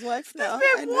 I'm his wife now.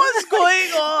 Babe, what's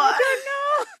going on? I don't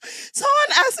know.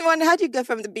 Someone asked me, how do you go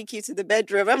from the BQ to the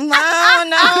bedroom? I'm like, oh,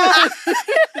 no.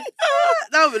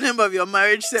 That would be the name of your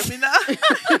marriage seminar.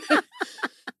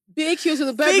 BQ to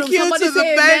the bedroom. BQ Somebody to the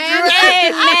say bedroom.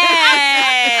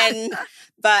 Amen.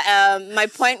 But my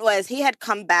point was, he had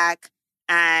come back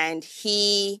and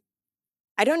I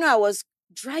don't know, I was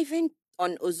driving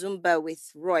on Ozumba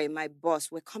with Roy, my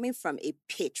boss. We're coming from a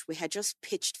pitch. We had just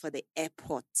pitched for the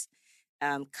airport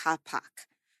car park.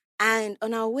 And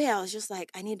on our way, I was just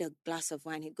like, I need a glass of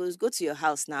wine. He goes, go to your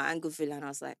house now, Angoville. And I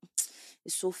was like,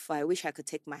 it's so far. I wish I could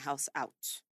take my house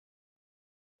out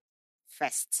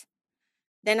first.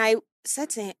 Then I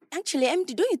said to him, actually,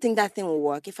 MD, don't you think that thing will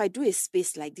work? If I do a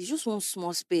space like this, just one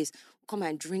small space, come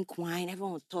and drink wine,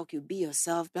 everyone will talk, you be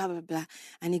yourself, blah, blah, blah.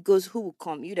 And he goes, who will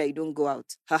come? You that you don't go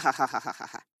out. Ha, ha, ha, ha, ha, ha,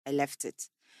 ha. I left it.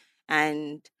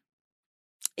 And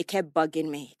it kept bugging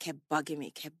me,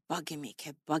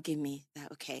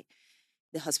 that, okay,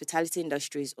 the hospitality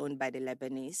industry is owned by the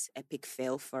Lebanese. Epic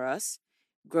fail for us.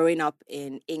 Growing up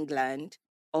in England,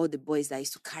 all the boys that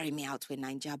used to carry me out were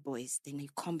Niger boys. Then you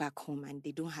come back home and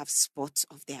they don't have spots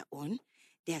of their own.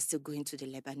 They are still going to the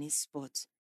Lebanese spot.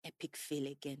 Epic fail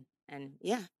again. And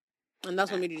yeah. And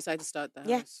that's what made you decide to start the house.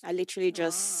 Yeah, I literally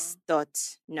just thought,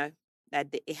 no, that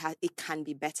it can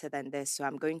be better than this. So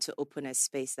I'm going to open a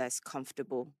space that's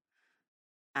comfortable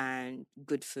and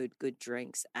good food, good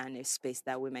drinks, and a space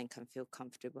that women can feel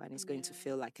comfortable and it's going to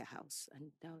feel like a house.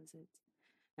 And that was it.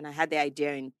 And I had the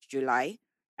idea in July.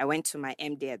 I went to my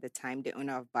MD at the time, the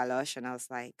owner of Balosh, and I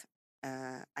was like,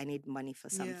 I need money for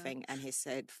something. Yeah. And he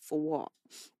said, for what?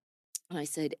 And I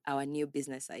said, our new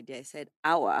business idea. I said,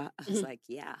 our? I was like,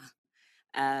 yeah.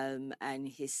 And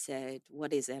he said,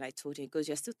 what is it? And I told him, he goes,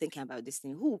 you're still thinking about this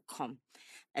thing. Who will come?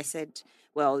 I said,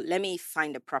 well, let me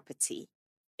find a property.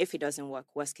 If it doesn't work,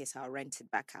 worst case, I'll rent it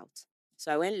back out.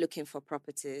 So I went looking for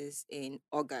properties in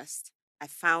August. I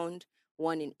found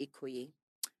one in Ikoyi.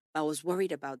 I was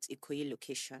worried about Ikoyi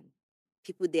location.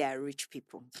 People there are rich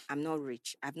people. I'm not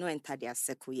rich. I've not entered their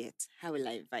circle yet. How will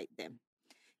I invite them?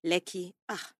 Lekki,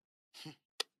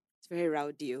 it's very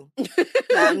rowdy.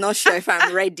 I'm not sure if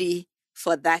I'm ready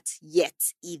for that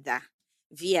yet either.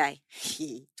 VI,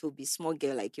 Tobi, small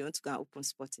girl like you want to go and open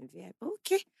spot in VI. But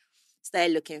okay.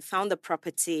 Started looking, found the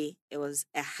property. It was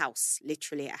a house,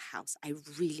 literally a house. I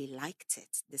really liked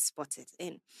it, the spot it's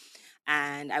in.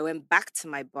 And I went back to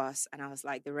my boss and I was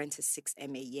like, the rent is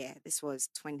 6M a year. This was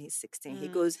 2016. He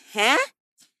goes, huh?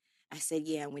 I said,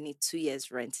 yeah, and we need 2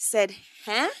 years rent. He said,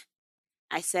 huh?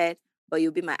 I said, but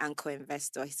you'll be my anchor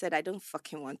investor. He said, I don't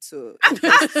fucking want to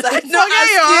invest. So I didn't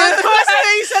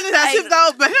you said it as if that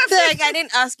would benefit. Like, I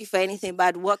didn't ask you for anything, but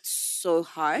I'd worked so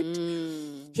hard.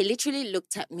 He literally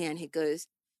looked at me and he goes,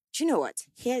 do you know what?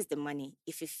 Here's the money.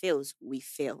 If it fails, we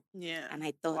fail. Yeah. And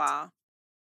I thought, wow.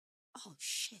 Oh,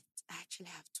 shit. I actually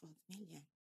have 12 million.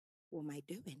 What am I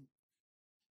doing?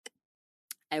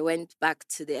 I went back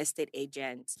to the estate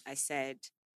agent. I said,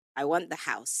 I want the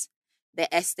house. The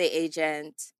estate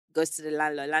agent goes to the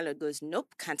landlord. Landlord goes,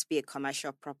 nope, can't be a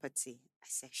commercial property. I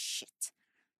said, shit.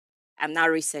 I'm now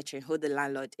researching who the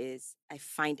landlord is. I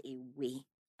find a way.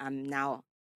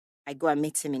 I go and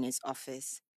meet him in his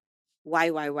office. Why?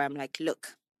 I'm like,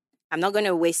 look, I'm not going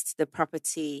to waste the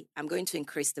property. I'm going to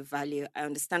increase the value. I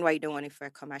understand why you don't want it for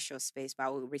a commercial space, but I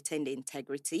will retain the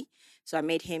integrity. So I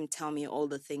made him tell me all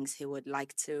the things he would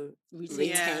like to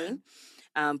retain.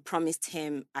 Promised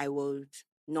him I would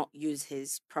not use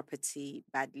his property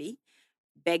badly.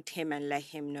 Begged him and let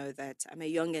him know that I'm a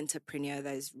young entrepreneur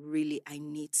that is really, I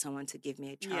need someone to give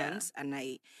me a chance. And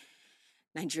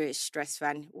Nigeria is stressful.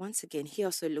 And once again, he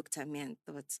also looked at me and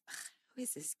thought, who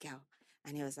is this girl?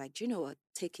 And he was like, do you know what?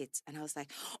 Take it. And I was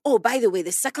like, oh, by the way,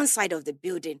 the second side of the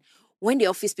building, when the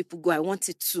office people go, I want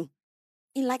it too.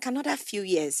 In like another few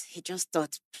years, he just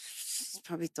thought,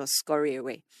 probably thought scurry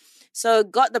away. So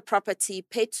got the property,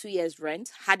 paid 2 years rent,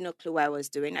 had no clue what I was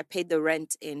doing. I paid the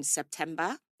rent in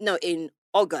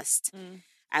August.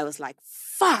 I was like,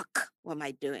 fuck, what am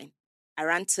I doing? I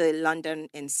ran to London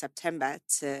in September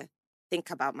to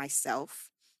think about myself.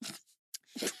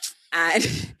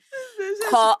 And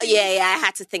I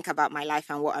had to think about my life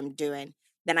and what I'm doing.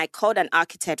 Then I called an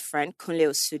architect friend, Kunle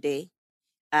Osude.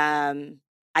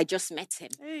 I just met him.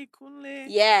 Hey, Kunle.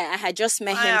 Yeah, I had just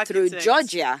met him through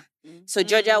Georgia. So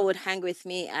Georgia would hang with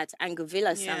me at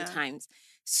Angovilla sometimes.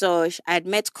 So I had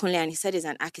met Kunle and he said he's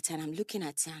an architect. I'm looking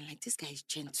at him, I'm like, this guy is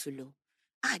gentle.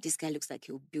 This guy looks like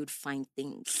he'll build fine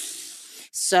things.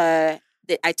 So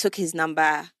I took his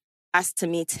number, asked to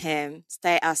meet him,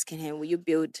 started asking him, will you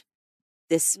build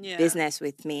this business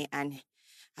with me? And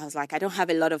I was like, I don't have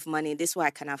a lot of money. This is what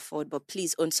I can afford, but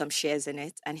please own some shares in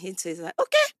it. And he says like,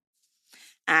 okay.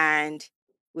 And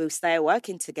we started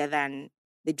working together, and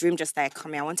the dream just started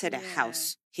coming. I wanted a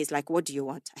house. He's like, what do you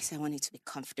want? I said, I want it to be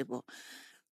comfortable.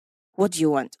 What do you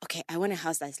want? Okay, I want a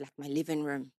house that's like my living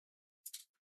room.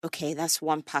 Okay, that's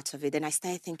one part of it. Then I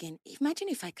started thinking, imagine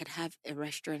if I could have a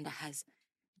restaurant that has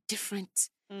different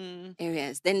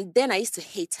areas. Then I used to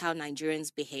hate how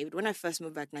Nigerians behaved. When I first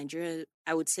moved back, Nigeria,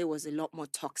 I would say, was a lot more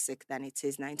toxic than it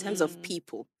is now in terms of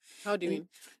people. How do you mean?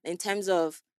 In terms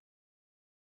of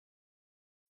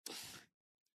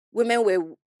women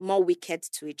were more wicked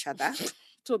to each other.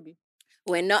 Tobi.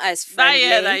 We're not as friendly. That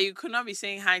year that you could not be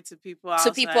saying hi to people outside.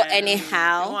 To people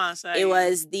anyhow. People outside, it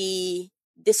was the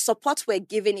support we're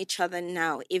giving each other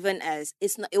now, even as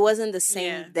it wasn't the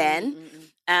same then.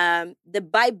 The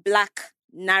buy black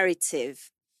narrative,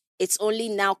 it's only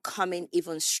now coming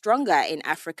even stronger in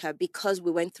Africa because we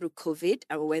went through COVID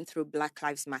and we went through Black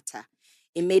Lives Matter.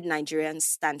 It made Nigerians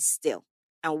stand still.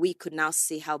 And we could now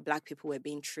see how Black people were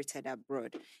being treated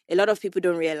abroad. A lot of people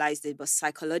don't realize it, but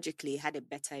psychologically, it had a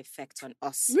better effect on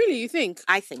us. Really, you think?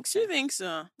 I think so. Do you think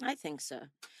so? I think so.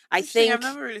 I've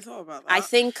never really thought about that. I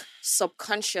think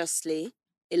subconsciously,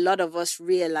 a lot of us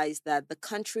realized that the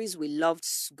countries we loved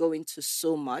going to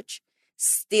so much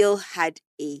still had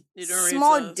a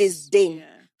small disdain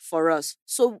for us.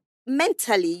 So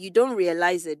mentally, you don't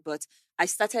realize it, but I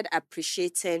started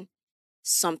appreciating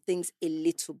some things a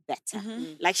little better.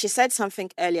 Like she said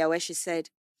something earlier where she said,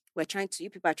 you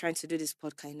people are trying to do this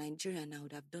podcast in Nigeria, and I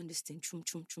would have done this thing, chum.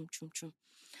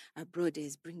 Abroad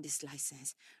is bring this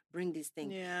license, bring this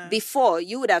thing. Yeah. Before,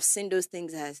 you would have seen those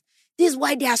things as, this is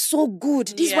why they are so good,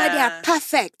 this is why they are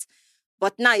perfect.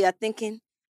 But now you're thinking,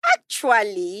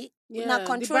 actually, not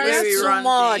controlling too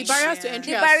much. The barriers to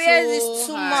entry is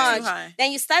too much.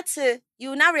 Then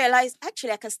you now realize,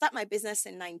 actually, I can start my business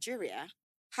in Nigeria,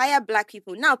 hire Black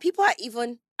people. Now, people are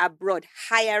even abroad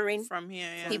hiring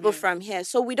people from here.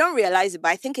 So we don't realize it, but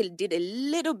I think it did a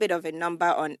little bit of a number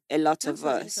on a lot of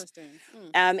us.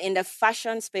 In the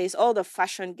fashion space, all the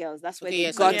fashion girls, that's where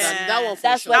they got that one.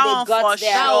 That's where they got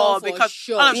their because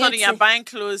all of a sudden you're buying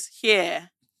clothes here.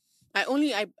 I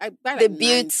buy like the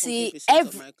beauty,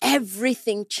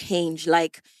 everything changed.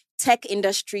 Like tech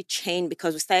industry changed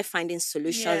because we started finding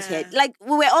solutions here. Like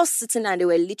we were all sitting and they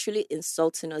were literally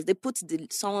insulting us. They put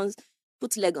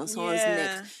leg on someone's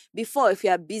neck. Before, if you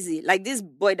are busy, like this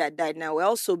boy that died now, we're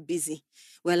all so busy.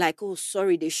 We're like, oh,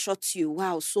 sorry, they shot you.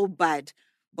 Wow, so bad.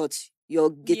 But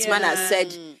your gateman has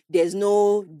said there's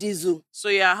no diesel. So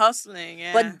you're hustling,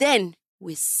 But then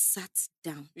we sat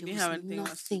down. There was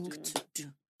nothing to do.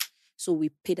 So we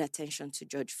paid attention to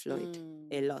George Floyd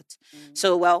a lot.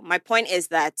 So, well, my point is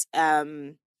that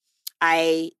then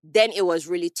it was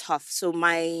really tough. So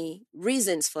my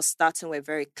reasons for starting were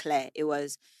very clear.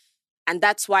 And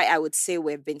that's why I would say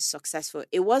we've been successful.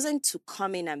 It wasn't to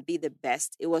come in and be the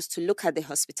best. It was to look at the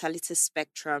hospitality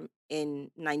spectrum in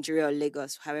Nigeria or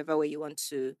Lagos, however way you want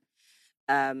to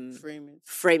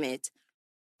frame it.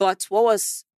 But what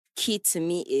was key to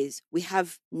me is we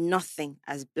have nothing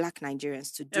as Black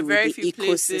Nigerians to do with the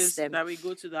ecosystem. That we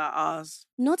go to that ours.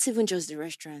 Not even just the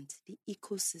restaurant, the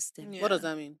ecosystem. What does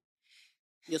that mean?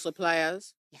 Your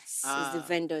suppliers? Yes, it's the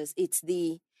vendors.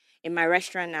 In my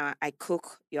restaurant now, I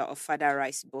cook your ofada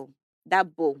rice bowl.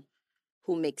 That bowl,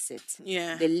 who makes it?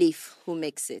 Yeah. The leaf, who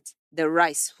makes it? The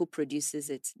rice, who produces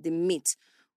it? The meat,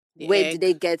 where egg, do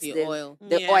they get the oil?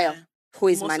 The oil, who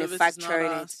is Most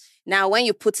manufacturing it? Us. Now, when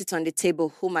you put it on the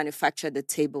table, who manufactured the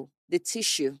table? The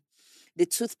tissue, the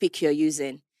toothpick you're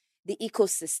using, the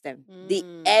ecosystem, the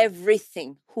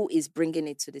everything, who is bringing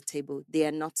it to the table? They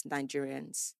are not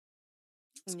Nigerians.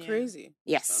 It's crazy.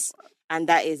 Yes. And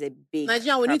that is a big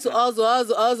Nigeria, we need to hustle.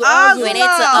 hustle. We need to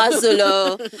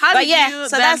hustle.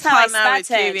 So that's how I started.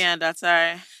 KV and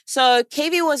Datari? So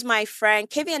KV was my friend.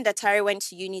 KV and Datari went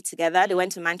to uni together. They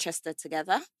went to Manchester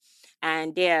together.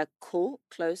 And they're cool,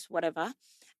 close, whatever.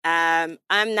 I'm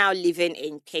now living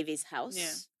in KV's house.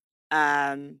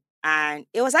 Yeah. And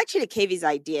it was actually KV's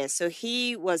idea. So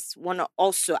he was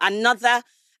another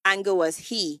angle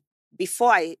was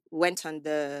before I went on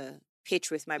the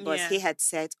pitch with my boss, he had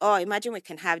said, oh, imagine we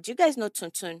can have, do you guys know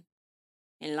Tuntun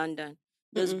in London?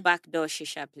 Those backdoor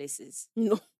shisha places.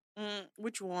 No.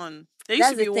 Which one? There used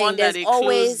to be one that they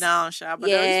closed down, but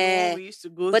there was one we used to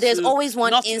go to. But there's always one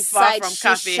not inside too far from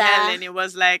Cafe shisha. Helen. It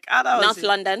was like, North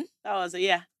London. That was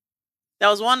There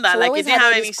was one that it didn't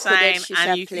have any sign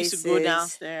and you used to go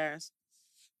downstairs.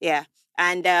 Yeah.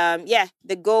 And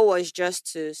the goal was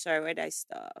just to, where did I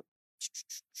stop?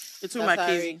 It's with my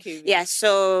KV. Yeah,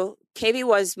 so KV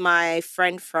was my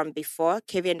friend from before.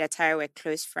 KV and Datari were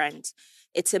close friends.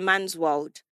 it's a man's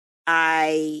world.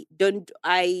 I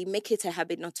make it a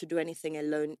habit not to do anything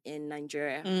alone in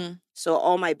Nigeria. So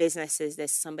all my businesses,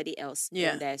 there's somebody else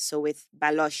in there. So with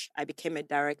Balosh, I became a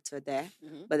director there,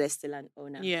 but there's still an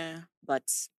owner. Yeah.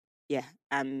 But yeah,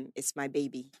 it's my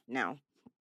baby now.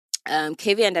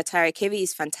 KV and Atari. KV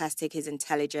is fantastic. He's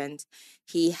intelligent.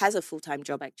 He has a full-time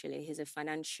job, actually. He's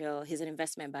an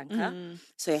investment banker.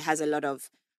 So he has a lot of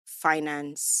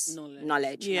finance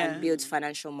knowledge and builds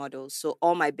financial models. So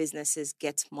all my businesses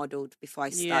get modeled before I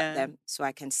start them, so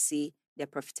I can see their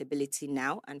profitability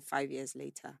now and 5 years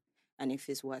later, and if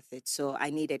it's worth it. So I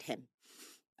needed him,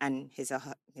 and he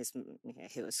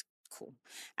was cool.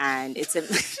 And it's a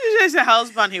she's a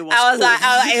husband. He was. I was cool.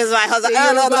 like, he was my husband.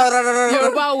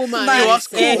 Yoruba woman. He was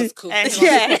cool.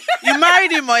 Yeah, you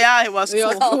married him, or he was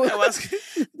cool. He was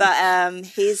cool. But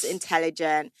he's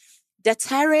intelligent.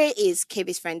 Datare is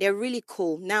KV's friend. They're really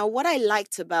cool. Now, what I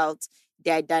liked about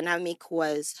their dynamic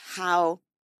was how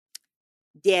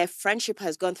their friendship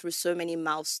has gone through so many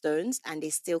milestones, and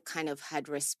they still kind of had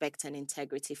respect and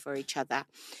integrity for each other.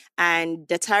 And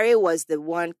Datare was the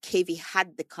one KV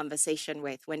had the conversation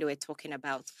with when they were talking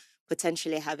about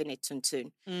potentially having a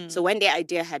tuntun. So when the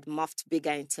idea had morphed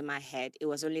bigger into my head, it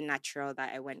was only natural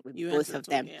that I went with both of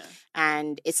them. Yeah.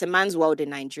 And it's a man's world in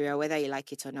Nigeria, whether you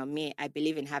like it or not. Me, I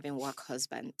believe in having work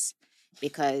husbands,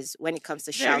 because when it comes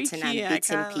to shouting and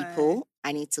beating people,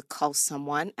 I need to call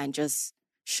someone and just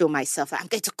show myself that I'm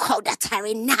going to call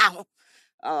Datare now.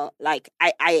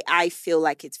 I feel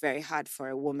like it's very hard for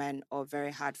a woman or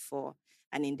very hard for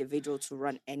an individual to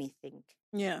run anything.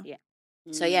 Yeah.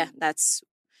 So yeah, that's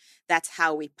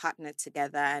how we partnered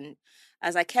together. And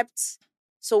as I kept,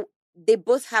 so they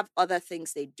both have other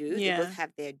things they do. Yeah. They both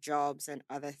have their jobs and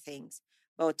other things.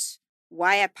 But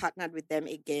why I partnered with them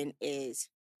again is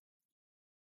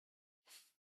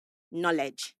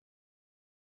knowledge.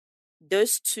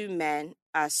 Those two men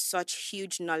are such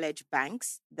huge knowledge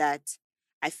banks that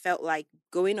I felt like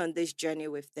going on this journey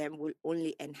with them will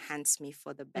only enhance me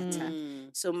for the better.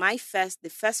 So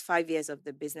the first 5 years of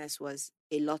the business was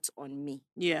a lot on me.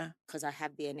 Yeah. Because I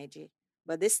have the energy.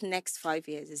 But this next 5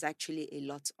 years is actually a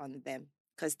lot on them,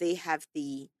 because they have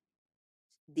the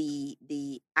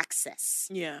access.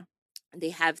 Yeah. They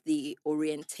have the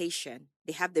orientation.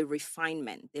 They have the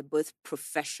refinement. They're both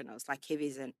professionals. Like Kevi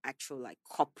is an actual like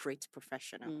corporate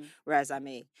professional, whereas I'm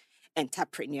a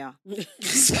entrepreneur.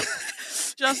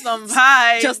 Just on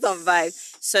vibe. Just on vibe.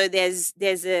 So there's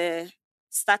a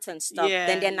start and stop. Yeah.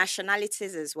 Then there are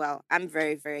nationalities as well. I'm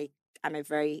a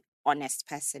very honest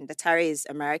person. Datare is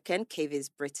American, Kevi is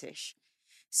British.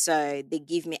 So they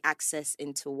give me access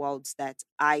into worlds that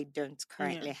I don't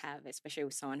currently have, especially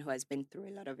with someone who has been through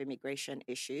a lot of immigration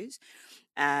issues.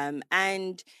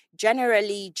 And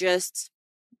generally just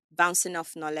bouncing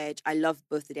off knowledge. I love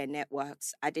both of their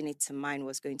networks. Adding it to mine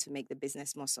was going to make the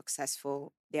business more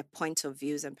successful. Their point of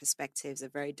views and perspectives are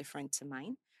very different to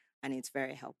mine, and it's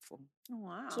very helpful. Oh,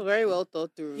 wow. So very well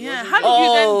thought through. Yeah. How did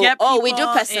you then get people we do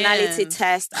personality in?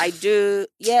 test. I do.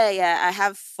 Yeah. I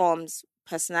have forms,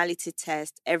 personality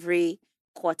test every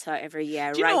quarter, every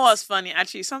year. Do you know what's funny?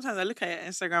 Actually, sometimes I look at your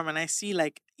Instagram and I see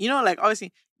like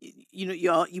obviously,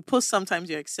 you post sometimes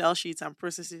your Excel sheets and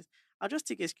processes. I'll just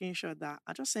take a screenshot that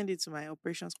I'll just send it to my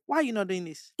operations. Why are you not doing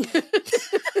this?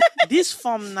 This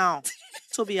form now,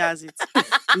 Tobi has it.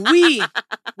 We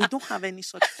don't have any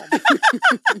such form.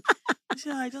 I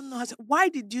said, I don't know. I said, why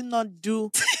did you not do?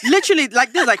 Literally,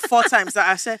 like there's like 4 times that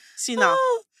I said, see now.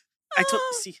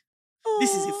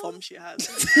 This is a form she has.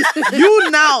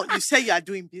 You say you are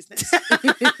doing business.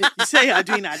 You say you are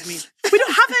doing admin. We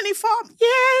don't have any form.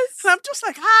 Yes. So I'm just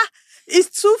like,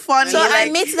 it's too funny. So I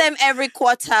meet them every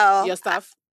quarter. Your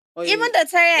staff? Even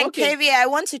Datare and KV, I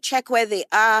want to check where they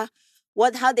are,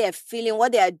 how they are feeling,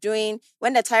 what they are doing.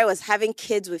 When Datare was having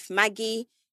kids with Maggie,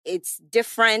 it's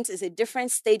different. It's a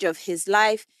different stage of his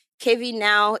life. KV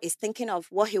now is thinking of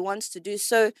what he wants to do.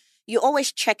 So you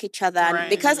always check each other. And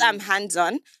because I'm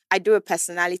hands-on, I do a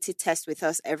personality test with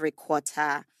us every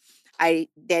quarter.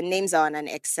 Their names are on an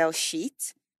Excel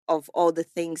sheet of all the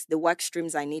things, the work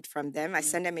streams I need from them. I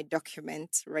send them a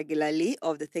document regularly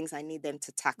of the things I need them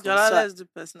to tackle. Let's do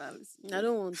personality. I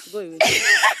don't want to go away.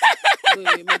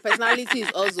 My personality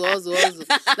is also.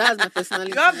 That's my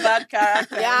personality. You have bad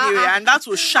character anyway, and that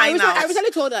will shine out. I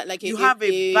recently told that you have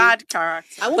a bad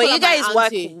character. But you guys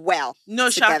work well. No,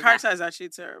 her character is actually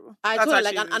terrible. I told her,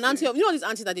 like an auntie, this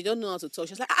auntie that they don't know how to talk.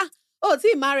 She's like,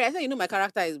 see, Mary, I said, my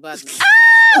character is bad.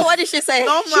 What did she say?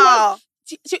 Normal.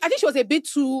 I think she was a bit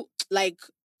too, like...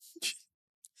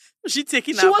 She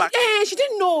taking her back. She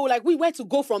didn't know, like, where to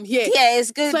go from here. Yeah,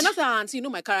 it's good. So I asked her, auntie,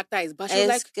 my character is bad. She was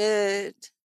like, good.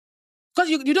 Because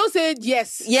you don't say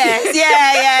yes. Yes,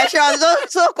 yeah. She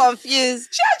was so confused.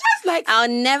 She was just like, I'll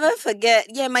never forget.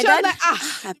 Yeah, my she dad. was like,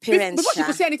 Her parents. before she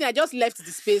could say anything, I just left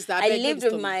the space that I lived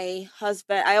with my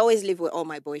husband. I always live with all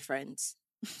my boyfriends.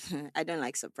 I don't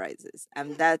like surprises.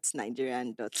 I'm that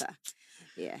Nigerian daughter.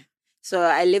 Yeah. So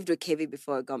I lived with KV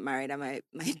before I got married, and my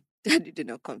daddy did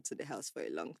not come to the house for a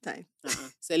long time.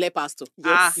 Celeb pastor.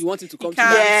 Yes. You want him to come to the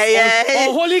house. Yeah.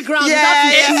 On holy ground. Yeah,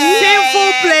 without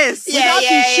Shameful place. Without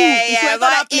his shoe. Yeah.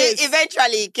 But place.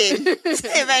 Eventually he came.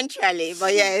 Eventually.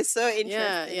 But yeah, it's so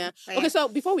interesting. Yeah. Okay, so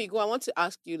before we go, I want to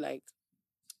ask you, like,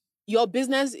 your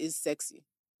business is sexy.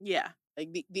 Yeah. Like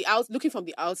looking from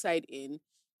the outside in.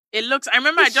 It looks. I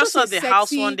remember I just saw the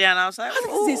house one day, and I was like,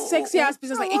 "Oh, this is a sexy ass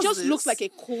business. Like, it just looks like a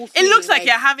cool thing. It looks like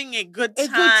you're having a good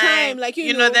time. Like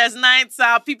you know, there's nights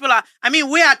out. People are. I mean,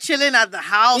 we are chilling at the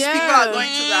house. Yeah. People are going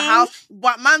to the house.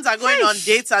 But mans are going on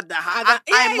dates at the house.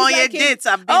 I'm on your dates.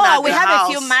 I've been at the house. Oh, we have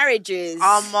a few marriages.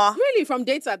 Really, from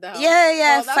dates at the house.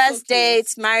 Yeah. First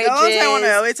dates, marriages.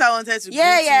 I wanted to.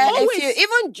 Yeah.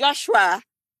 Even Joshua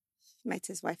met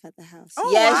his wife at the house. Oh,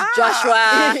 yes,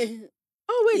 wow. Joshua.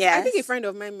 Oh wait, yes. I think a friend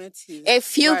of mine met you. A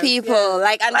few people,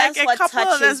 and that's what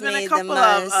touches me the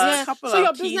most. So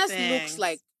your business looks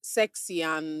like sexy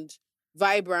and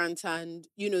vibrant, and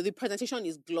the presentation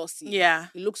is glossy. Yeah,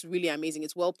 it looks really amazing.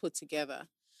 It's well put together,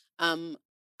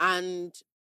 and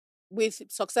with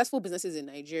successful businesses in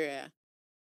Nigeria,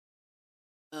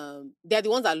 they're the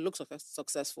ones that look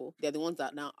successful. They're the ones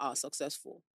that now are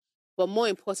successful, but more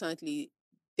importantly,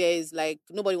 there's like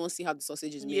nobody wants to see how the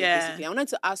sausage is made. Yeah. Basically, I wanted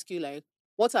to ask you, like,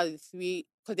 what are the three?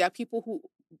 Because there are people who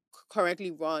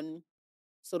currently run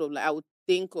sort of like, I would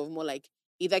think of more like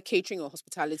either catering or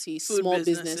hospitality, small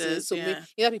businesses. So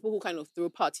either people who kind of throw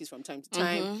parties from time to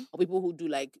time, or people who do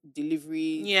like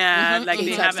delivery. Yeah, like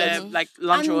they have like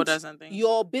lunch orders and things.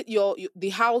 Your the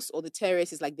house or the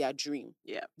terrace is like their dream.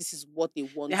 Yeah, this is what they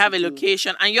want. They have a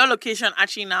location, and your location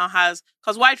actually now has,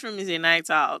 because White Room is a night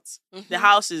out. The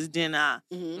house is dinner.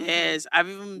 Yes, I've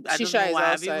even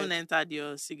I've even entered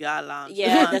your cigar lounge.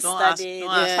 Yeah, the study, the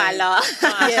parlor.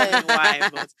 Don't ask me why,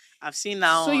 but I've seen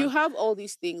that. So you have all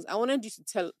these things. I wanted you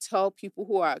to tell people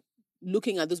who are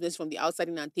looking at those businesses from the outside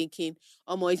and thinking,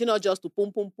 it's not just to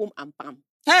pum pum pum and pam.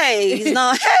 Hey, it's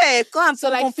not. Hey, go on. So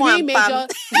like three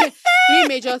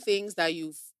major things that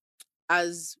you've,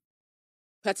 as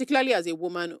particularly as a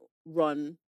woman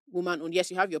owned. Yes,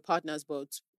 you have your partners, but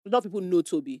a lot of people know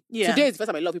Tobi. Yeah. Today is the first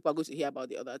time a lot of people are going to hear about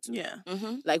the other two. Yeah.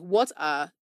 Like, what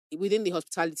are within the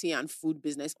hospitality and food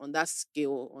business on that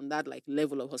scale, on that like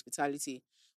level of hospitality?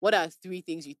 What are three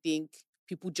things you think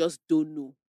people just don't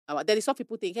know about? There is some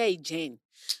people think, hey, Jane,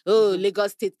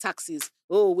 Lagos state taxes,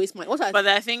 waste money. But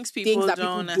I think people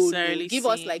don't necessarily give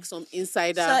us like some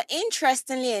insider. So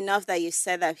interestingly enough that you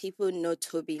said that people know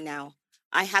Tobi now,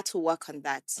 I had to work on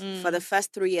that. For the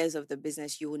first 3 years of the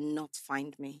business, you will not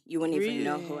find me. You won't even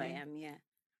know who I am. Yeah.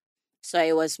 So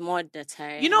it was more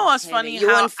Datari. You know what's funny?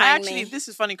 This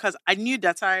is funny because I knew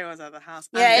Datari was at the house.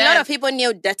 Yeah, a lot of people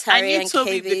knew Datari and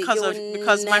Tobi KV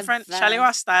because my friend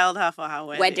Shalewa styled her for her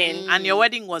wedding. And your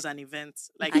wedding was an event.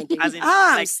 Like, as in,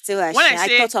 I'm still ashamed. When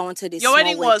I thought I wanted this. Your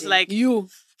wedding was like you.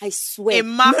 I swear. A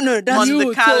map on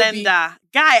the calendar. Tobi.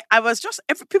 Guy, I was just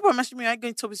people were messaging me, I'm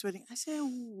going to Tobi's wedding. I said,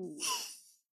 ooh.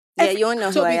 Yeah, you don't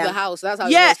know who I am. Tobi the house. That's how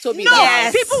it was. Tobi the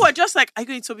house. People were just like, are you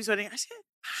going to Tobi's wedding? I said,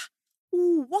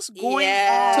 ooh, what's going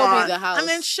on? Tobi the house. And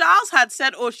then Charles had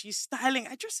said, she's styling.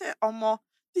 I just said,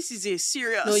 this is a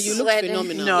serious. No, you look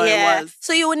phenomenal. No, it was.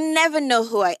 So you will never know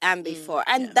who I am before.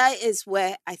 And that is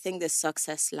where I think the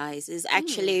success lies, is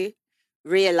actually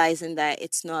realizing that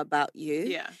it's not about you.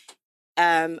 Yeah.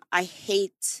 I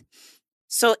hate...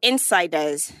 So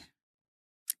insiders,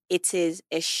 it is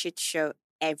a shit show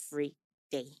every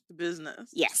day. Business.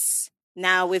 Yes.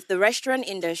 Now, with the restaurant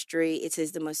industry, it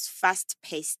is the most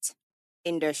fast-paced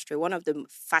industry, one of the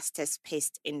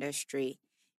fastest-paced industry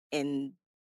in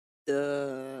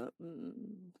the...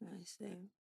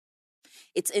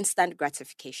 It's instant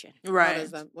gratification. Right.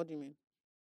 What do you mean?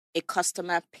 A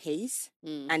customer pays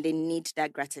and they need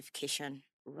that gratification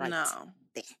right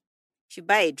there. If you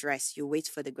buy a dress, you wait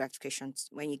for the gratification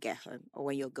when you get home or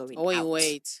when you're going out. Or when you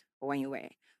wait. Or when you wear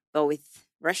it. But with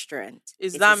restaurant,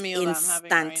 it's that meal instant I'm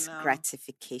having right now.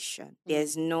 Gratification.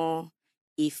 There's no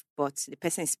if, but the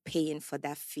person is paying for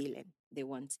that feeling they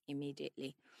want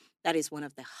immediately. That is one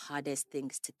of the hardest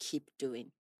things to keep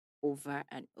doing over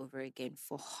and over again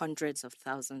for hundreds of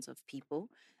thousands of people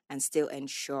and still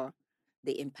ensure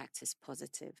the impact is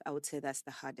positive. I would say that's the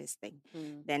hardest thing.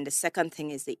 Then the second thing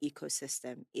is the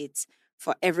ecosystem. It's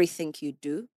for everything you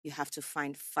do, you have to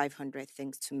find 500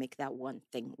 things to make that one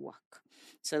thing work.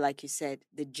 So like you said,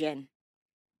 the Jen,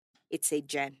 it's a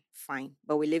gen, fine.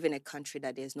 But we live in a country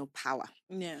that there's no power.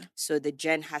 Yeah. So the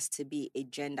gen has to be a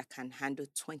gen that can handle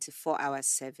 24-hour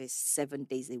service 7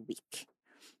 days a week.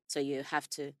 So you have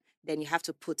to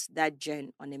put that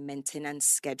gen on a maintenance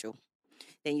schedule.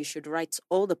 Then you should write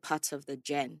all the parts of the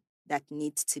gen that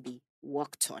need to be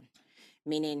worked on.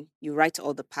 Meaning you write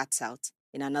all the parts out.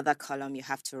 In another column, you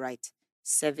have to write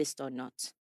serviced or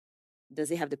not. Does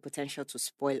it have the potential to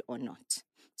spoil or not?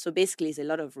 So basically, it's a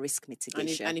lot of risk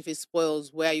mitigation. And if it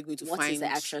spoils, where are you going to find? What is the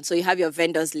action? So you have your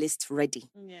vendors list ready,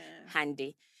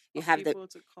 handy. You have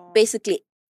basically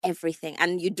everything.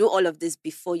 And you do all of this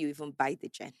before you even buy the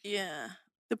gen. Yeah.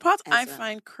 The part I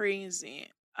find crazy,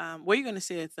 what are you going to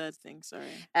say a third thing? Sorry.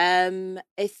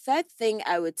 A third thing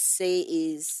I would say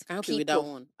is I can't help you with that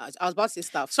one. I was about to say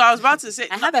staff. So I was about to say...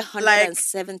 I have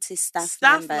 170 staff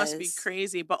Staff members. must be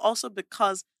crazy, but also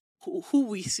because who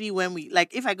we see when we...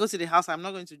 Like, if I go to the house, I'm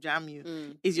not going to jam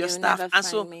you. Is your staff. And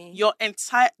so your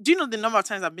entire... Do you know the number of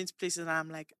times I've been to places and I'm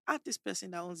like, this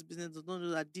person that owns the business don't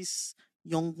know that this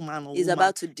young man or is woman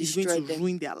about to destroy is going to them.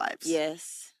 ruin their lives.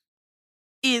 Yes.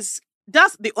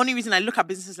 That's the only reason I look at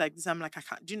businesses like this. I'm like, I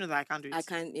can't. Do you know that I can't do it? I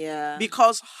can't. Yeah.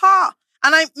 Because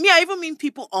and I even mean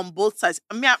people on both sides.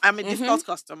 I mean, I'm a difficult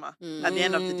customer at the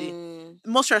end of the day.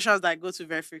 Most restaurants that I go to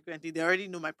very frequently, they already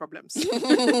know my problems. They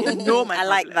know my problems.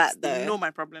 like that though. They know my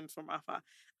problems from afar.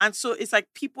 And so it's like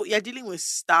you're dealing with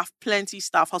staff, plenty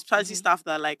staff, hospitality staff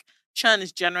that like churn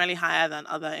is generally higher than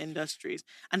other industries.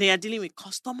 And they are dealing with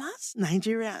customers,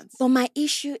 Nigerians. But my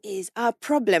issue is our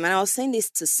problem, and I was saying this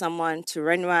to someone, to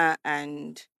Renwa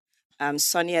and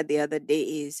Sonia the other day,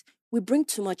 is we bring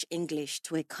too much English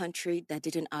to a country that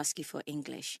didn't ask you for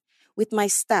English. With my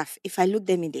staff, if I look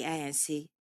them in the eye and say,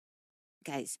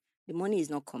 guys, the money is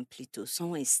not complete, or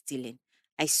someone is stealing,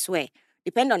 I swear,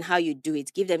 depend on how you do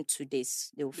it, give them 2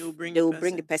 days. They will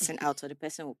bring the person out, or the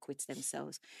person will quit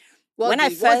themselves.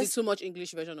 What's the too much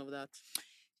English version of that?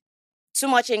 Too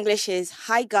much English is,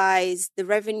 hi guys, the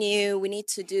revenue, we need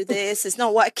to do this. It's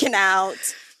not working out.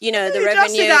 You know, the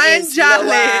revenue is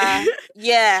lower.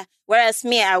 Yeah. Whereas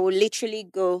me, I will literally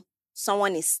go,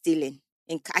 someone is stealing.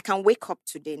 And I can wake up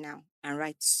today now and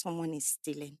write, someone is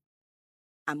stealing.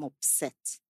 I'm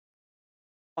upset.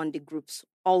 On the groups,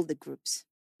 all the groups.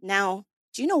 Now,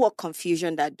 do you know what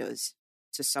confusion that does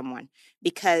to someone?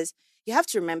 Because you have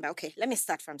to remember, okay, let me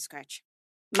start from scratch.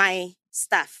 My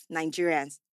staff,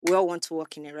 Nigerians, we all want to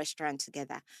work in a restaurant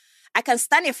together. I can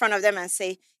stand in front of them and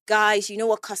say, guys, you know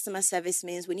what customer service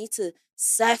means? We need to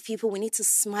serve people. We need to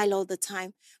smile all the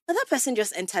time. But that person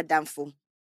just entered damn full.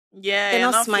 Yeah,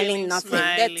 they're not smiling, nothing.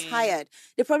 They're tired.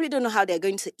 They probably don't know how they're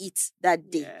going to eat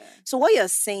that day. Yeah. So what you're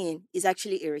saying is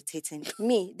actually irritating.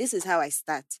 Me, this is how I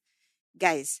start.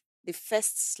 Guys, the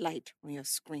first slide on your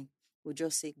screen will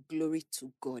just say, glory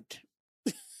to God.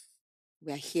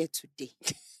 We are here today.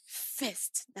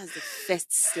 That's the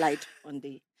first slide on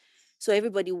the... So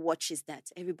everybody watches that.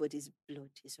 Everybody's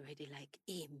blood is already like,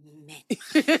 amen.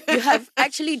 You have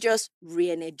actually just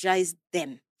re-energized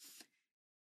them.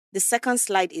 The second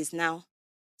slide is now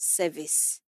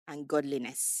service and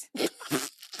godliness. You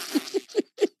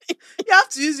have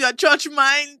to use your church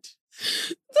mind.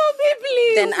 Tobi,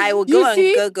 please. Then I will go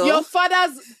and Google. Your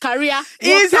father's career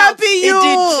is helping you.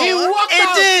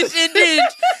 It did.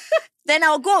 Then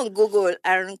I'll go on Google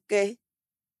and get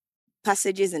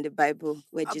passages in the Bible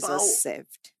where Jesus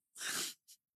served.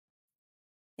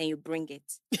 Then you bring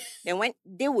it. Then when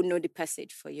they will know the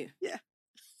passage for you. Yeah.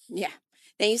 Yeah.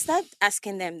 Then you start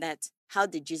asking them that, how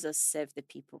did Jesus serve the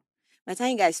people? By the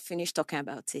time you guys finish talking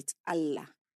about it, Allah,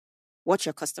 watch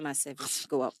your customer service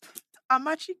go up. I'm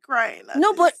actually crying.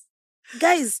 No, but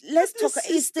guys, let's talk.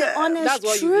 It's the honest That's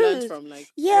what truth. you learned from, like.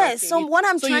 Yes. So what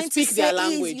I'm trying to say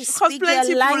is, you speak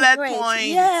their language.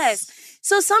 Yes.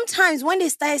 So sometimes when they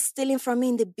started stealing from me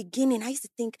in the beginning, I used to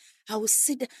think I would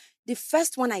sit. The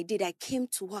first one I did, I came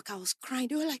to work. I was crying.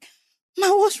 They were like, "Ma,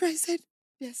 what's right?" I said,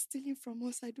 "They're stealing from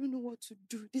us. I don't know what to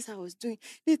do." This I was doing.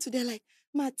 They're like,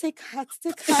 "Ma, take heart."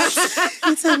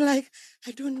 And so I'm like,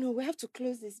 I don't know. We have to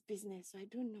close this business. I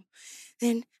don't know.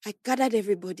 Then I gathered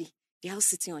everybody. They're all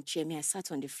sitting on chair. Me, I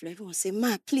sat on the floor. Everyone said,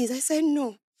 "Ma, please." I said,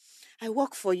 "No. I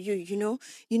work for you, you know.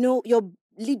 Your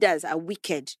leaders are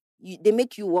wicked. They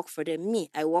make you work for them. Me,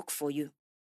 I work for you."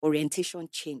 Orientation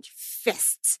change.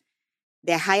 First,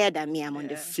 they're higher than me. I'm on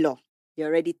the floor. They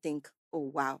already think,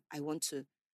 "Oh, wow, I want to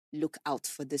look out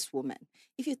for this woman."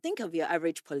 If you think of your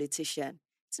average politician,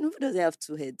 Tinubu doesn't have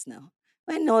two heads now.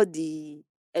 When all the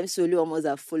MSolu almost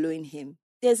are following him,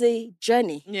 there's a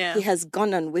journey he has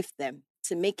gone on with them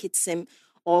to make it seem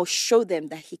or show them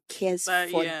that he cares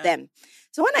for them.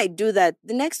 So when I do that,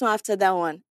 the next one after that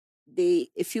one,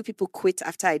 a few people quit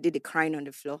after I did the crying on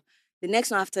the floor. The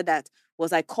next one after that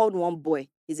was I called one boy.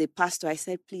 He's a pastor. I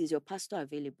said, please, your pastor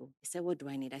available? He said, what do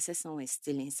I need? I said, someone is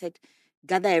stealing. He said,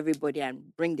 gather everybody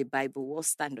and bring the Bible. We'll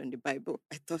stand on the Bible.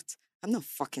 I thought, I'm not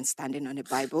fucking standing on the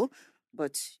Bible,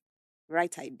 but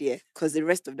right idea, because the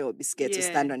rest of them will be scared to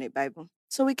stand on a Bible.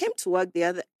 So we came to work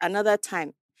another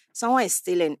time. Someone is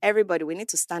stealing. Everybody, we need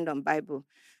to stand on Bible.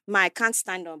 I can't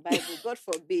stand on Bible. God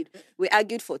forbid. We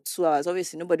argued for 2 hours.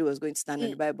 Obviously, nobody was going to stand on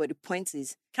the Bible. But the point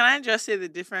is... Can I just say the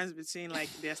difference between like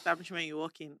the establishment you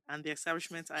work in and the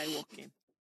establishment I work in?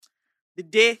 The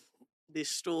day they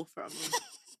stole from me,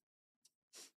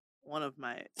 one of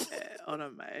my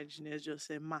engineers just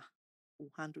said, "Ma,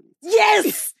 we'll handle it."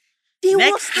 Yes! They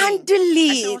will handle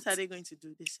it. I said, what are they going to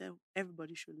do? They said,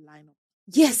 everybody should line up.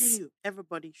 Yes.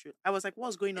 Everybody should. I was like,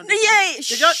 what's going on? Yeah.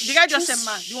 The guy just said,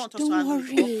 "Man, do you want us to handle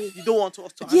it? You don't want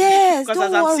us to handle it?" Because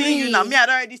as I'm seeing you now, me, I'd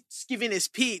already given a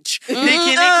speech.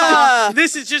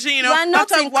 This is just, you are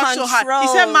not in control. So hard. He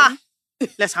said, "Ma,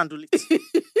 let's handle it."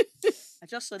 I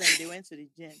just saw them. They went to the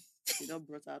gym. They just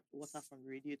brought out water from the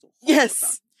radiator. Yes.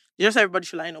 Water. They just everybody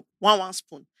should line up. One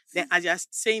spoon. Then as you're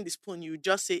saying the spoon, you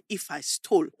just say, "If I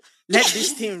stole, let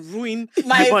this thing ruin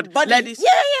my body. Let this." Yeah.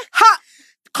 Ha!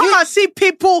 Come and see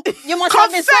people you must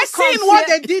confessing what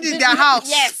they did in their house.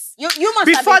 Yes. You must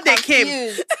before have been they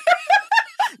came.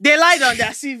 They lied on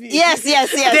their CV. Yes.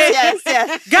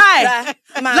 Guy,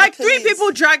 man, like please. 3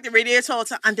 people dragged the radiator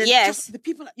water, and then yes. just the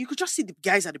people, you could just see the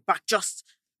guys at the back just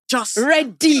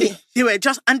ready. They were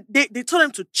just, and they told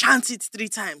them to chant it 3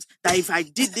 times, that if I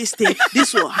did this thing,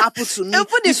 this will happen to me. They'll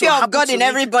put the fear of God in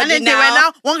everybody. And then they were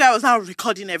now, one guy was now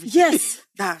recording everything. Yes.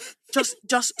 That just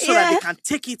so that they can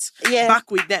take it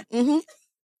back with them. Mm-hmm.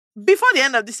 Before the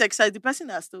end of this exercise, the person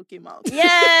that still came out. Yes,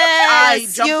 I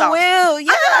jumped out. Will.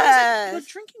 Yeah. You're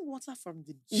drinking water from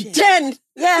the gen.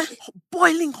 Yeah.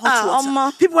 Boiling hot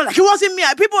water. People were like, it wasn't me.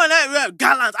 People were like,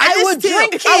 gallant. I would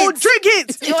drink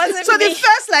it. It wasn't so me. The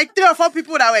first like 3 or 4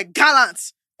 people that were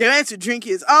gallant, they went to drink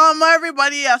it.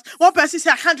 Everybody else. One person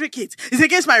said, I can't drink it. It's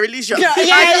against my religion. Yeah.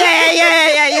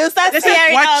 You start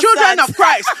hearing we're children of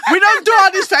Christ. We don't do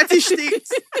all these fetish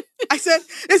things. They said,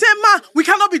 "Ma, we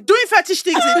cannot be doing fetish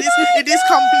things in this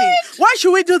company. Why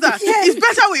should we do that? Yes. It's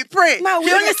better we pray." Ma,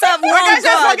 we only serve one God.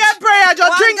 God. Forget prayer,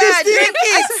 just drink this thing. Drink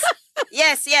it.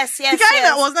 Yes. The guy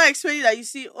that was not explaining that, you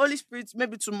see, Holy Spirit,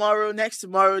 maybe tomorrow, next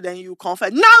tomorrow, then you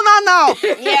confess. No.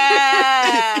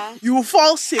 Yeah. You will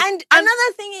fall sick. And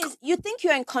another thing is, you think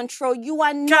you're in control. You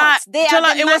are not. They are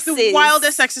the it masses. was the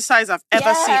wildest exercise I've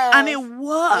ever seen. And it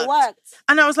worked.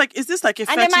 And I was like, is this like a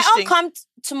fetish thing? And they might all come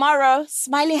tomorrow,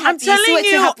 smiling happy. I'm telling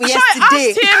you. So I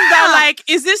asked him that, like,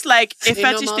 is this like a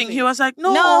fetish thing? He was like,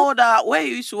 no, that where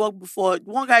you used to work before,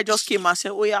 one guy just came and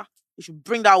said, "Oh yeah, you should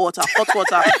bring that water, hot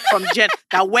water from Jen,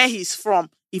 that where he's from.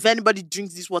 If anybody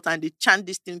drinks this water and they chant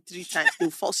this thing 3 times,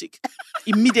 they'll fall sick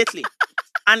immediately."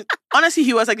 And honestly,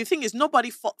 he was like, the thing is,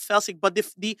 nobody fell sick, but the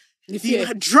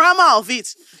drama of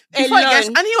it. And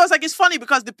he was like, it's funny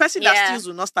because the person that steals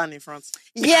will not stand in front.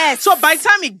 Yes. So by the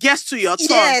time it gets to your turn,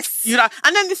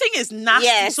 and then the thing is nasty.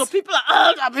 Yes. So people are,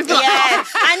 and not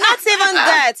even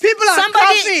that. People are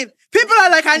coughing. People are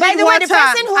like, I need water. By the way,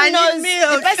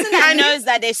 the person that knows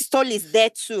that they stole is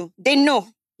there too. They know.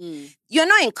 You're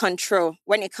not in control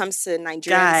when it comes to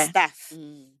Nigerian staff.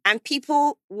 And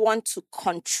people want to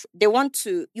control.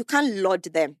 You can't laud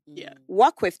them. Yeah.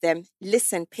 Work with them,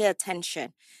 listen, pay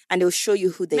attention, and they'll show you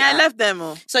who they are. I left them.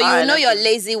 So you know your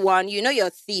lazy one, you know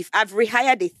your thief. I've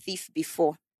rehired a thief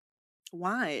before.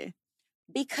 Why?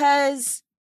 Because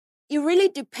it really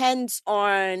depends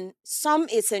on, some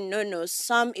it's a no-no,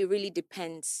 some it really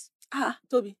depends.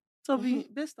 Tobi,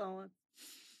 based on what?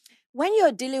 When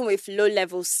you're dealing with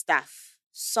low-level staff,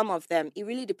 some of them, it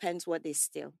really depends what they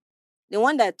steal. The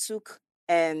one that took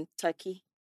turkey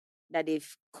that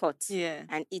they've caught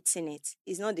and eaten it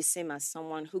is not the same as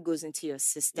someone who goes into your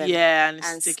system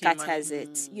and scatters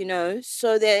it, you know?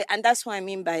 So and that's what I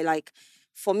mean by, like,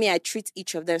 for me, I treat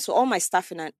each of them. So all my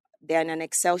staff, they're in an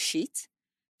Excel sheet,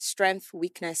 strength,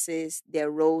 weaknesses, their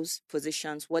roles,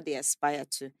 positions, what they aspire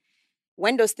to.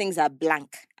 When those things are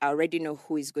blank, I already know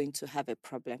who is going to have a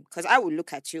problem. Because I will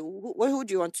look at you. Who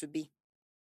do you want to be?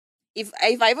 If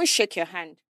I even shake your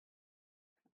hand,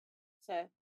 so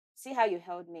see how you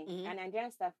held me. Mm-hmm. And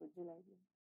Nigerian staff would do like this.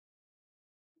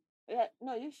 Yeah,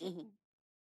 no, you should. Mm-hmm.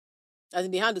 As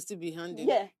in the hand will still be handy.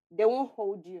 Yeah, they won't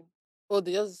hold you. Oh,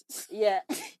 they just... Yeah.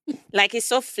 Like, it's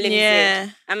so flimsy. Yeah.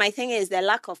 And my thing is their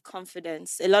lack of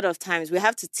confidence. A lot of times we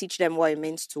have to teach them what it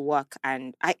means to work.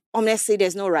 And honestly,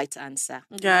 there's no right answer.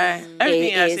 Yeah.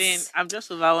 Everything you're saying, I'm just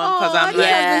overwhelmed because I'm like... This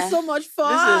has been so much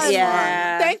fun. This is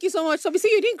fun. Thank you so much. So,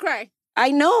 you didn't cry.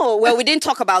 I know. Well, we didn't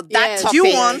talk about that topic. Do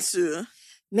you want to?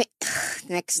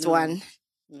 Next No. one.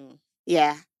 No.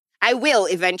 Yeah. I will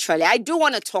eventually. I do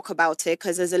want to talk about it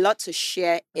because there's a lot to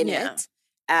share in it.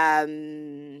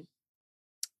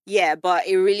 Yeah, but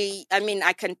it really, I mean,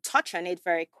 I can touch on it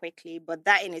very quickly, but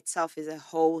that in itself is a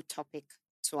whole topic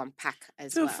to unpack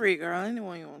as Feel well. free, girl.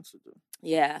 Anyone you want to do.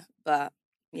 Yeah, but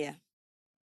yeah,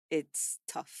 it's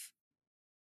tough.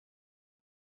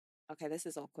 Okay, this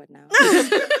is awkward now.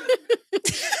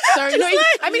 Sorry, no.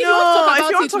 I mean, if you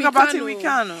want to talk about it, we we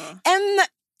can. can.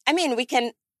 I mean, we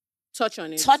can Touch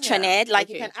on it. on it. Like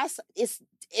Okay. you can ask.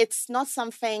 It's not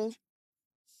something.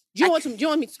 Do you want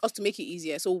us to make it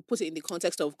easier? So we'll put it in the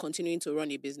context of continuing to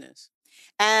run a business.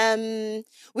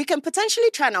 We can potentially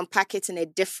try and unpack it on a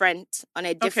different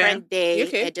day,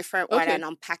 Okay. a different one, and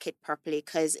unpack it properly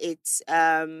because it's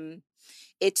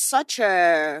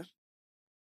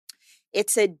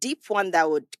a deep one that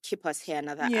would keep us here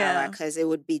another hour because it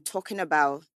would be talking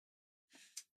about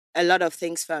a lot of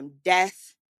things from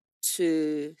death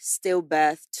to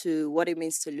stillbirth to what it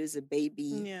means to lose a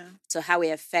baby to how it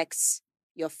affects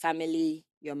your family,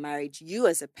 your marriage, you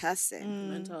as a person,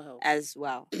 mental health as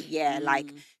well. Yeah,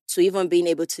 like to even being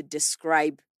able to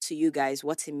describe to you guys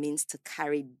what it means to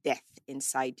carry death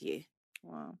inside you.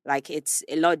 Wow. Like it's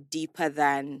a lot deeper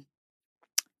than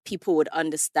people would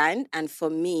understand. And for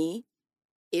me,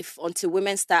 until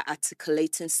women start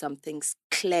articulating some things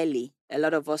clearly, a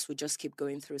lot of us would just keep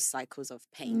going through cycles of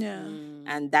pain. Yeah.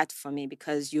 And that for me,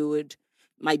 because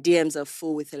my DMs are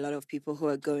full with a lot of people who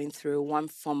are going through one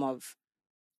form of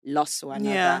loss or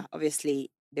another. Yeah. Obviously,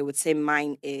 they would say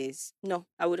I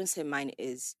wouldn't say mine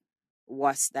is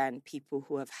worse than people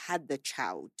who have had the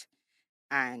child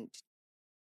and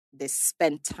they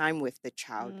spent time with the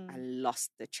child and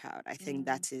lost the child. I think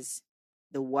that is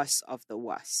the worst of the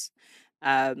worst.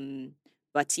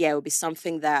 But yeah, it would be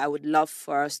something that I would love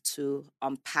for us to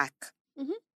unpack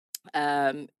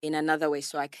in another way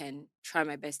so I can try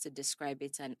my best to describe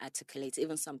it and articulate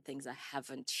even some things I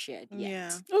haven't shared yet.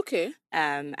 Yeah. Okay.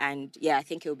 And yeah, I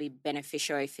think it would be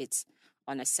beneficial if it's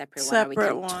on a separate one and we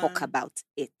can talk about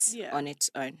it on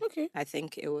its own. Okay. I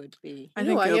think it would be. I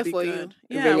think we're here be for good.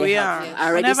 you. Yeah, really we helpful. are. Yes. I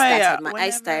already started. My eyes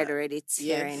whenever- started already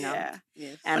tearing up. Yeah.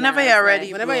 Yes. And Whenever I you're was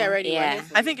ready, Whenever you're ready, we're Yeah. here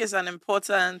for I you. think it's an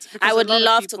important. I because would a lot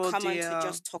love of to people come on to deal-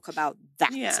 just talk about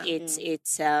that. Yeah.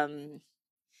 It's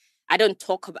I don't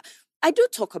talk about. I do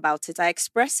talk about it. I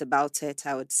express about it.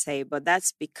 I would say, but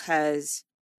that's because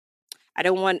I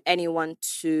don't want anyone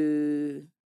to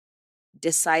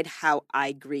decide how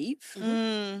I grieve,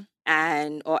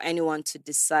 or anyone to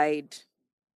decide.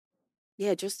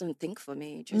 Yeah, just don't think for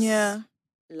me. Just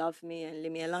love me and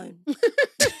leave me alone.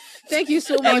 Thank you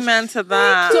so much. Amen to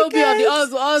that. Tobi of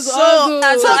the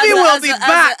Tobi will be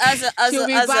back. She'll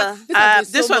be back.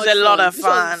 This was a lot of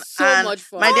fun. So much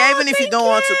fun. My dear, even if you don't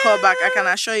want to call back, I can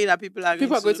assure you that people are going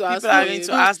to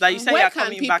ask that. You said you're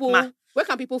coming back, ma. Where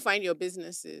can people find your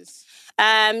businesses?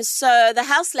 So the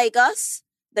House Lagos,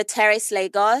 the Terrace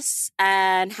Lagos,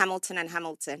 and Hamilton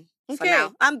for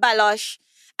now. And Balosh,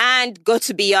 and go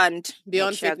to Beyond.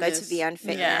 Beyond Go Fitness. to Beyond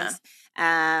Fitness.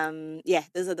 Yeah,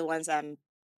 those are the ones I'm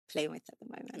playing with at the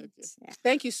moment. Okay. Yeah.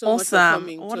 Thank you so much for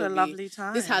coming. What a Tobi. lovely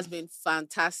time. This has been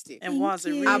fantastic. It was.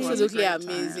 It really absolutely was a great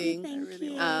amazing. Time. Thank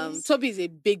you. Tobi is a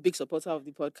big supporter of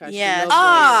the podcast. Yes.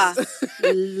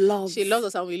 She loves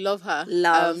us and we love her.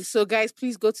 Love. So guys,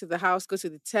 please go to the house, go to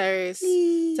the terrace.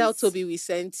 Please. Tell Tobi we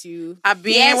sent you. When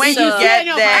you get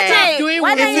there, if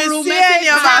you see any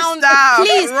of our staff,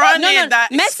 please running that,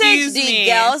 message the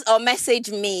girls or message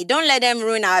me. Don't let them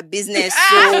ruin our business.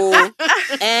 So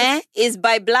it's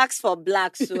by blacks for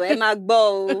blacks. So Emma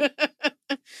Bo.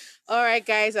 All right,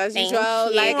 guys. As Thank usual,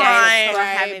 you like guys and for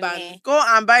subscribe having and me. go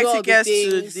and buy do all the tickets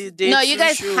to things. the day. No, you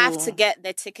guys show. have to get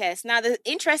the tickets. Now, the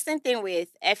interesting thing with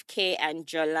FK and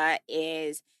Jola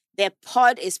is their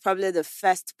pod is probably the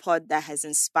first pod that has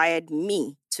inspired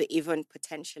me to even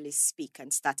potentially speak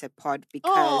and start a pod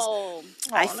because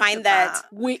I find that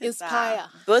we inspire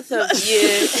both of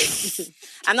you.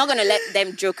 I'm not going to let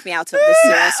them joke me out of this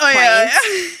serious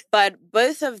point, but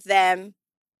both of them,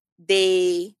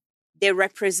 they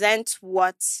represent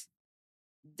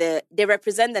they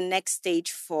represent the next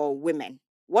stage for women.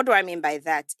 What do I mean by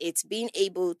that? It's being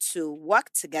able to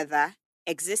work together,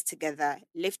 exist together,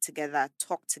 live together,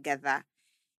 talk together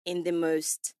in the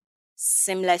most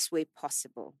seamless way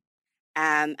possible.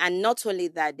 And not only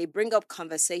that, they bring up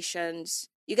conversations.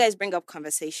 You guys bring up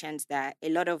conversations that a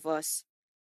lot of us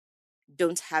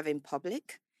don't have in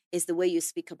public. It's the way you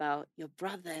speak about your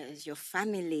brothers, your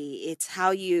family. It's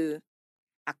how you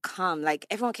are calm. Like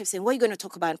everyone kept saying, what are you going to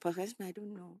talk about in podcast? I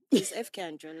don't know. It's FK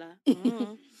and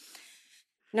Jola.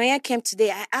 Noya came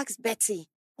today. I asked Betty,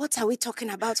 what are we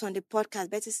talking about on the podcast?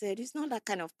 Betty said, it's not that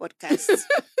kind of podcast.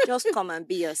 Just come and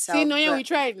be yourself. See, no, yeah, But- we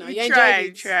tried now. We You tried,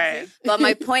 enjoyed it. tried. But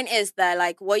my point is that,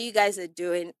 like, what you guys are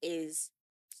doing is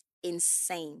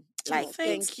insane. Like,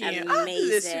 thank it's you. amazing. Ah, this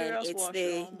is a serious It's wash,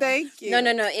 the oh. Thank you.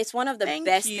 no. It's one of the Thank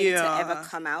best things to ever you.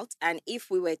 come out. And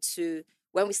if we were to,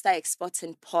 when we start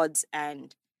exporting pods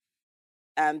and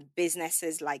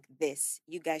businesses like this,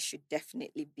 you guys should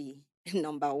definitely be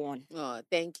number one. Oh,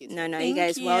 thank you. No, you Thank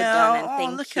guys, you. well done, and Oh,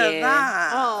 thank look you. at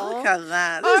that. Oh. Look at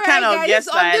that. This All is kind right, of guys, guest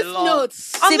on I this love. note. On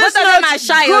See, this both of them note, are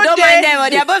shy. good Don't day. mind them.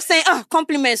 They're both saying, "Oh,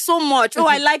 compliments so much. Oh,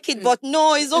 I like it, but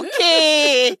no, it's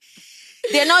okay."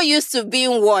 They're not used to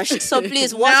being washed, so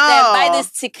please watch them. Buy No.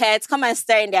 these tickets. Come and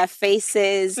stare in their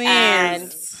faces, and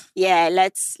Please. yeah,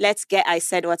 let's get I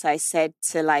Said What I Said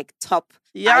to like top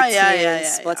Yeah, iTunes,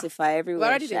 yeah. Spotify, everywhere.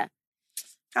 already Sha.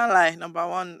 Can't lie. Number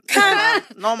one.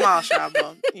 Can't- Normal, sha,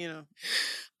 but, you know.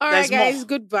 All There's right, guys. more.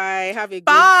 Goodbye. Have a good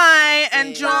Bye. day.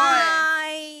 Enjoy. Bye.